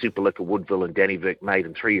 today, the Super Liquor Woodville and Danny Vick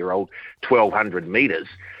maiden 3-year-old 1,200 metres.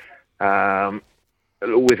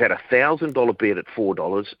 We've had a $1,000 bet at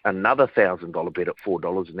 $4, another $1,000 bet at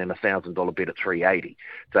 $4, and then a $1,000 bet at $3.80.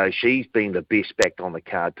 So she's been the best backed on the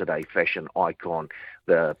card today, Fashion Icon,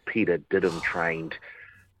 the Peter Didham trained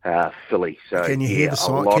filly. So can you hear the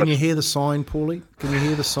sign? Can you hear the sign, Paulie? Can you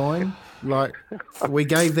hear the sign? Like, we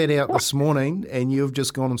gave that out this morning, and you've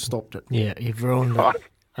just gone and stopped it. Yeah, you've ruined it.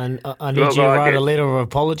 And I need you to write a letter of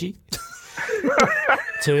apology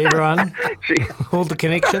to everyone, all the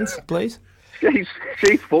connections, please.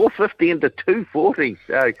 She's 450 into 240.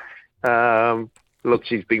 So, look,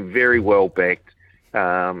 she's been very well backed.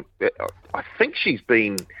 I think she's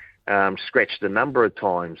been scratched a number of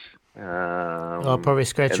times. I'll probably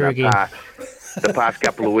scratch her again. The past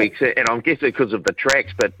couple of weeks, and I'm guessing because of the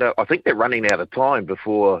tracks, but I think they're running out of time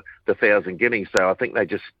before the 1,000 guineas. So I think they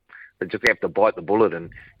just have to bite the bullet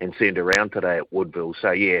and send her around today at Woodville.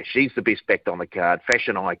 So yeah, she's the best backed on the card.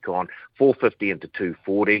 Fashion Icon, 450 into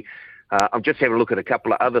 240. I'm just having a look at a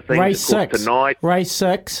couple of other things. Race 6 tonight. Race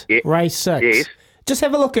 6. Yeah. Race 6. Yes. Just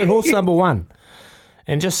have a look at horse number 1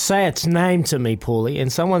 and just say its name to me, Paulie.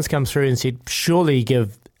 And someone's come through and said, surely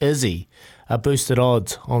give Izzy a boosted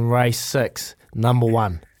odds on race 6, number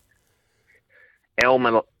 1.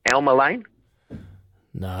 Elmer Lane?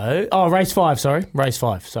 No. Oh, race 5, sorry. Race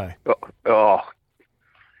 5, sorry. Oh,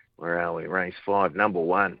 where are we? Race 5, number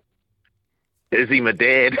 1. Izzy, my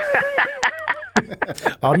dad.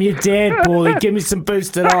 I'm your dad, Paulie. Give me some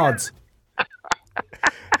boosted odds.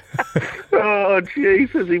 Oh,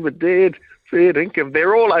 jeez, Izzy, my dad. Fair income.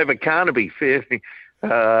 They're all over Carnaby. Fair.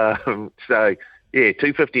 So, yeah,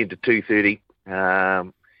 250 into 230.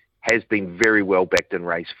 Has been very well backed in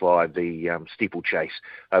race 5, the steeplechase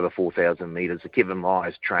over 4,000 metres. The Kevin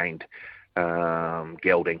Myers trained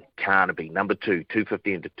gelding Carnaby, number 2,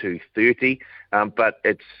 250 into 230. But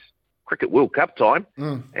it's Cricket World Cup time,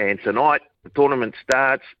 and tonight the tournament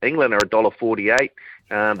starts. England are $1.48.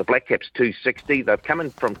 The Black Caps $2.60. They've come in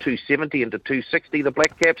from $2.70 into $2.60. The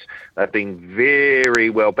Black Caps. They've been very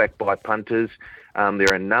well backed by punters. There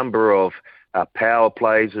are a number of power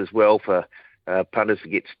plays as well for punters to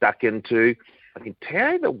get stuck into. I can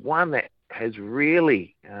tell you the one that has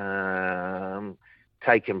really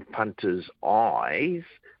taken punters' eyes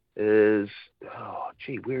is,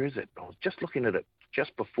 where is it? I was just looking at it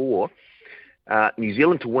just before. New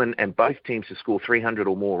Zealand to win and both teams to score 300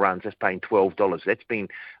 or more runs. That's paying $12. That's been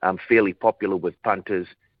fairly popular with punters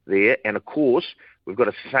there. And, of course, we've got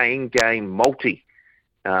a same-game multi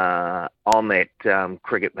on that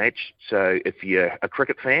cricket match. So if you're a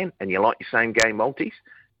cricket fan and you like your same-game multis,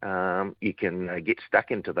 you can get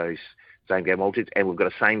stuck into those same-game multis. And we've got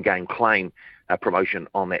a same-game claim promotion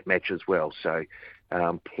on that match as well. So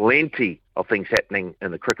plenty of things happening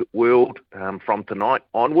in the cricket world from tonight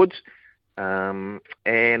onwards.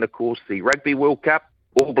 And, of course, the Rugby World Cup,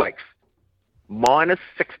 All Blacks, minus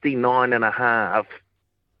 69.5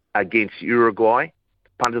 against Uruguay.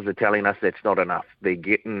 punters are telling us that's not enough. They're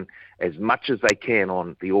getting as much as they can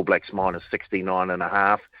on the All Blacks minus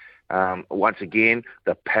 69.5. Once again,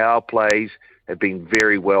 the power plays have been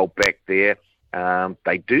very well back there.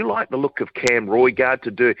 They do like the look of Cam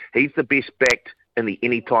Roygaard he's the best backed in the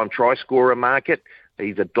anytime try scorer market.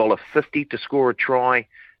 He's $1.50 to score a try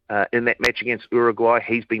in that match against Uruguay.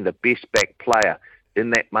 He's been the best backed player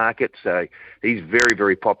in that market, so he's very,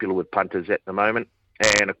 very popular with punters at the moment.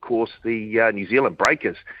 And of course, the New Zealand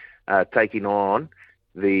Breakers taking on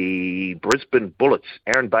the Brisbane Bullets.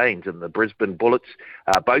 Aaron Baines and the Brisbane Bullets.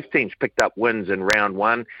 Both teams picked up wins in round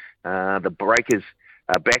one. The Breakers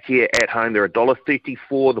back here at home, they're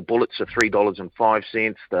 $1.34. The Bullets are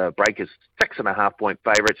 $3.05. The Breakers 6.5 point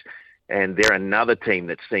favourites. And they're another team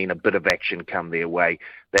that's seen a bit of action come their way.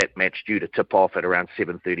 That match due to tip off at around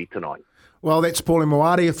 7:30 tonight. Well, that's Paulie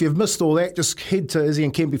Moati. If you've missed all that, just head to Izzy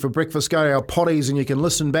and Kempy for breakfast. Go to our potties and you can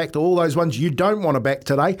listen back to all those ones you don't want to back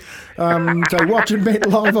today. So watch and bet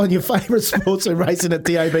live on your favourite sports and racing at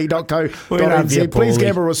tab.co.nz. Please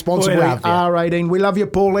gamble responsibly. R18. We love you,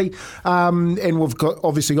 Paulie. And we've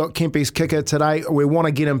obviously got Kempy's kicker today. We want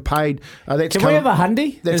to get him paid. Can we have a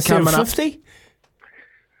hundy? That's coming up. 50?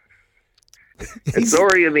 It's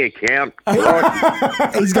already in the account.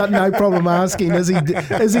 He's got no problem asking. Is he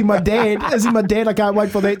my dad? Is he my dad? I can't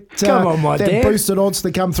wait for that. Come on, my dad. Boosted odds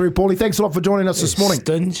to come through, Paulie. Thanks a lot for joining us this morning.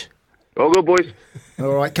 Stinge. All good, boys.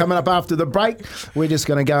 All right, coming up after the break, we're just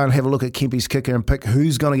going to go and have a look at Kempy's kicker and pick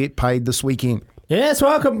who's going to get paid this weekend. Yes,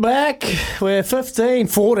 welcome back. We're 14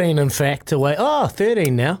 in fact, away.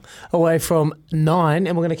 13 now, away from 9.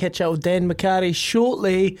 And we're going to catch up with Dan McCarty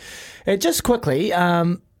shortly. And just quickly,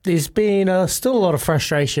 there's been still a lot of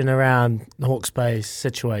frustration around the Hawke's Bay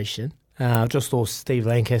situation. Just saw Steve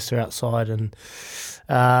Lancaster outside, and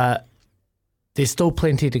there's still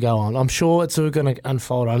plenty to go on. I'm sure it's all going to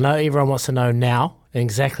unfold. I know everyone wants to know now,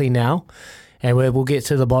 exactly now, and we'll get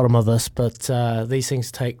to the bottom of this, but these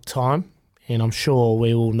things take time, and I'm sure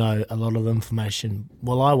we will know a lot of the information.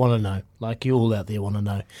 Well, I want to know, like you all out there want to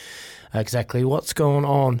know, exactly what's going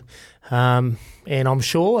on. And I'm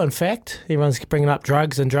sure, in fact, everyone's bringing up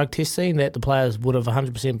drugs and drug testing, that the players would have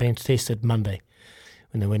 100% been tested Monday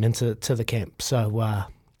when they went into the camp. So we'll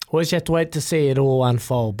just have to wait to see it all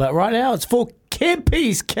unfold. But right now, it's for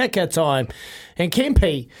Kempy's kicker time. And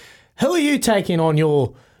Kempy, who are you taking on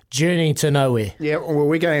your journey to nowhere? Yeah, well,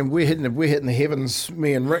 we're hitting the heavens.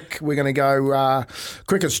 Me and Rick, we're going to go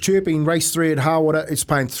cricket's chirping race 3 at Harwood. It's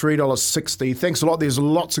paying $3.60. Thanks a lot. There's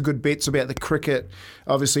lots of good bets about the cricket,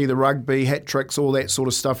 obviously the rugby, hat tricks, all that sort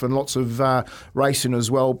of stuff, and lots of racing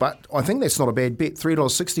as well. But I think that's not a bad bet.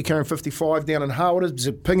 $3.60, carrying 55 down in Harwood.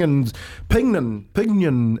 Pinion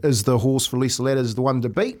is the horse for Lisa Ladd, is the one to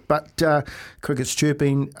beat. But cricket's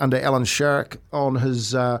chirping under Alan Sharrock on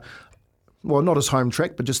his. Well, not his home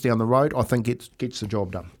track, but just down the road, I think it gets the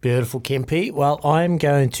job done. Beautiful, Kempy. Well, I'm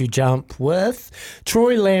going to jump with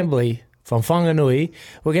Troy Lambley from Whanganui.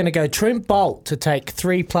 We're going to go Trent Bolt to take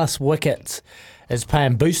 3+ wickets. It's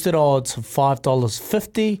paying boosted odds of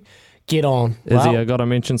 $5.50. Get on. Izzy, I got to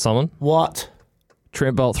mention someone. What?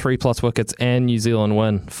 Trent Bolt 3+ wickets and New Zealand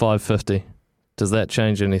win $5.50. Does that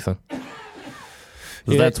change anything?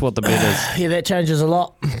 Yeah, that's what the bet is. Yeah, that changes a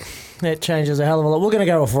lot. That changes a hell of a lot. We're going to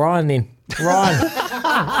go with Ryan then. Ryan.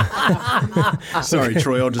 Sorry,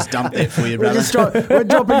 Troy, I'll just dump that for you, brother. We're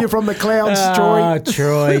dropping you from the clouds, Troy.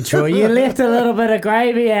 Troy, you left a little bit of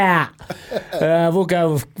gravy out. We'll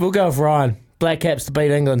go with Ryan. Black Caps to beat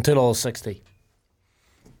England, $2.60.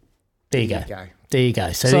 There you go. There you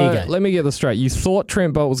go. So there you go. Let me get this straight. You thought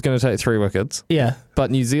Trent Bolt was going to take 3 wickets. Yeah.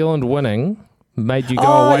 But New Zealand winning made you go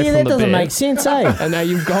away from the bet. that doesn't make sense, eh? And now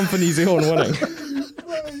you've gone for New Zealand winning.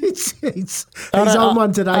 He's on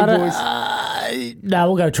one today, boys. No,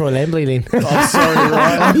 we'll go Troy Lambley then. I'm sorry,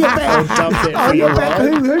 Ryan. Are you back? I'll dump that for you,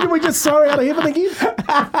 Ryan. Who did we just sorry out of heaven again?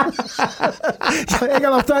 Hang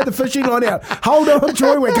on, I'll throw the fishing line out. Hold on,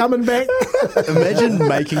 Troy, we're coming back. Imagine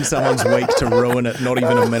making someone's week to ruin it not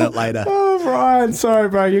even a minute later. Oh, Ryan, sorry,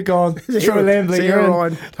 bro, you're gone. Troy Lambley, you're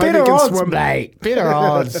Ryan. Better odds, mate. Better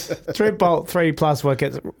odds. Trent Bolt, 3+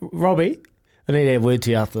 wickets. Robbie, I need to have a word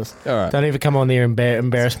to you after this. All right. Don't even come on there and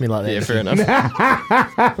embarrass me like that. Yeah, fair enough.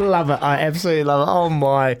 Love it. I absolutely love it. Oh,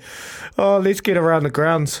 my. Oh, let's get around the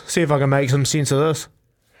grounds. See if I can make some sense of this.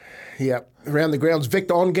 Yep. Around the grounds,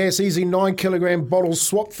 Victor On Gas, easy 9 kilogram bottles,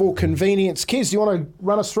 swap for convenience. Kez, do you want to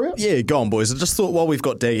run us through it? Yeah, go on, boys. I just thought while we've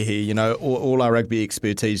got Dagger here, all our rugby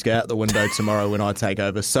expertise go out the window tomorrow when I take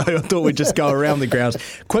over. So I thought we'd just go around the grounds.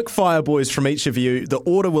 Quick fire, boys, from each of you. The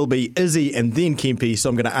order will be Izzy and then Kempy. So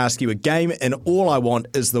I'm going to ask you a game, and all I want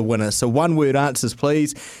is the winner. So 1-word answers,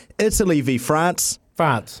 please. Italy v France.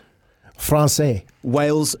 France. Francais.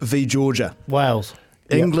 Wales v Georgia. Wales.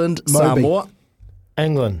 England, Moby. Samoa.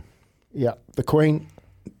 England. Yeah. The Queen.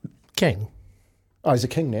 King. Oh, he's a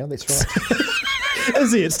king now. That's right.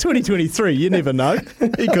 Izzy, it's 2023. You never know.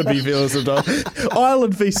 He could be feeling some time.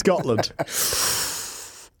 Ireland v Scotland.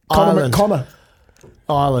 Connor.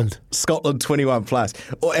 Ireland. Scotland 21 plus.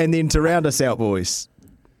 And then to round us out, boys,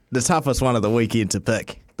 the toughest one of the weekend to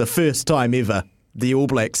pick. The first time ever, the All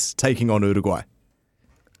Blacks taking on Uruguay.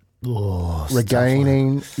 Oh,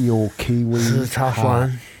 Regaining your Kiwi This is a tough heart.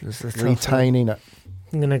 one. This is a tough Retaining it.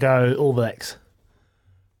 I'm going to go All Blacks.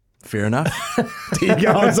 Fair enough. There you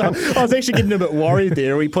go. I was actually getting a bit worried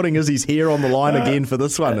there. Are we putting Izzy's hair on the line again for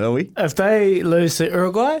this one, are we? If they lose to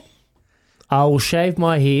Uruguay, I will shave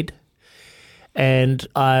my head and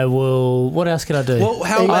I will... What else can I do? Well,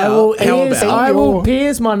 I will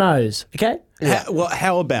pierce my nose, okay?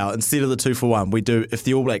 How about, instead of the 2-for-1, we do, if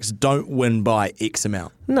the All Blacks don't win by X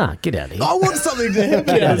amount? Nah, get out of here. I want something to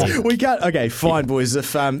happen. We can't. Okay, fine, boys.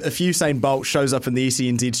 If Usain Bolt shows up in the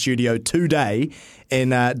SENZ studio today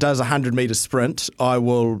and does a 100-metre sprint, I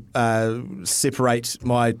will separate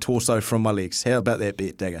my torso from my legs. How about that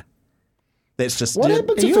bet, Dagger? That's just... What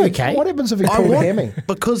happens if he pulled a hammy?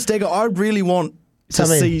 Because, Dagger, I really want to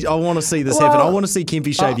see... I want to see this happen. I want to see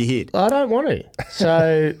Kempy shave your head. I don't want to.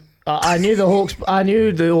 So... I knew the Hawks. I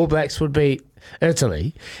knew the All Blacks would beat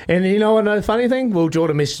Italy, and you know what? The funny thing, Will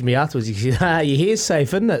Jordan messaged me afterwards. He said, "Your hair's safe,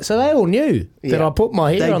 isn't it?" So they all knew that I put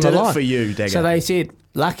my hair on the line. They did it for you, Dagger. So they said,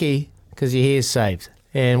 "Lucky, because your hair's saved."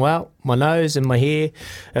 And well, my nose and my hair.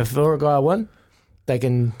 If Uruguay win, they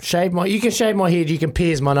can shave my. You can shave my head. You can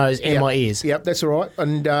pierce my nose and my ears. Yep, that's all right.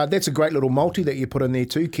 And that's a great little multi that you put in there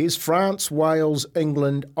too, Kez. France, Wales,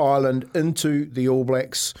 England, Ireland into the All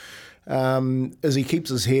Blacks. As he keeps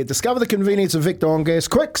his hair. Discover the convenience of Victor on Gas.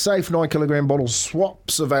 Quick, safe 9kg bottle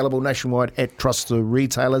swaps available nationwide at trusted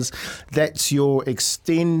retailers. That's your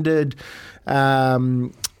extended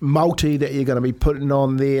multi that you're going to be putting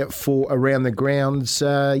on there for around the grounds.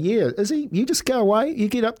 Izzy, you just go away. You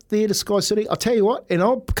get up there to Sky City. I'll tell you what, and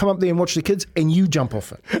I'll come up there and watch the kids, and you jump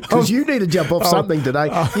off it. Because you need to jump off something today.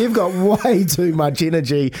 You've got way too much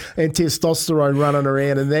energy and testosterone running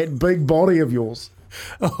around in that big body of yours.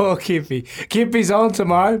 Oh, Kempy. Kempy's on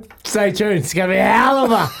tomorrow. Stay tuned. It's going to be a hell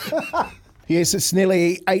of a... Yes, it's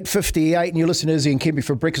nearly 8:58 and you're listening to Izzy and Kempy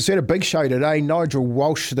for breakfast. We had a big show today. Nigel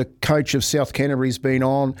Walsh, the coach of South Canterbury, has been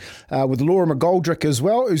on with Laura McGoldrick as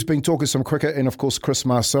well, who's been talking some cricket, and of course Chris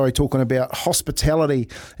Marsari talking about hospitality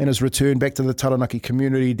and his return back to the Taranaki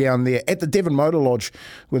community down there at the Devon Motor Lodge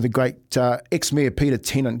with the great ex-mayor Peter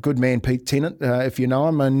Tennant. Good man, Pete Tennant, if you know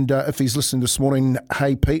him. And if he's listening this morning,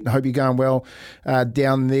 hey Pete, I hope you're going well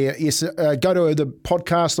down there. Yes, go to the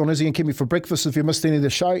podcast on Izzy and Kempy for breakfast. If you missed any of the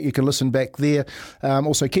show, you can listen back there.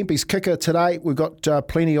 Also, Kempy's kicker today. We've got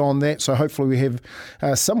plenty on that, so hopefully we have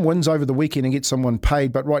some wins over the weekend and get someone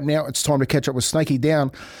paid. But right now, it's time to catch up with Snakey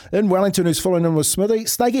down in Wellington, who's following in with Smithy.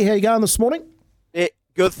 Snakey, how you going this morning? Yeah,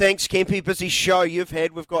 good, thanks, Kempy. Busy show you've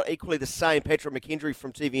had. We've got equally the same. Patrick McKendry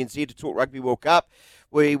from TVNZ to talk Rugby World Cup.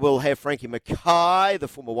 We will have Frankie Mackay, the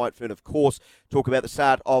former White Fern, of course, talk about the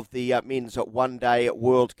start of the men's one-day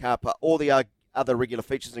World Cup. All the other regular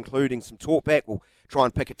features, including some talkback. We'll try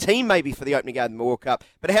and pick a team maybe for the opening game of the World Cup.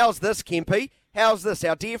 But how's this, Kempy? How's this?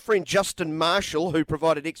 Our dear friend Justin Marshall, who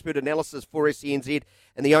provided expert analysis for SENZ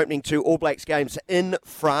in the opening two All Blacks games in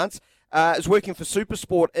France, is working for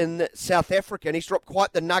Supersport in South Africa, and he's dropped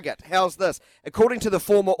quite the nugget. How's this? According to the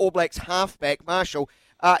former All Blacks halfback, Marshall,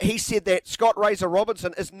 he said that Scott Razor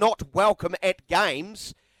Robinson is not welcome at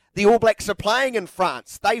games the All Blacks are playing in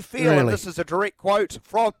France. They feel, and this is a direct quote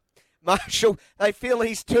from Marshall, they feel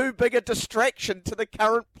he's too big a distraction to the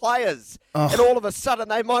current players. And all of a sudden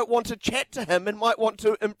they might want to chat to him and might want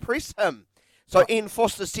to impress him. So Ian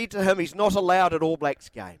Foster said to him he's not allowed at All Blacks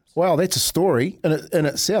games. Well, that's a story in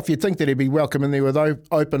itself. You'd think that he'd be welcome in there with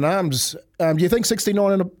open arms. Do you think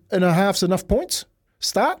 69 and a half's enough points?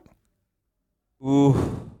 Start?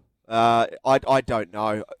 Ooh, I don't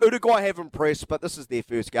know. Uruguay have impressed, but this is their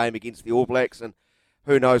first game against the All Blacks, and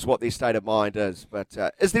who knows what their state of mind is. But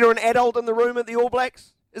is there an adult in the room at the All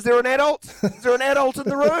Blacks? Is there an adult? Is there an adult in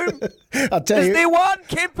the room? Is there one,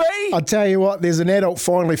 Kempy? I'll tell you what, there's an adult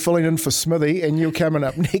finally filling in for Smithy, and you're coming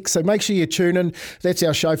up next. So make sure you tune in. That's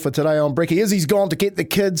our show for today on Brecky. Izzy's gone to get the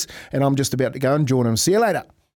kids, and I'm just about to go and join him. See you later.